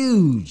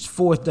huge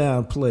 4th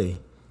down play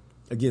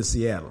against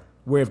Seattle,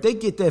 where if they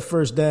get that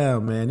first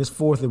down, man, it's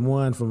 4th and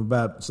 1 from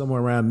about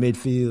somewhere around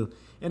midfield.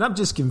 And I'm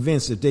just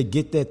convinced if they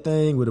get that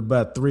thing with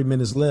about 3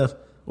 minutes left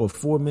or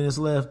 4 minutes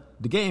left,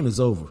 the game is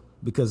over,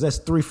 because that's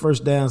 3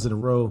 first downs in a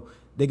row.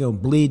 They're going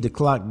to bleed the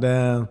clock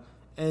down.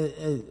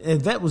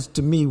 And that was,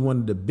 to me,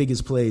 one of the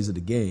biggest plays of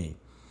the game.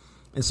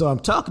 And so I'm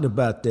talking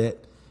about that,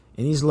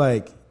 and he's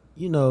like,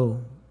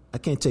 I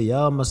can't tell you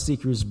all my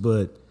secrets,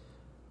 but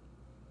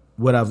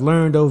what I've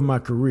learned over my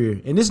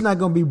career, and this is not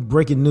going to be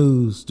breaking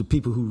news to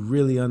people who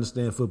really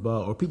understand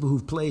football or people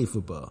who've played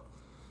football,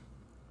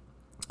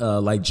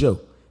 like Joe.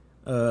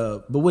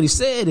 But what he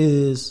said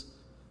is,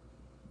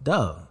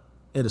 dog,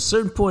 at a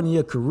certain point in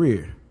your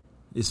career,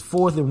 it's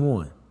 4th and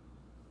 1.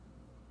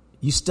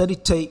 You study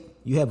tape,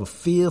 you have a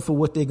feel for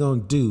what they're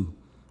going to do.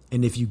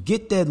 And if you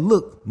get that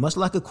look, much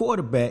like a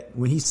quarterback,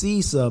 when he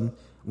sees something,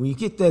 when you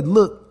get that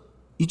look,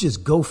 you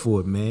just go for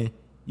it, man.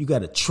 You got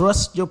to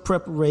trust your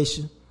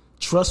preparation,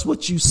 trust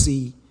what you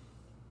see,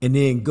 and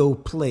then go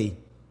play.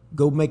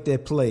 Go make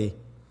that play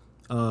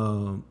at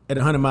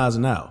 100 miles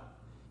an hour.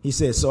 He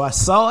said, so I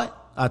saw it,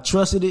 I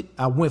trusted it,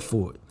 I went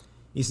for it.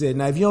 He said,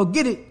 now if you don't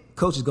get it,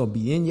 coach is going to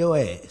be in your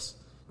ass.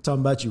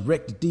 Talking about you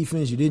wrecked the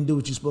defense, you didn't do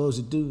what you're supposed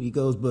to do. He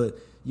goes, but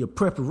your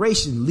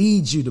preparation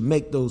leads you to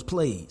make those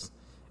plays.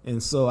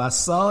 And so I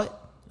saw it.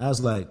 I was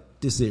like,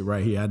 this is it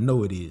right here. I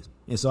know it is.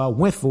 And so I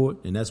went for it,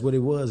 and that's what it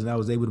was, and I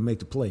was able to make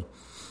the play.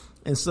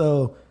 And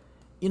so,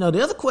 the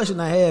other question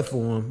I had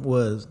for him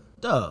was,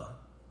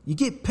 you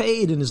get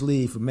paid in this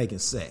league for making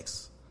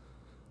sacks.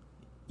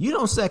 You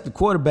don't sack the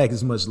quarterback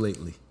as much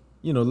lately,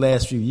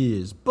 last few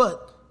years.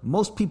 But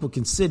most people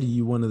consider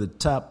you one of the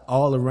top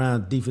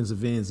all-around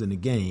defensive ends in the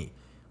game.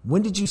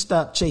 When did you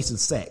stop chasing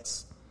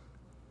sacks?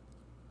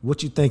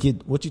 What you think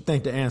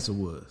the answer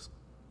was?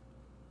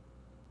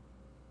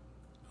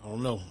 I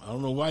don't know. I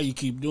don't know why you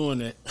keep doing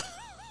that.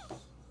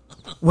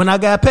 When I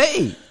got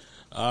paid.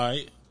 All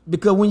right.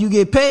 Because when you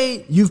get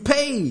paid, you've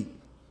paid.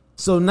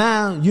 So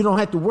now you don't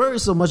have to worry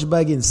so much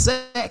about getting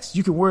sacks.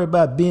 You can worry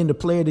about being the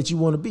player that you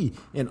want to be,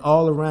 an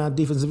all-around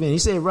defensive end. He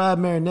said Rod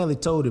Marinelli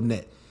told him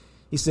that.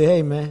 He said,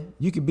 hey, man,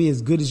 you can be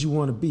as good as you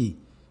want to be.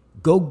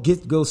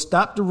 Go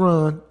stop the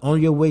run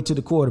on your way to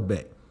the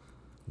quarterback.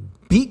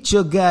 Beat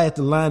your guy at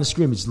the line of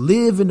scrimmage.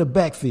 Live in the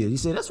backfield. He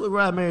said that's what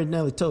Rod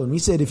Marinelli told him. He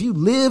said if you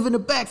live in the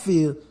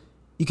backfield,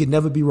 you can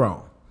never be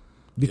wrong.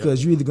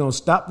 Because you're either going to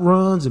stop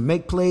runs and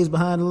make plays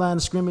behind the line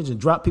of scrimmage and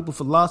drop people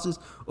for losses,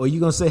 or you're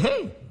going to say,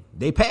 hey,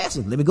 they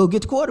passing. Let me go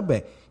get the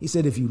quarterback. He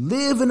said if you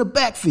live in the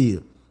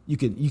backfield, you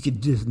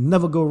can just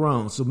never go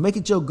wrong. So make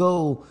it your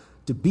goal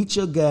to beat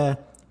your guy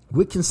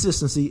with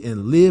consistency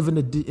and live in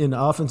the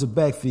offensive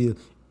backfield,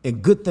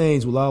 and good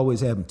things will always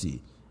happen to you.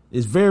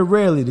 It's very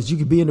rarely that you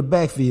can be in the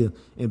backfield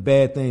and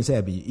bad things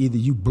happen. Either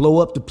you blow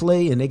up the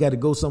play and they got to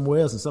go somewhere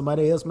else and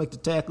somebody else make the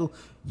tackle.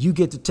 You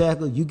get the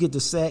tackle, you get the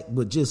sack,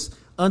 but just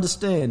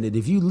understand that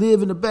if you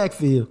live in the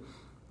backfield,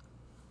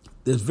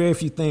 there's very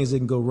few things that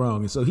can go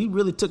wrong. And so he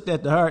really took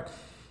that to heart.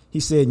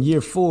 He said in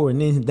year 4,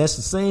 and then that's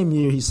the same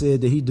year he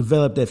said that he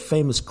developed that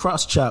famous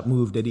cross chop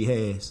move that he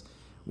has,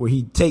 where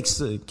he takes.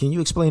 Can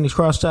you explain the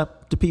cross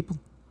chop to people?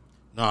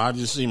 No, I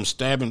just see him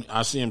stabbing.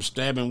 I see him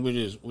stabbing with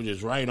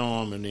his right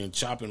arm and then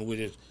chopping with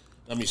his.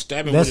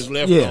 Stabbing with his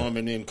left arm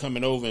and then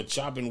coming over and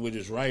chopping with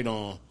his right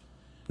arm.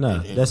 No,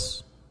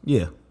 that's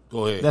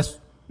Go ahead.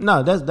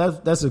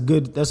 That's a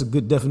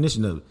good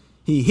definition of it.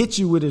 He hits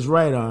you with his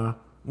right arm,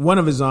 one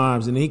of his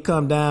arms, and then he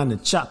come down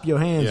and chop your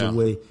hands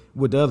away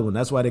with the other one.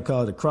 That's why they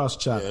call it a cross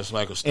chop. Yeah, it's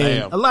like a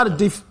stab. And a lot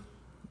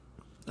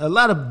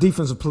of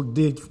defensive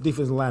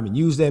linemen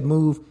use that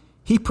move.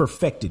 He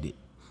perfected it.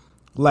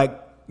 Like,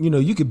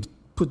 you could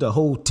put the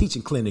whole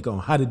teaching clinic on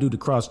how to do the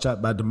cross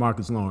chop by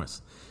DeMarcus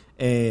Lawrence.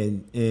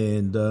 And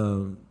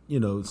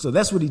so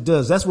that's what he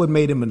does. That's what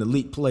made him an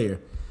elite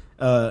player.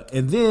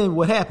 And then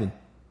what happened?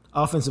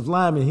 Offensive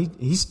lineman,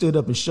 he stood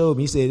up and showed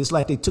me. He said it's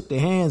like they took their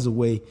hands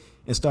away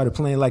and started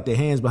playing like their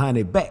hands behind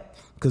their back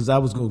because I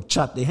was going to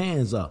chop their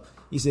hands off.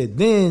 He said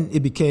then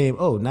it became,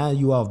 now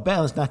you off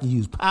balance, now I can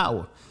use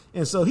power.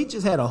 And so he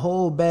just had a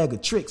whole bag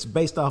of tricks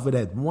based off of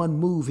that one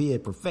move he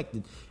had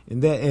perfected,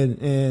 and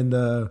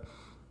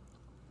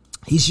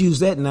he's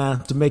used that now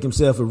to make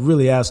himself a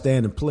really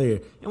outstanding player.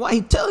 And while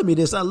he telling me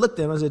this, I looked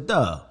at him. I said,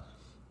 "Dawg,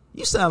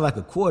 you sound like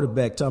a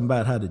quarterback talking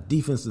about how the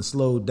defense is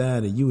slowed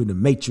down and you in the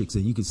matrix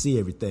and you can see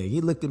everything." He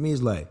looked at me.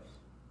 He's like,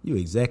 "You're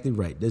exactly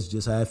right. That's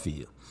just how I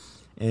feel."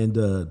 And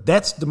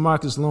that's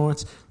DeMarcus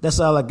Lawrence. That's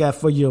all I got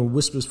for you on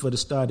Whispers for the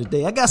Star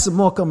today. I got some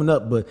more coming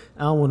up, but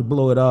I don't want to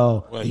blow it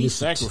all. Well, he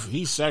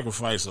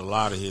sacrificed a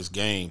lot of his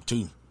game,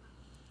 too.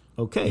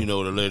 Okay. To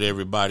let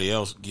everybody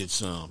else get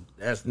some.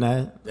 That's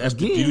the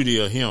beauty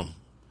of him.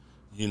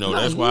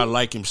 That's why I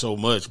like him so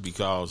much,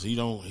 because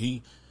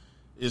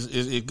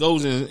it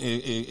goes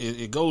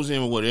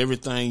in with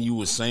everything you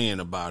were saying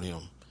about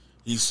him.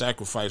 He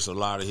sacrificed a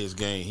lot of his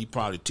game. He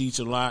probably teach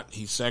a lot.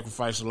 He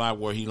sacrificed a lot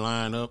where he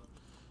line up.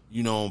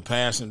 On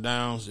passing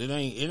downs, it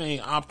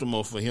ain't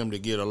optimal for him to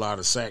get a lot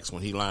of sacks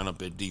when he line up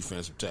at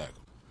defensive tackle.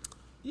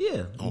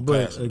 Yeah,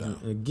 but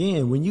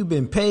again, when you've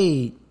been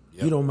paid,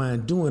 you don't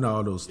mind doing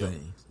all those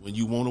things. When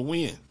you want to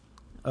win.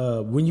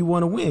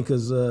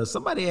 Because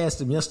somebody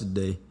asked him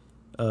yesterday,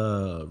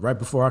 right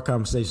before our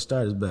conversation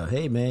started, about,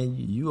 "Hey man,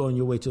 you on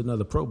your way to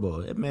another Pro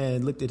Bowl?" That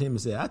man looked at him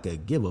and said, "I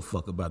could give a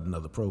fuck about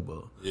another Pro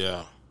Bowl."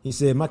 Yeah. He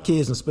said, "My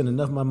kids done spent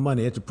enough of my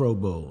money at the Pro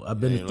Bowl.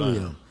 I've been to 3 of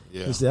them."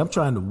 Yeah. He said, "I'm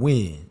trying to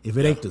win. If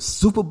it ain't the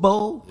Super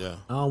Bowl, I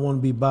don't want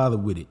to be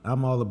bothered with it.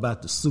 I'm all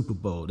about the Super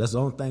Bowl. That's the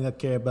only thing I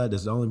care about.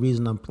 That's the only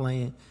reason I'm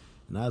playing."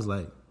 And I was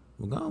like,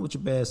 "Well, go on with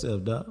your bad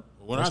self, dog."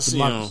 When I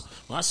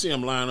see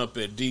him line up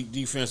at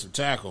defensive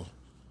tackle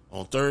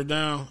on third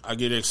down, I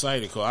get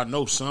excited because I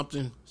know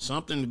something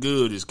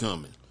good is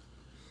coming.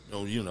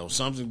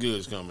 Something good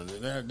is coming.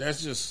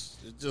 That's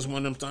just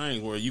one of them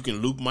things where you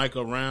can loop Mike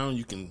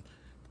around.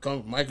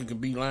 Michael can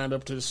be lined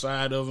up to the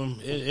side of him.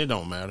 It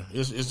don't matter.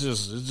 It's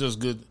just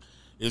good.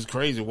 It's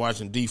crazy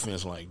watching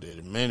defense like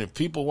that. Man, if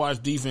people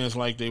watch defense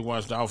like they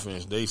watch the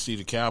offense, they see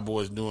the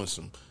Cowboys doing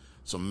some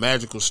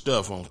magical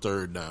stuff on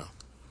third down.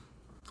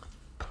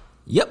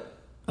 Yep.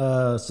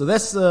 So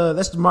that's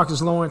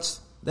DeMarcus Lawrence.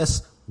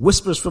 That's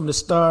Whispers from the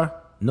Star.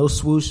 No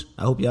swoosh.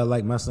 I hope y'all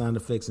like my sound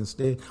effects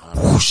instead.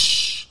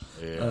 Whoosh.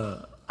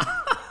 Yeah.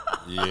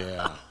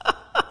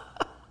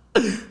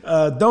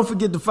 Don't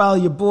forget to follow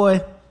your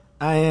boy.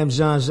 I am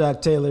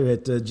Jean-Jacques Taylor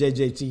at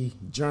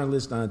JJT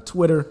Journalist on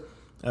Twitter.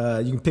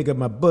 You can pick up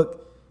my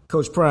book,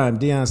 Coach Prime,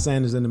 Deion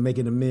Sanders and the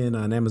Making of Men,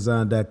 on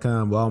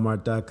Amazon.com,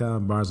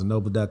 Walmart.com,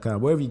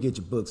 BarnesandNoble.com. Wherever you get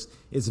your books,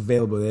 it's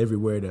available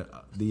everywhere.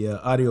 The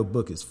audio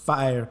book is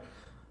fire.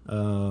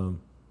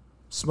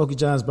 Smokey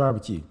John's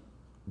Barbecue.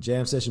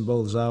 Jam Session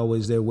Bowl is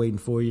always there waiting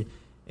for you.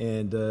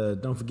 And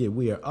don't forget,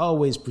 we are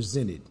always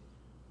presented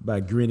by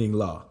Grinning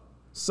Law.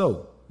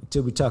 So,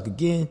 until we talk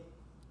again,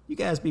 you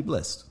guys be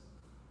blessed.